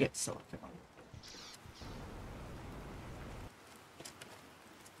get silicone.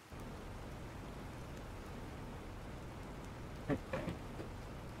 Okay.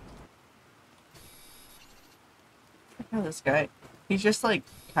 Look at this guy. He's just like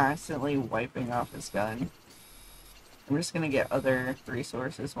constantly wiping off his gun. I'm just gonna get other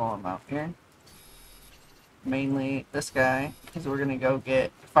resources while I'm out here. Mainly this guy, because we're gonna go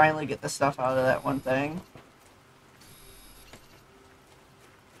finally get the stuff out of that one thing.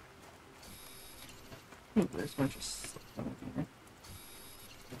 Ooh, there's a bunch of stuff over here.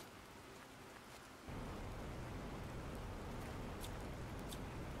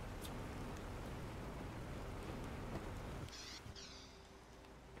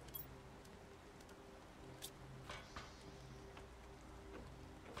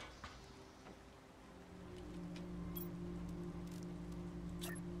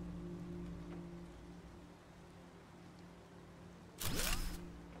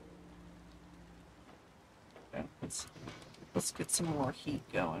 Okay, let's get some more heat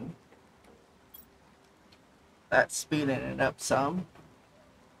going. That's speeding it up some.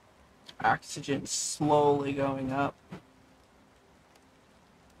 Oxygen slowly going up.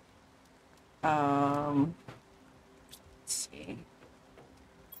 Let's see.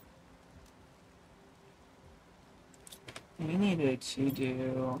 We needed to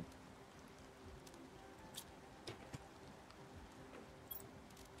do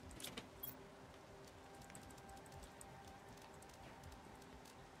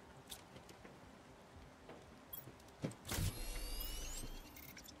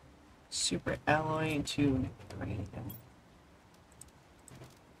super alloy into uranium.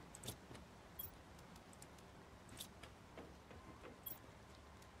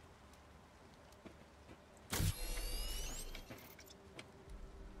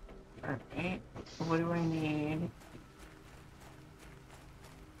 Alright, what do I need?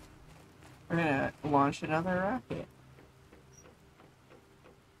 We're gonna launch another rocket.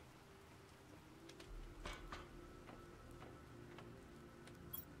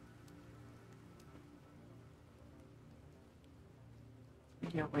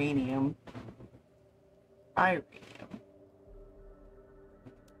 Uranium. Iranium.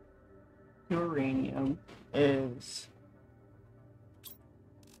 Uranium is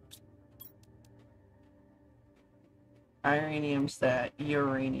iranium's that,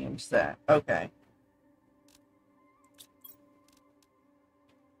 uranium's that. Okay.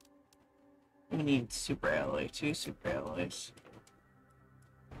 We need super alloy, 2 super alloys.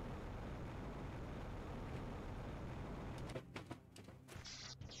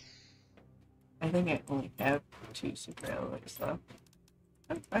 I think I only have 2 super alloys though.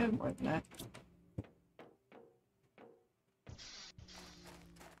 Oh, I have more than that.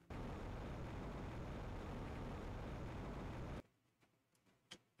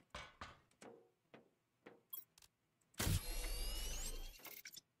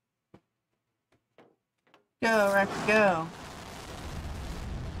 Go, Rocket, go!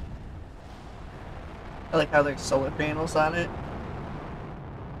 I like how there's solar panels on it.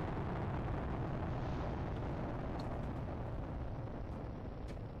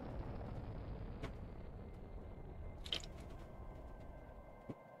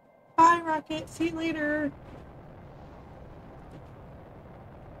 Bye, Rocket. See you later.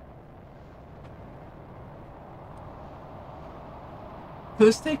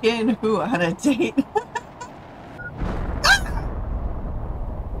 Who's taking who on a date?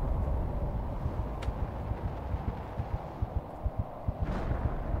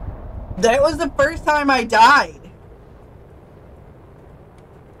 That was the first time I died.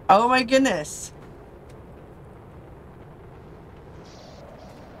 Oh my goodness.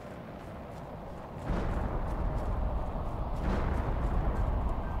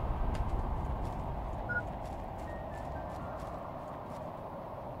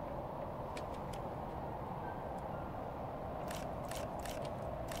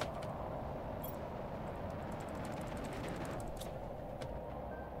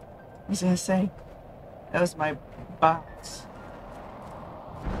 was gonna say, that was my box.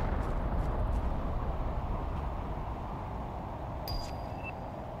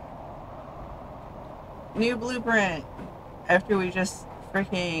 New blueprint! After we just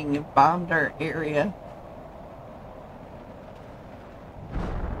freaking bombed our area.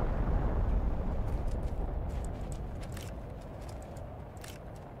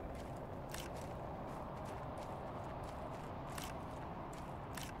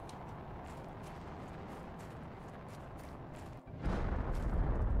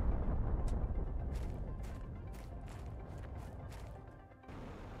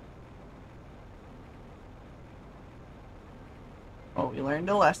 Well, we learned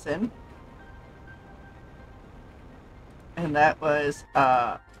a lesson. And that was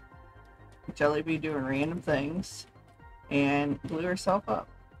Jellyby doing random things and blew herself up.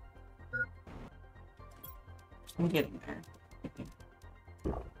 I'm getting there.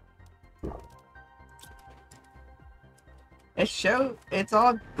 It's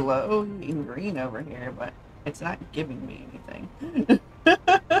all glowing green over here, but it's not giving me anything.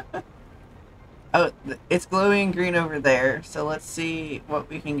 Oh, it's glowing green over there, so let's see what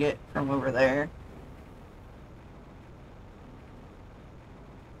we can get from over there.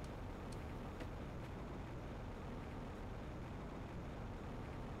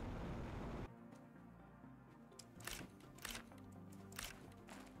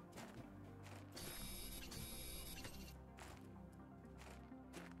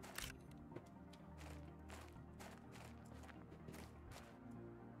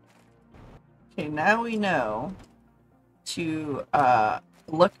 Okay, now we know to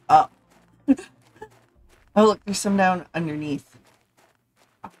look up. Oh, look, there's some down underneath.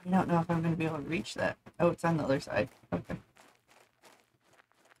 Oh, I don't know if I'm going to be able to reach that. Oh, it's on the other side. Okay.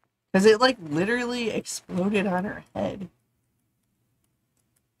 Because it, like, literally exploded on her head.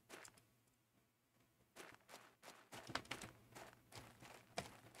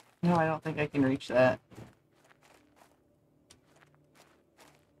 No, I don't think I can reach that.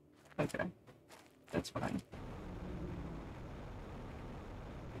 Okay. That's fine.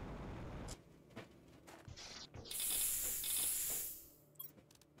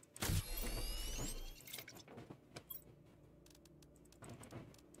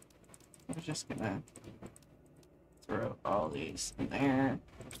 I'm just gonna throw all these in there.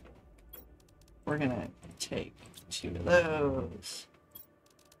 We're gonna take 2 of those.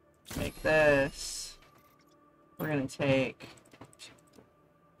 Make this. We're gonna take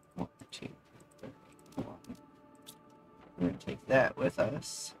 1, 2, 3, 1. We're gonna take that with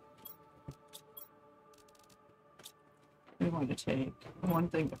us. We want to take 1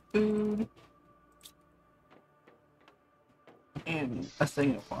 thing of food and a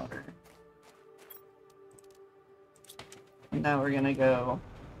thing of water. And now we're gonna go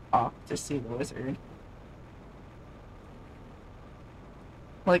off to see the wizard.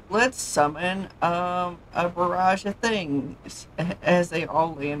 Like, let's summon a barrage of things as they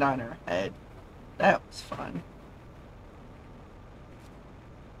all land on her head. That was fun.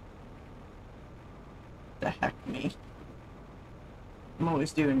 The heck me. I'm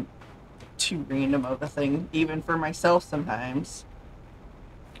always doing too random of a thing, even for myself sometimes.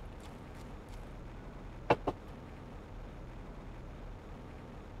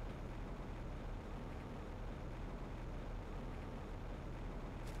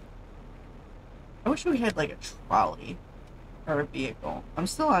 I wish we had like a trolley or a vehicle. I'm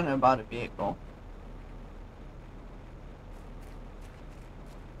still on about a vehicle.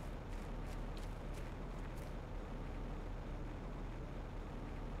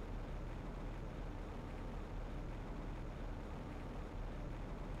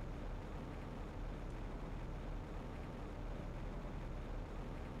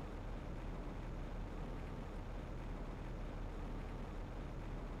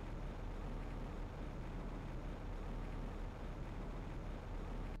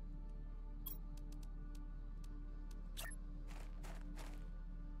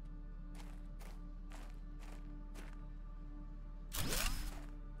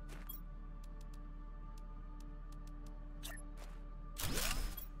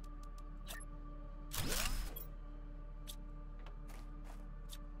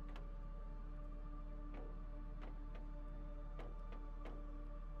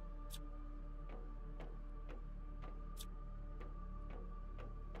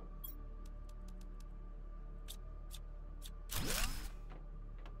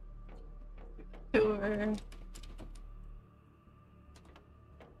 Sure.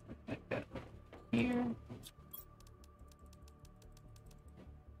 Like that here.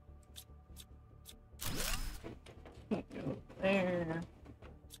 Can't go there.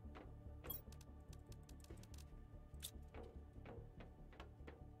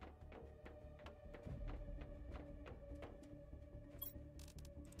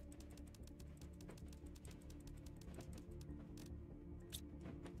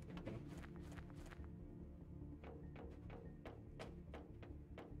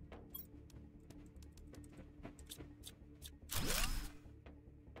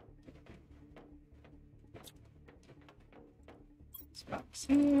 box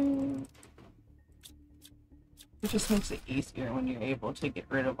here. It just makes it easier when you're able to get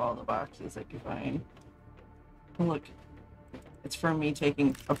rid of all the boxes that you find. Look, it's from me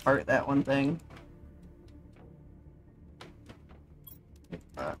taking apart that one thing. Big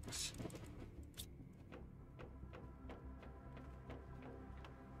box.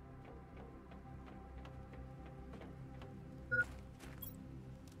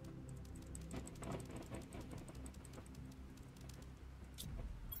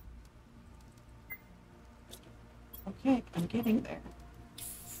 Okay, I'm getting there.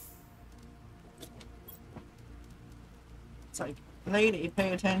 It's like, lady,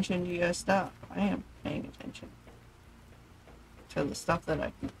 pay attention to your stuff. I am paying attention to the stuff that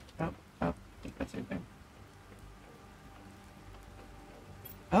I can. Oh, I think that's right there.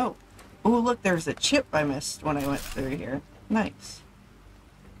 Oh, oh, look, there's a chip I missed when I went through here. Nice.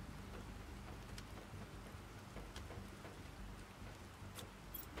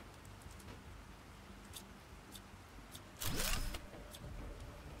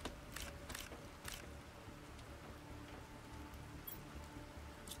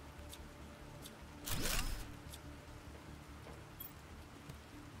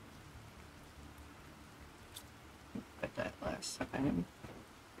 At that last time.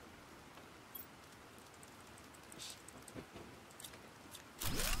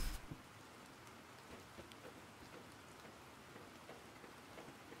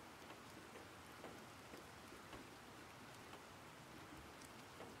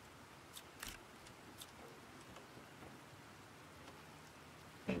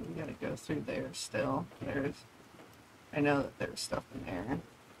 Okay, we gotta go through there still. I know that there's stuff in there.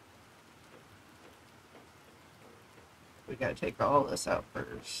 We gotta take all this out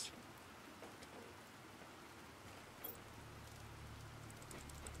first.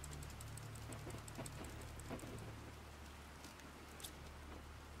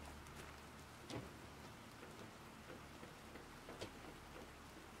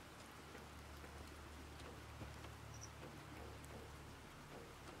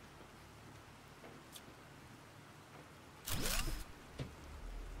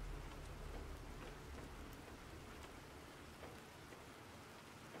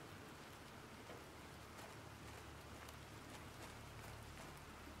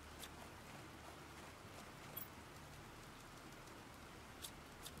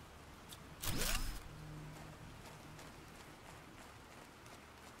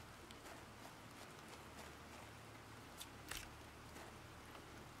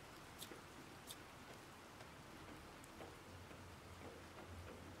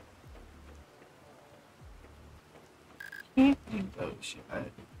 Can't do those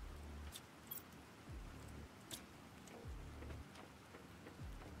yet.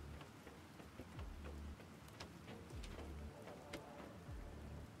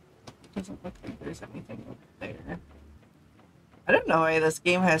 Doesn't look like there's anything over there. I don't know why this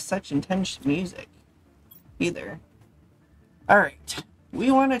game has such intense music either. Alright,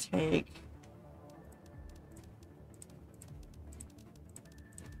 we want to take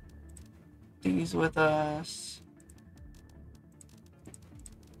these with us,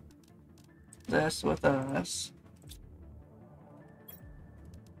 this with us.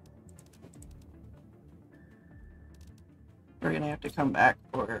 We're gonna have to come back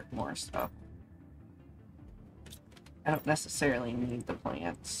for more stuff. I don't necessarily need the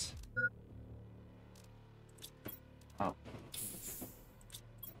plants. Oh.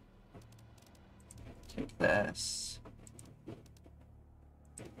 Take this.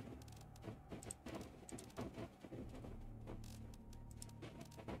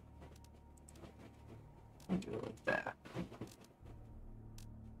 And do it like that.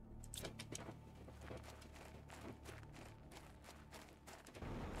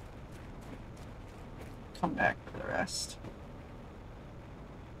 Come back for the rest.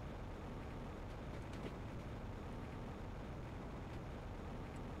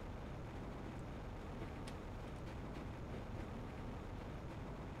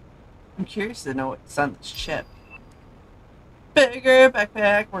 I'm curious to know what's on this chip. Bigger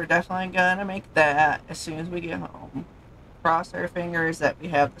backpack. We're definitely gonna make that as soon as we get home. Cross our fingers that we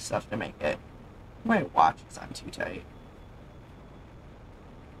have the stuff to make it. My watch is on too tight.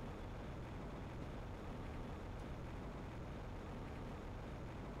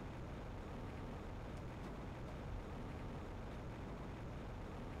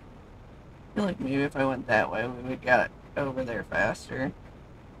 I feel like maybe if I went that way, we would get over there faster.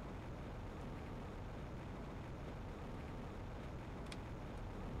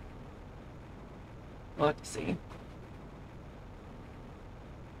 We'll have to see.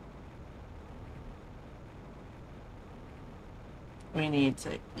 We need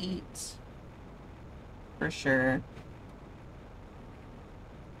to eat. For sure.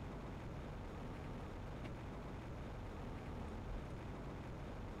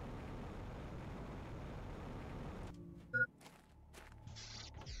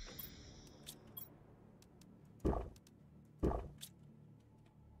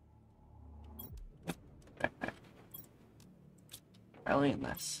 Probably in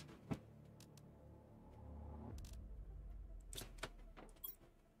this.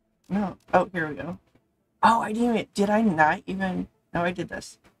 No. Oh, here we go. Oh, I didn't even. Did I not even? No, I did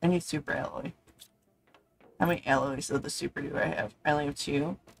this. I need super alloy. How many alloys of the super do I have? I only have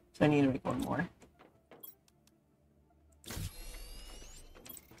 2, so I need to make 1 more.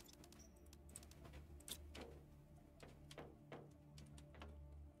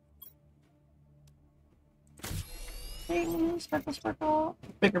 Hey, sparkle, sparkle.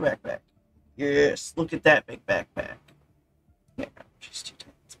 Bigger backpack. Yes, look at that big backpack. Yeah, she's too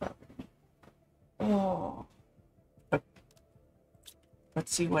tight. It's bothering me. Oh. Okay.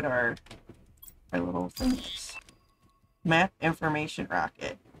 Let's see what our little thing is. Map information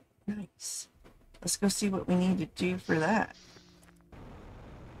rocket. Nice. Let's go see what we need to do for that.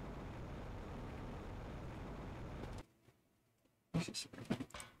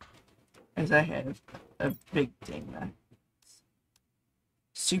 As I have a big thing there.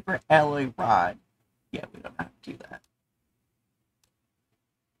 Super alloy rod. Yeah, we don't have to do that.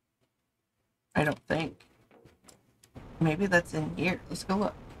 I don't think. Maybe that's in here. Let's go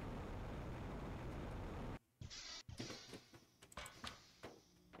look.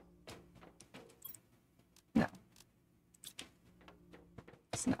 No.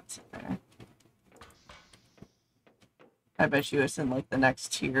 It's not there. I bet you it's in like the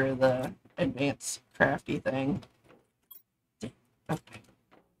next tier of the advanced crafty thing. Okay.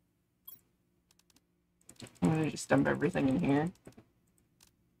 I'm gonna just dump everything in here.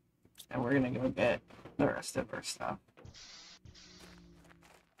 And we're gonna go get the rest of our stuff.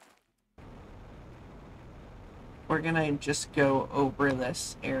 We're gonna just go over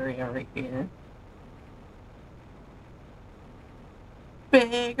this area right here.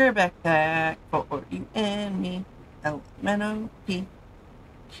 Bigger backpack for you and me. L-M-N-O-P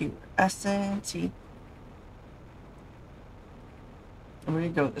Q-S-N-T. I'm gonna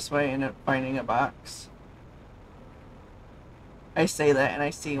go this way and end up finding a box. I say that and I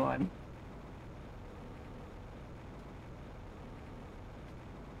see one.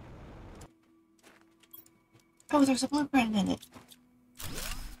 Oh, there's a blueprint in it.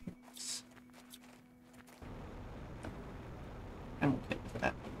 I'm okay with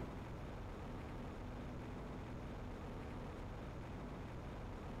that.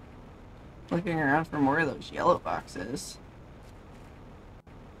 Looking around for more of those yellow boxes.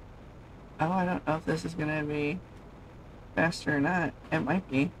 Oh, I don't know if this is gonna be faster or not. It might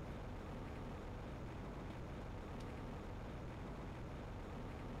be.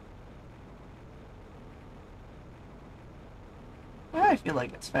 Well, I feel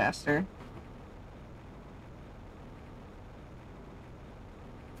like it's faster.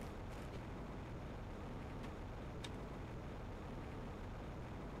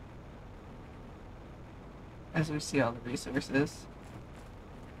 As we see all the resources.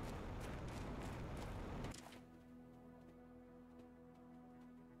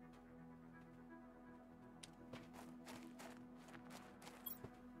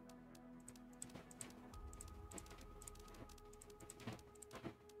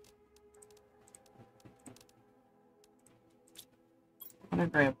 I'm gonna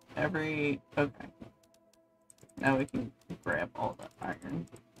grab every... Okay. Now we can grab all the iron.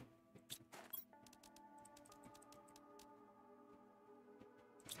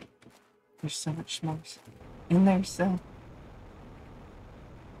 There's so much more in there still.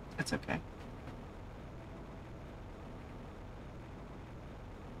 It's okay.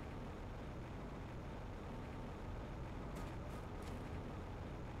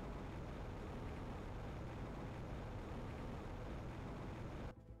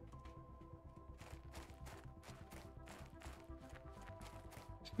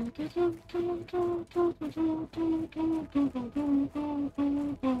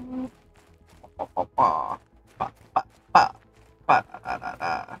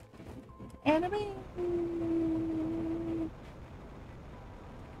 Enemy.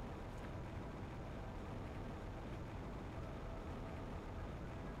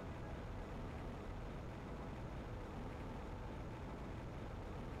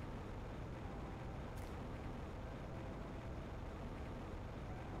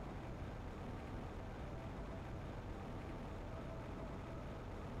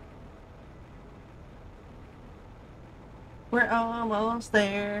 We're almost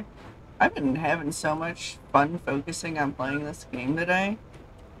there. I've been having so much fun focusing on playing this game today.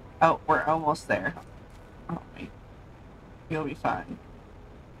 Oh, we're almost there. Oh, wait. You'll be fine.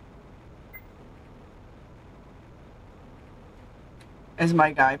 As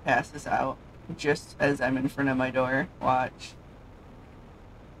my guy passes out, just as I'm in front of my door. Watch.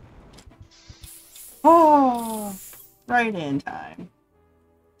 Oh, right in time.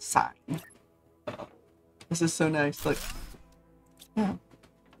 Sign. This is so nice. Look. Yeah.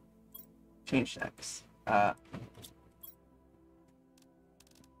 Change sex.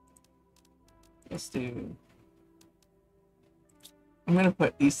 Let's do. I'm gonna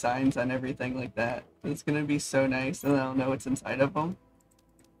put these signs on everything like that. It's gonna be so nice, and then I'll know what's inside of them.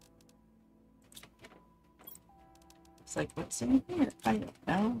 It's like, what's in here? I don't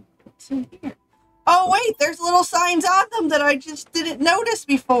know. What's in here? Oh, wait, there's little signs on them that I just didn't notice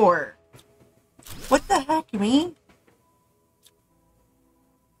before. What the heck, me?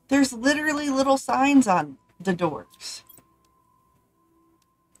 There's literally little signs on the doors.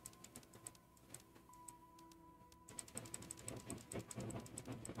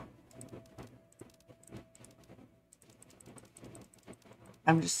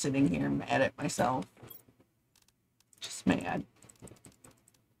 I'm just sitting here mad at myself. Just mad.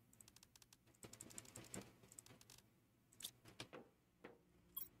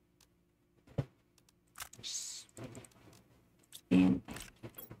 Just being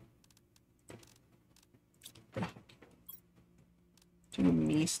mad. Do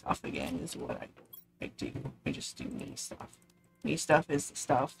me stuff again is what I do. I just do me stuff. Me stuff is the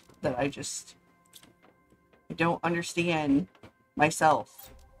stuff that I don't understand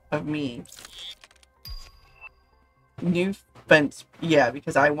myself of me. New fence. Yeah,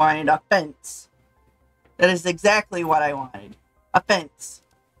 because I wanted a fence. That is exactly what I wanted. A fence.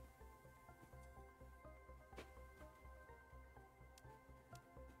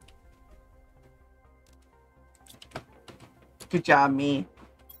 Good job, me.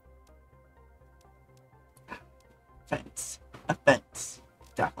 Fence. A fence.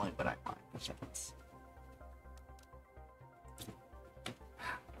 Definitely what I want. A fence.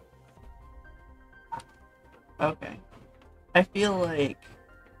 Okay. I feel like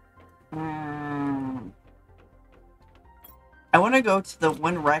I want to go to the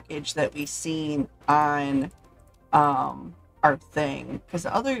one wreckage that we seen on our thing, because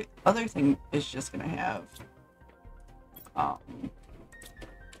the other thing is just gonna have let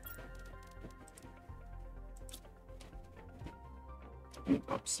me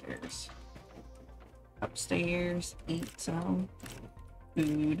go upstairs. Upstairs, eat some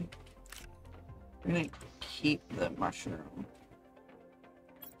food. We're gonna keep the mushroom.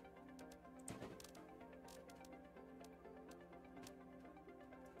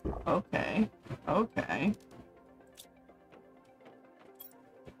 Okay. Okay.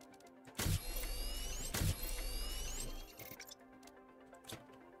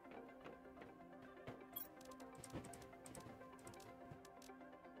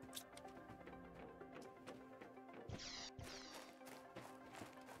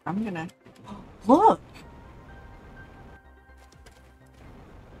 I'm gonna look.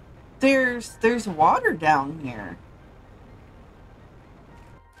 There's water down here.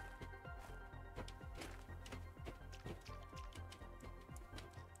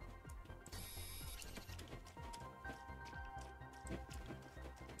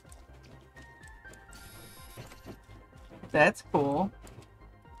 That's cool.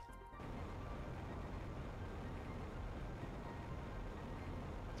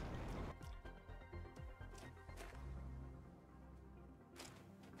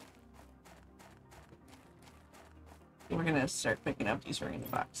 We're gonna start picking up these random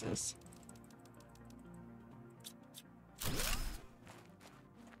boxes.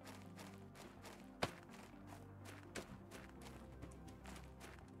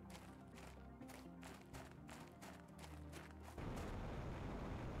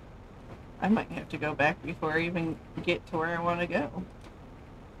 I might have to go back before I even get to where I want to go.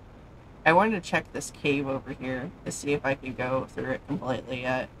 I wanted to check this cave over here to see if I could go through it completely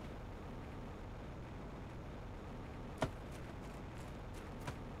yet.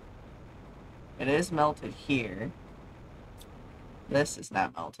 It is melted here. This is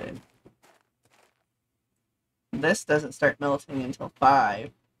not melted. This doesn't start melting until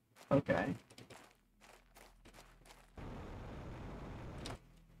 5. Okay.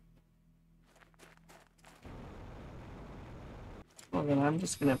 Well, then I'm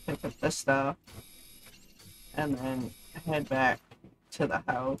just gonna pick up this stuff and then head back to the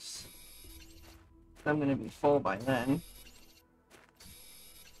house. I'm gonna be full by then.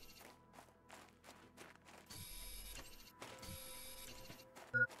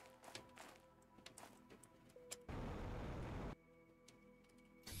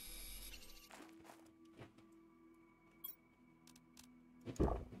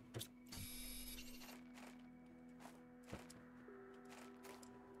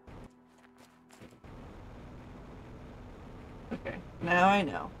 Now I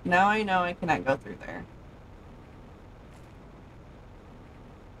know. Now I know I cannot go through there.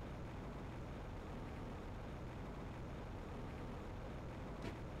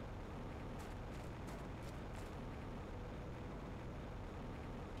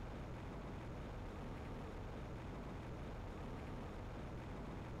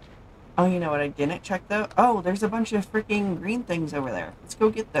 Oh, you know what I didn't check though? Oh, there's a bunch of freaking green things over there. Let's go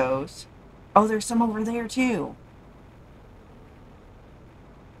get those. Oh, there's some over there too.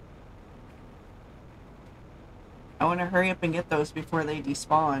 I want to hurry up and get those before they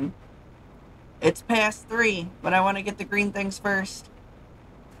despawn. It's past 3, but I want to get the green things first.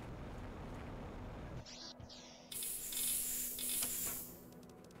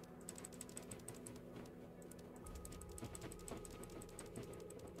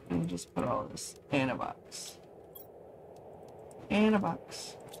 And just put all this in a box. In a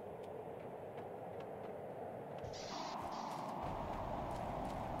box.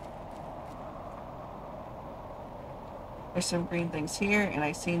 There's some green things here, and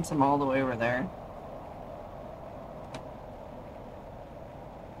I seen some all the way over there.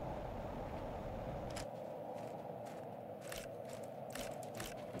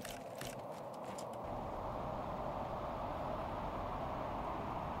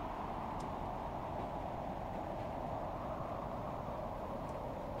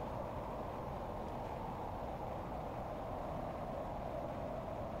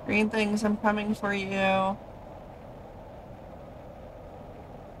 Green things, I'm coming for you.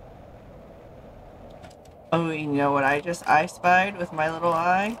 Oh, you know what I spied with my little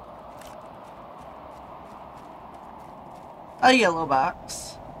eye? A yellow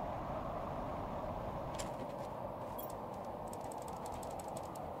box.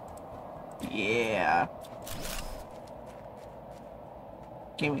 Yeah.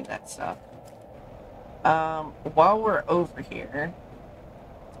 Give me that stuff. While we're over here,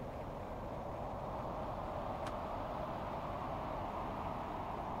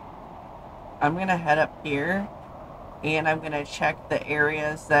 I'm gonna head up here and I'm gonna check the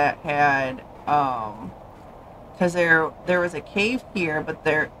areas that had, because there was a cave here, but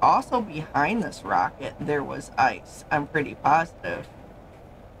there also behind this rocket there was ice. I'm pretty positive.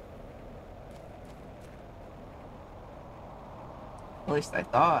 At least I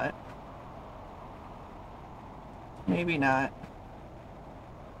thought. Maybe not.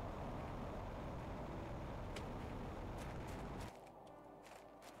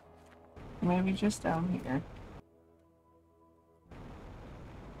 Maybe just down here.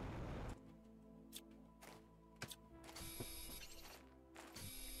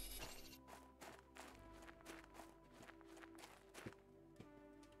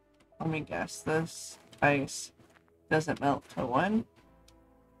 Let me guess, this ice doesn't melt to 1?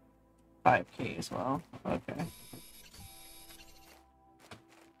 5K as well. Okay.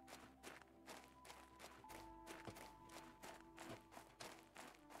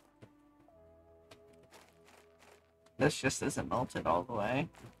 This just isn't melted all the way.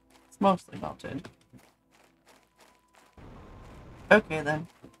 It's mostly melted. Okay then.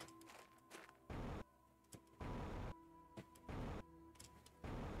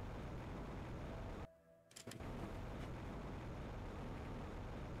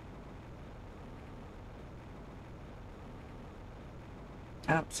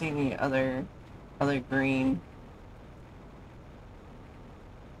 I don't see any other green.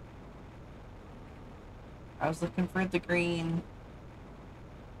 I was looking for the green.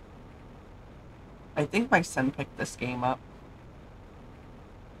 I think my son picked this game up.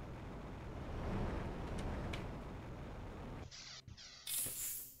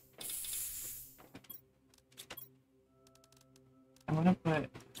 I'm gonna put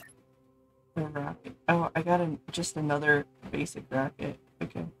the rocket. Oh, I got just another basic rocket.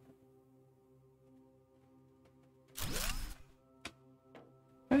 Okay.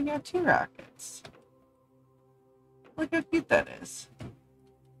 I got 2 rockets. Look how cute that is.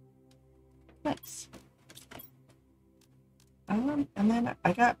 Nice. And then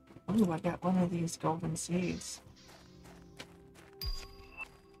I got one of these golden seeds.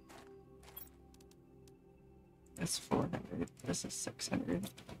 That's 400. This is 600.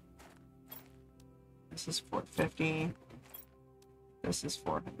 This is 450. This is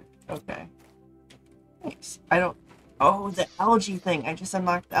 400. Okay. Nice. Oh, the algae thing. I just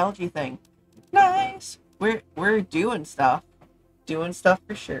unlocked the algae thing. Nice. We're doing stuff. Doing stuff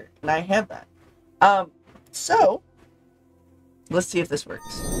for sure. And I have that. So let's see if this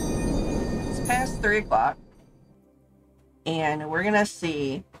works. It's past 3 o'clock. And we're gonna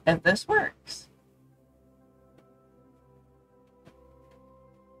see if this works.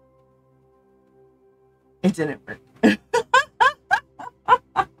 It didn't work.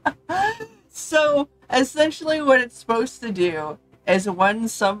 So essentially what it's supposed to do is when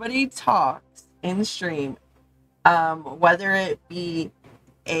somebody talks in stream, whether it be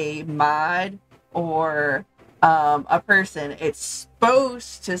a mod or a person, it's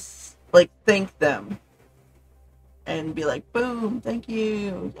supposed to like thank them and be like, boom, thank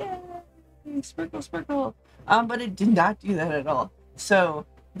you, yay, sprinkle, sprinkle. But it did not do that at all. So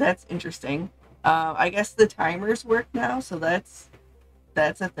that's interesting. I guess the timers work now, so that's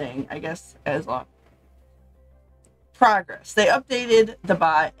a thing. I guess as long progress. They updated the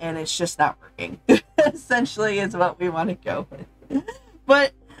bot and it's just not working. Essentially is what we want to go with.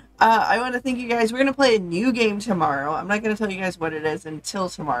 But I want to thank you guys. We're going to play a new game tomorrow. I'm not going to tell you guys what it is until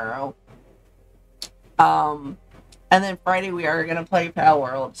tomorrow. And then Friday we are going to play Pal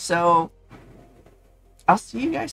World. So I'll see you guys